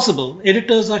very possible.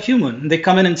 Editors are human. They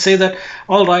come in and say that,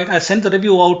 all right, I sent the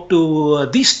review out to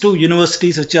these 2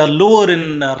 universities which are lower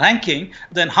in ranking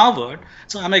than Harvard.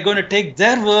 So am I going to take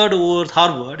their word over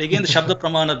Harvard? Again, the Shabda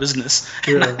Pramana business.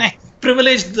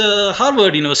 privileged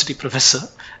Harvard University professor,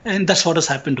 and that's what has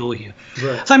happened over here.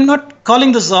 Right. So I'm not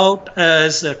calling this out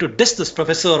as to diss this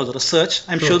professor or the research.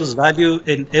 I'm sure there's value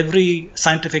in every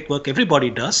scientific work everybody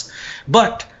does,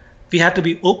 but we have to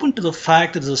be open to the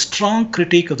fact that there's a strong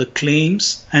critique of the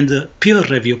claims and the peer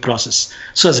review process.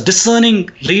 So as discerning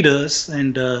readers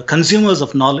and consumers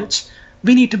of knowledge,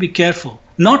 we need to be careful,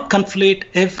 not conflate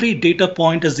every data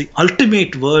point as the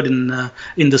ultimate word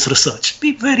in this research.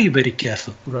 Be very, very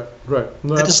careful. Right.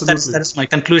 No, that is my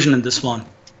conclusion in this one.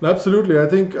 Absolutely. I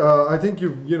think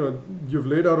you've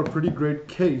laid out a pretty great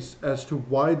case as to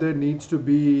why there needs to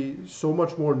be so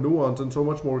much more nuance and so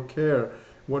much more care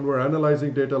when we're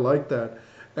analyzing data like that.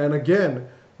 And again,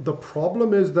 the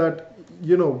problem is that,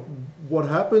 what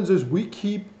happens is we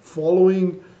keep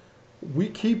playing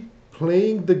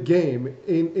the game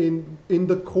in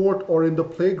the court or in the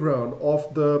playground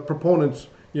of the proponents,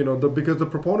 because the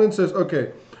proponent says,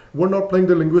 okay, we're not playing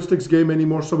the linguistics game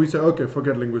anymore, so we say, okay,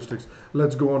 forget linguistics,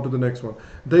 let's go on to the next one.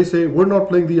 They say, we're not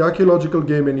playing the archaeological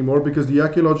game anymore because the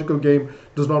archaeological game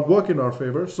does not work in our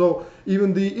favor. So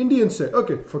even the Indians say,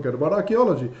 okay, forget about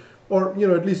archaeology, or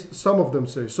at least some of them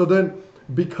say. So then,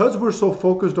 because we're so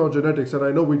focused on genetics, and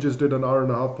I know we just did an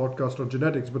hour-and-a-half podcast on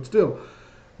genetics, but still,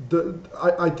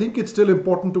 I think it's still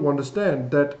important to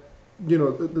understand that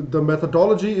the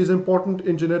methodology is important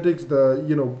in genetics,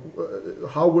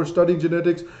 how we're studying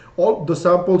genetics, all the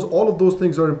samples, all of those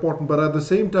things are important, but at the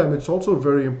same time it's also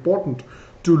very important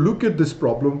to look at this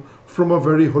problem from a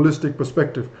very holistic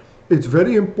perspective. It's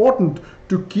very important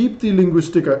to keep the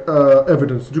linguistic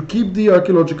evidence, to keep the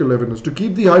archaeological evidence, to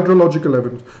keep the hydrological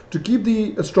evidence, to keep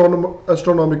the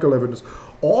astronomical evidence,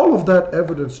 all of that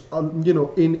evidence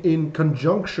in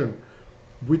conjunction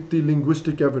with the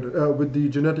linguistic evidence, with the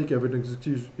genetic evidence,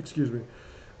 excuse me,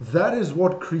 that is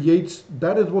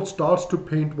what starts to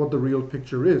paint what the real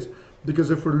picture is.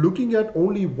 Because if we're looking at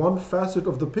only one facet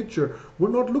of the picture, we're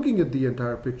not looking at the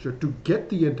entire picture. To get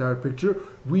the entire picture,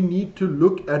 we need to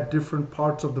look at different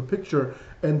parts of the picture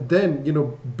and then,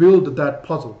 build that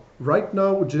puzzle. Right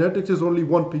now, genetics is only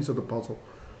one piece of the puzzle.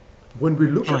 When we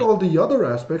look at all the other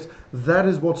aspects, that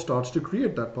is what starts to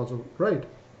create that puzzle, right?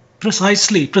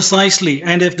 Precisely.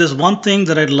 And if there's one thing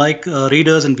that I'd like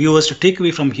readers and viewers to take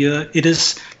away from here, it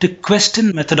is to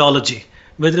question methodology.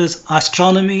 Whether it's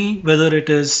astronomy, whether it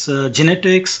is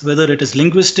genetics, whether it is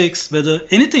linguistics, whether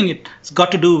anything it's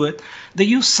got to do with, they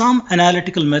use some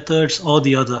analytical methods or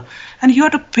the other. And you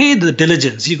have to pay the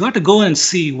diligence. You got to go and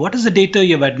see what is the data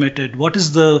you've admitted, what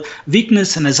is the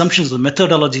weakness and assumptions of the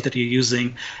methodology that you're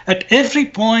using. At every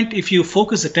point, if you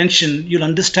focus attention, you'll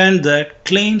understand that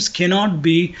claims cannot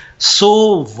be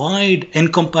so wide,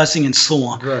 encompassing, and so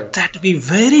on. Right. They have to be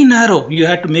very narrow. You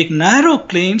have to make narrow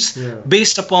claims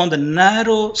based upon the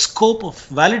narrow scope of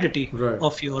validity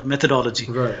of your methodology.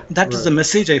 That is the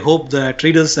message I hope that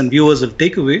readers and viewers will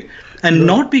take away. And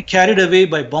not be carried away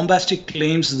by bombastic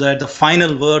claims that the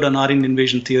final word on Aryan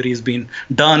invasion theory has been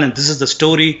done and this is the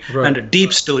story and a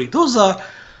deep story. Those are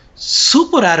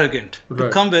super arrogant to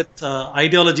come with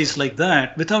ideologies like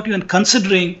that without even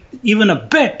considering even a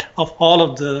bit of all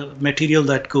of the material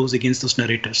that goes against those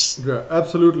narratives. Yeah,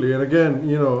 absolutely. And again,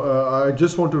 I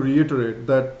just want to reiterate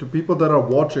that to people that are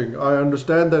watching, I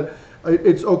understand that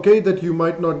it's okay that you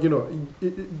might not,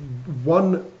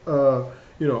 one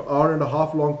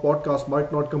hour-and-a-half long podcast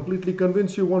might not completely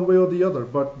convince you one way or the other.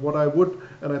 But what I would,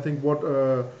 and I think what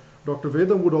Dr.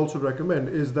 Vedam would also recommend,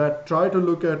 is that try to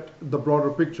look at the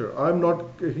broader picture. I'm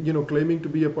not, claiming to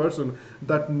be a person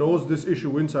that knows this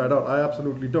issue inside out. I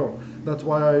absolutely don't. That's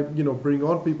why I, bring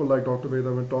on people like Dr.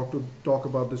 Vedam and talk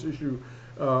about this issue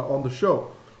on the show.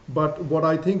 But what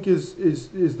I think is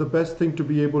the best thing to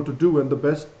be able to do, and the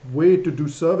best way to do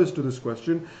service to this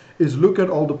question, is look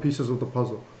at all the pieces of the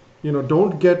puzzle.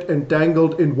 Don't get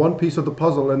entangled in one piece of the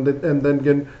puzzle and then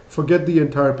again forget the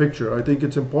entire picture. I think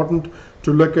it's important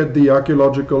to look at the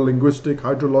archaeological, linguistic,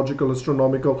 hydrological,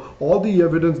 astronomical, all the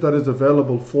evidence that is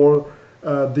available for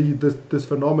this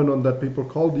phenomenon that people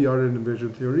call the Aryan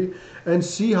invasion theory, and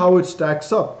see how it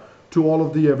stacks up to all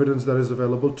of the evidence that is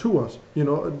available to us.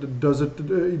 Does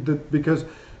it because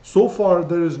so far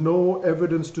there is no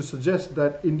evidence to suggest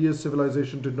that India's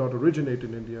civilization did not originate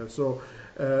in India. So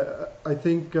I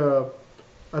think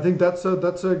that's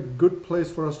a good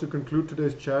place for us to conclude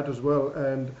today's chat as well.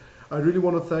 And I really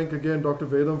want to thank again Dr.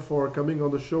 Vedam for coming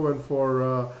on the show and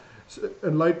for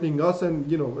enlightening us and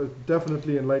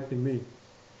definitely enlightening me.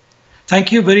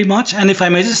 Thank you very much. And if I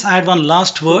may just add one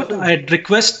last word, I'd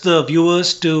request the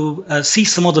viewers to see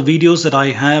some of the videos that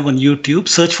I have on YouTube.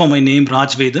 Search for my name,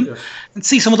 Raj Vedam, and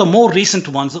see some of the more recent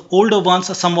ones. The older ones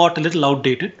are somewhat a little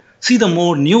outdated. see the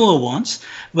more newer ones,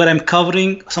 where I'm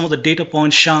covering some of the data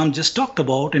points Sham just talked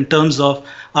about in terms of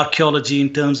archaeology,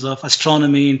 in terms of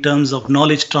astronomy, in terms of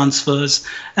knowledge transfers.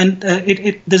 And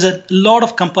there's a lot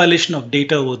of compilation of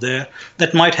data over there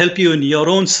that might help you in your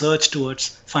own search towards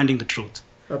finding the truth.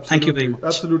 Absolutely. Thank you very much.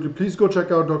 Absolutely. Please go check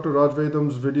out Dr. Raj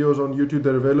Vedam's videos on YouTube.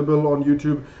 They're available on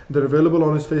YouTube. They're available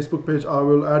on his Facebook page. I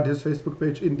will add his Facebook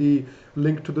page in the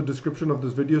link to the description of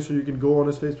this video, so you can go on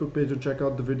his Facebook page and check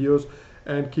out the videos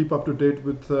and keep up to date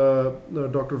with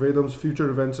Dr. Vedam's future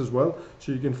events as well,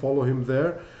 so you can follow him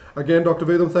there. Again, Dr.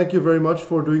 Vedam, thank you very much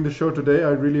for doing the show today. I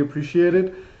really appreciate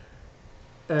it.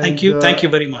 And, thank you. Thank you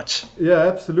very much. Yeah,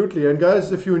 absolutely. And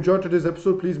guys, if you enjoyed today's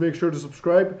episode, please make sure to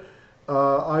subscribe.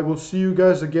 I will see you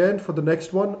guys again for the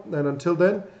next one. And until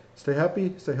then, stay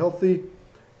happy, stay healthy,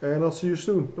 and I'll see you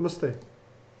soon. Namaste.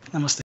 Namaste.